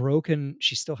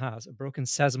she still has a broken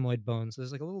sesamoid bone. So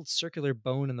there's like a little circular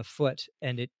bone in the foot,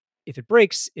 and if it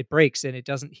breaks and it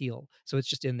doesn't heal. So it's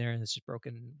just in there and it's just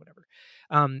broken, whatever.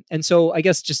 And so I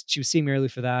guess just she was seeing Mary Lou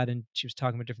for that, and she was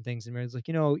talking about different things. And Mary was like,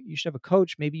 you should have a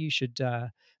coach. I'll introduce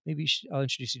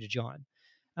you to John.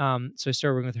 So I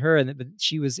started working with her, but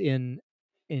she was in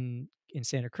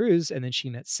Santa Cruz, and then she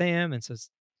met Sam, and so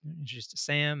introduced to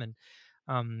Sam,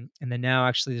 And then now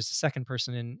actually there's a second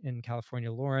person in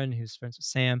California, Lauren, who's friends with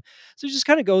Sam. So it just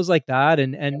kind of goes like that.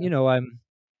 And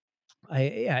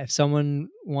yeah, if someone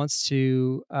wants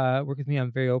to work with me,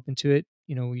 I'm very open to it.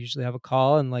 We usually have a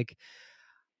call, and like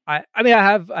I mean,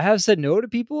 I have said no to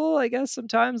people, I guess,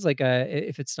 sometimes, like,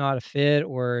 if it's not a fit,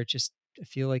 or just I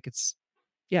feel like it's,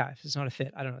 yeah, if it's not a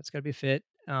fit, I don't know, it's gotta be a fit,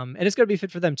 and it's gotta be a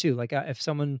fit for them too. Like, if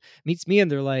someone meets me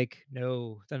and they're like,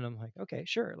 "No," then I'm like, "Okay,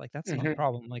 sure," like, that's not a Mhm.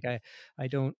 problem. Like,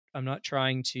 I'm not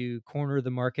trying to corner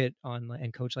the market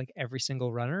and coach, like, every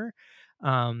single runner.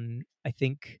 I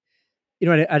think,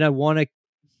 and I wanna,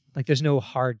 like, there's no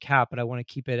hard cap, but I wanna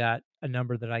keep it at a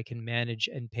number that I can manage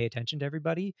and pay attention to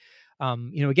everybody.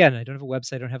 Again, I don't have a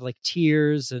website, I don't have, like,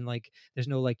 tiers, and, like, there's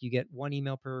no, like, you get 1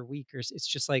 email per week, it's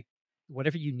just, like,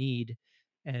 whatever you need,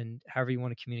 and however you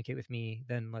wanna communicate with me,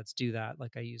 then let's do that.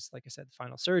 Like, I use, like I said, the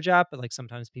Final Surge app, but, like,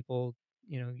 sometimes people,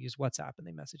 use WhatsApp and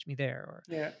they message me there, or,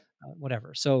 Yeah.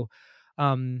 whatever. So,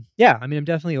 yeah, I mean, I'm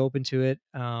definitely open to it,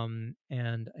 and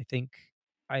I think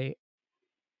I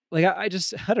like, I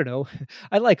just I don't know.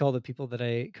 I like all the people that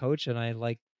I coach, and I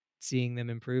like seeing them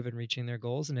improve and reaching their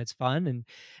goals, and it's fun,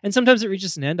 and sometimes it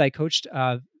reaches an end. I coached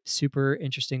a super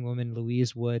interesting woman,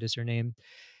 Louise Wood is her name.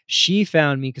 She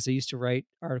found me because I used to write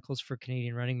articles for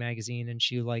Canadian Running Magazine, and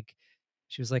she was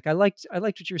like, "I liked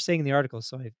what you were saying in the article,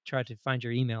 so I tried to find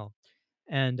your email."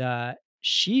 And,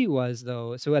 she was,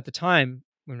 though, so at the time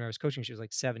when I was coaching, she was,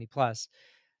 like, 70 plus,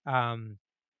 um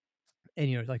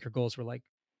and like, her goals were like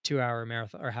 2-hour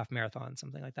marathon or half marathon,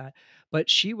 something like that. But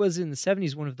she was in the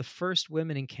 70s one of the first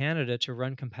women in Canada to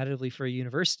run competitively for a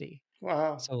university.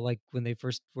 Wow. So, like, when they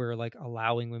first were, like,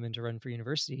 allowing women to run for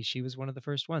university, she was one of the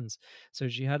first ones. So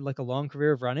she had, like, a long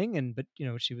career of running, but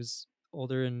she was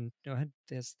older, and had,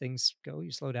 as things go,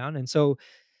 you slow down. And so,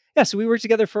 yeah, so we worked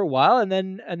together for a while, and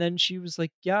then she was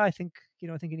like, "Yeah, I think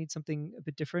I need something a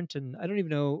bit different." And I don't even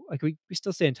know, like, we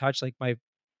still stay in touch. Like, my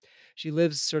she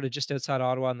lives sort of just outside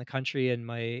Ottawa in the country, and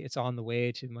my it's on the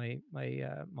way to my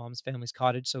mom's family's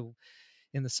cottage. So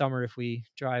in the summer, if we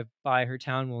drive by her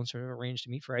town, we'll sort of arrange to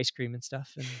meet for ice cream and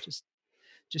stuff, and just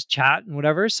chat and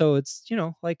whatever. So it's,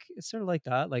 like, it's sort of like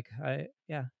that. Like,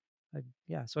 yeah.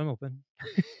 So I'm open.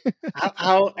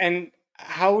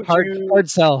 How would hard you? hard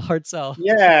sell, hard sell.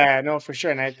 Yeah, no, for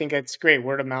sure, and I think it's great.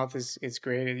 Word of mouth is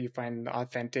great. You find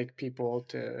authentic people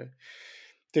to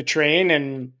train,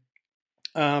 and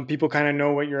people kind of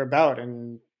know what you're about,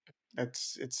 and it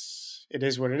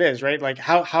is what it is, right? Like,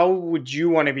 how would you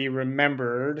want to be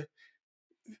remembered?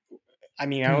 I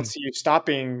mean, I don't Hmm. see you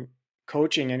stopping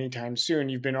coaching anytime soon.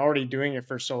 You've been already doing it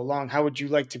for so long. How would you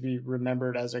like to be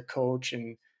remembered as a coach?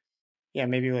 And yeah,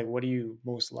 maybe like, what do you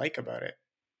most like about it?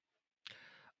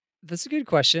 That's a good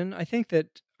question. I think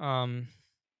that,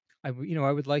 I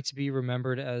would like to be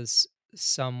remembered as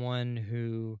someone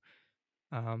who,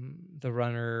 the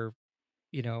runner,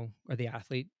 or the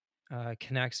athlete,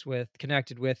 connected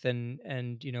with, and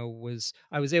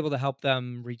I was able to help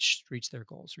them reach their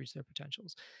goals, reach their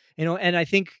potentials. And I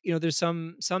think, there's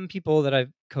some people that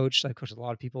I've coached a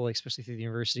lot of people, like, especially through the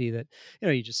university, that,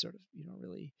 you just sort of,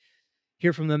 really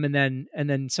hear from them, and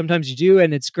then sometimes you do,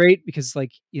 and it's great because,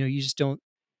 like, you just don't,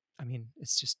 I mean,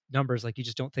 it's just numbers. Like, you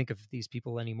just don't think of these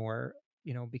people anymore,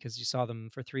 because you saw them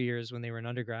for 3 years when they were in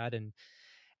undergrad.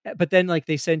 But then, like,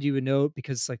 they send you a note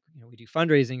because, like, we do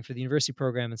fundraising for the university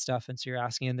program and stuff, and so you're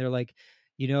asking, and they're like,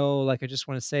 like, "I just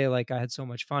wanna say, like, I had so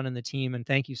much fun in the team, and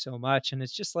thank you so much." And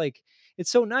it's just, like,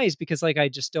 it's so nice because, like, I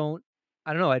don't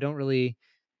know, I don't really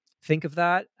think of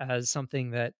that as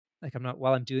something that, like, I'm not,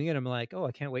 while I'm doing it, I'm like, "Oh,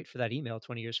 I can't wait for that email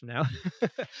 20 years from now."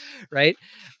 Right?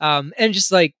 And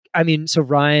just, like, I mean, so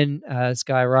Ryan, this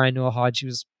guy, Ryan Noah Hodge, he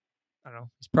was, I don't know,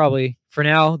 he's probably, for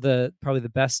now, the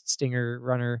best stinger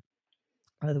runner,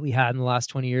 that we had in the last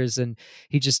 20 years. And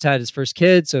he just had his first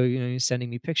kid. So, he's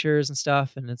sending me pictures and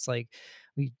stuff. And it's like,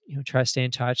 we, try to stay in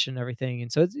touch and everything.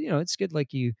 And so it's, it's good.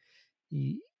 Like, you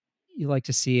you like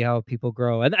to see how people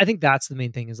grow. And I think that's the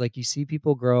main thing, is, like, you see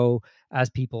people grow as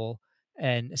people,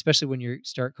 and especially when you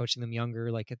start coaching them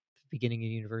younger, like at the beginning of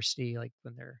university, like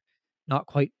when they're not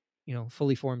quite,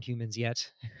 fully formed humans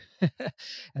yet.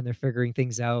 And they're figuring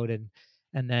things out, and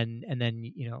then,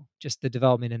 just the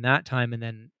development in that time, and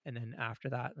then after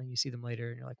that, when you see them later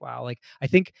and you're like, wow. Like, I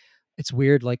think it's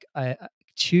weird. Like,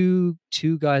 two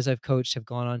guys I've coached have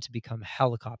gone on to become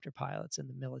helicopter pilots in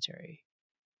the military,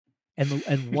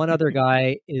 and one other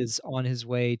guy is on his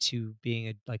way to being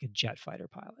a jet fighter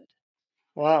pilot.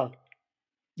 Wow.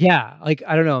 Yeah, like,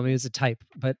 I don't know, maybe it's a type,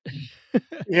 but I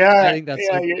Yeah, think that's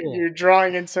yeah, so you're cool. you're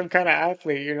drawing in some kind of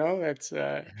athlete, that's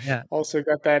Yeah, also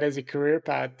got that as a career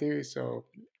path too. So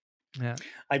yeah.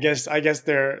 I guess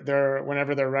they're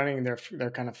whenever they're running,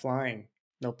 they're kind of flying.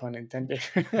 No pun intended.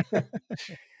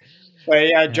 But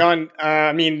yeah, Yeah. John,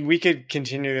 I mean, we could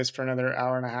continue this for another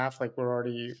hour and a half. Like we're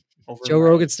already over Joe my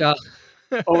Rogan style.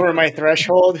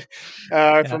 threshold for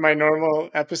Yeah. my normal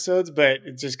episodes, but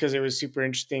it's just because it was super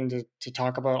interesting to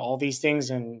talk about all these things.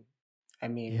 And I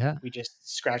mean, Yeah. we just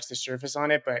scratched the surface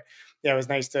on it, but yeah, it was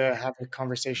nice to have a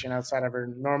conversation outside of our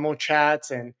normal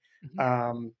chats. And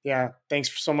Mhm. yeah,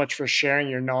 thanks so much for sharing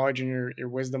your knowledge and your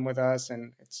wisdom with us.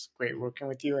 And it's great working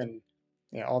with you. And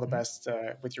yeah, all the Mhm. best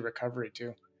with your recovery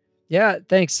too. Yeah,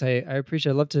 thanks. I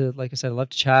appreciate it. I love to, like I said, I love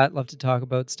to chat, love to talk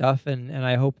about stuff, and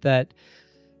I hope that,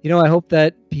 I hope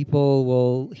that people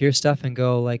will hear stuff and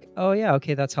go like, "Oh yeah,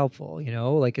 okay, that's helpful."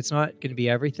 Like it's not going to be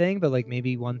everything, but like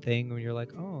maybe one thing when you're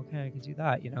like, "Oh, okay, I can do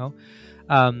that."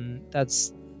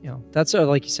 That's that's sort of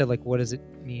like you said, like what does it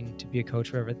mean to be a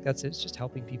coach? Whatever. That's it. It's just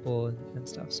helping people and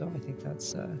stuff. So I think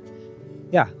that's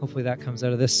yeah. Hopefully that comes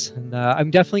out of this, and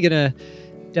I'm definitely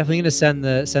gonna send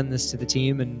this to the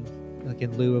team, and like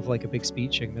in lieu of like a big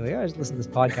speech, I can be like, "Oh, just listen to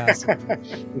this podcast, and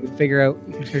you can figure out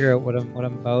what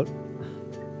I'm about."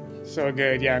 So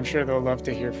good. Yeah, I'm sure they'll love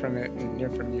to hear from it and hear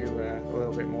from you a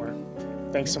little bit more.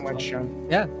 Thanks Yeah, so much, well, Sean.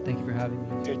 yeah. Thank you for having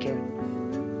me. Take care.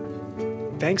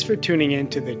 Thanks for tuning in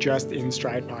to the Just in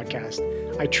Stride podcast.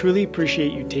 I truly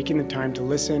appreciate you taking the time to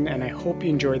listen, and I hope you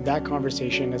enjoyed that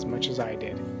conversation as much as I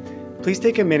did. Please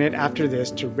take a minute after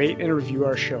this to rate and review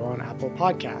our show on Apple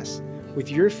Podcasts. With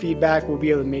your feedback, we'll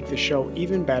be able to make the show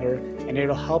even better, and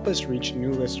it'll help us reach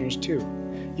new listeners too.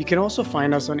 You can also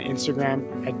find us on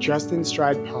Instagram at Justin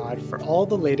Stride Pod for all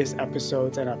the latest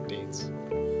episodes and updates.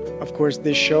 Of course,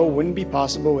 this show wouldn't be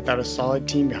possible without a solid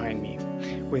team behind me,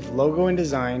 with logo and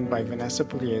design by Vanessa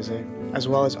Pugliese, as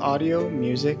well as audio,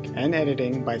 music, and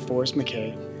editing by Forrest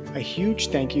McKay. A huge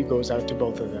thank you goes out to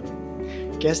both of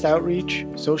them. Guest outreach,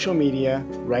 social media,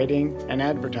 writing, and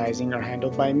advertising are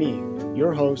handled by me,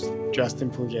 your host,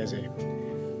 Justin Pugliese.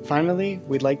 Finally,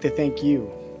 we'd like to thank you,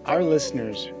 our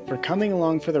listeners, for coming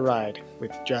along for the ride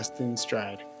with Justin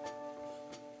Stride.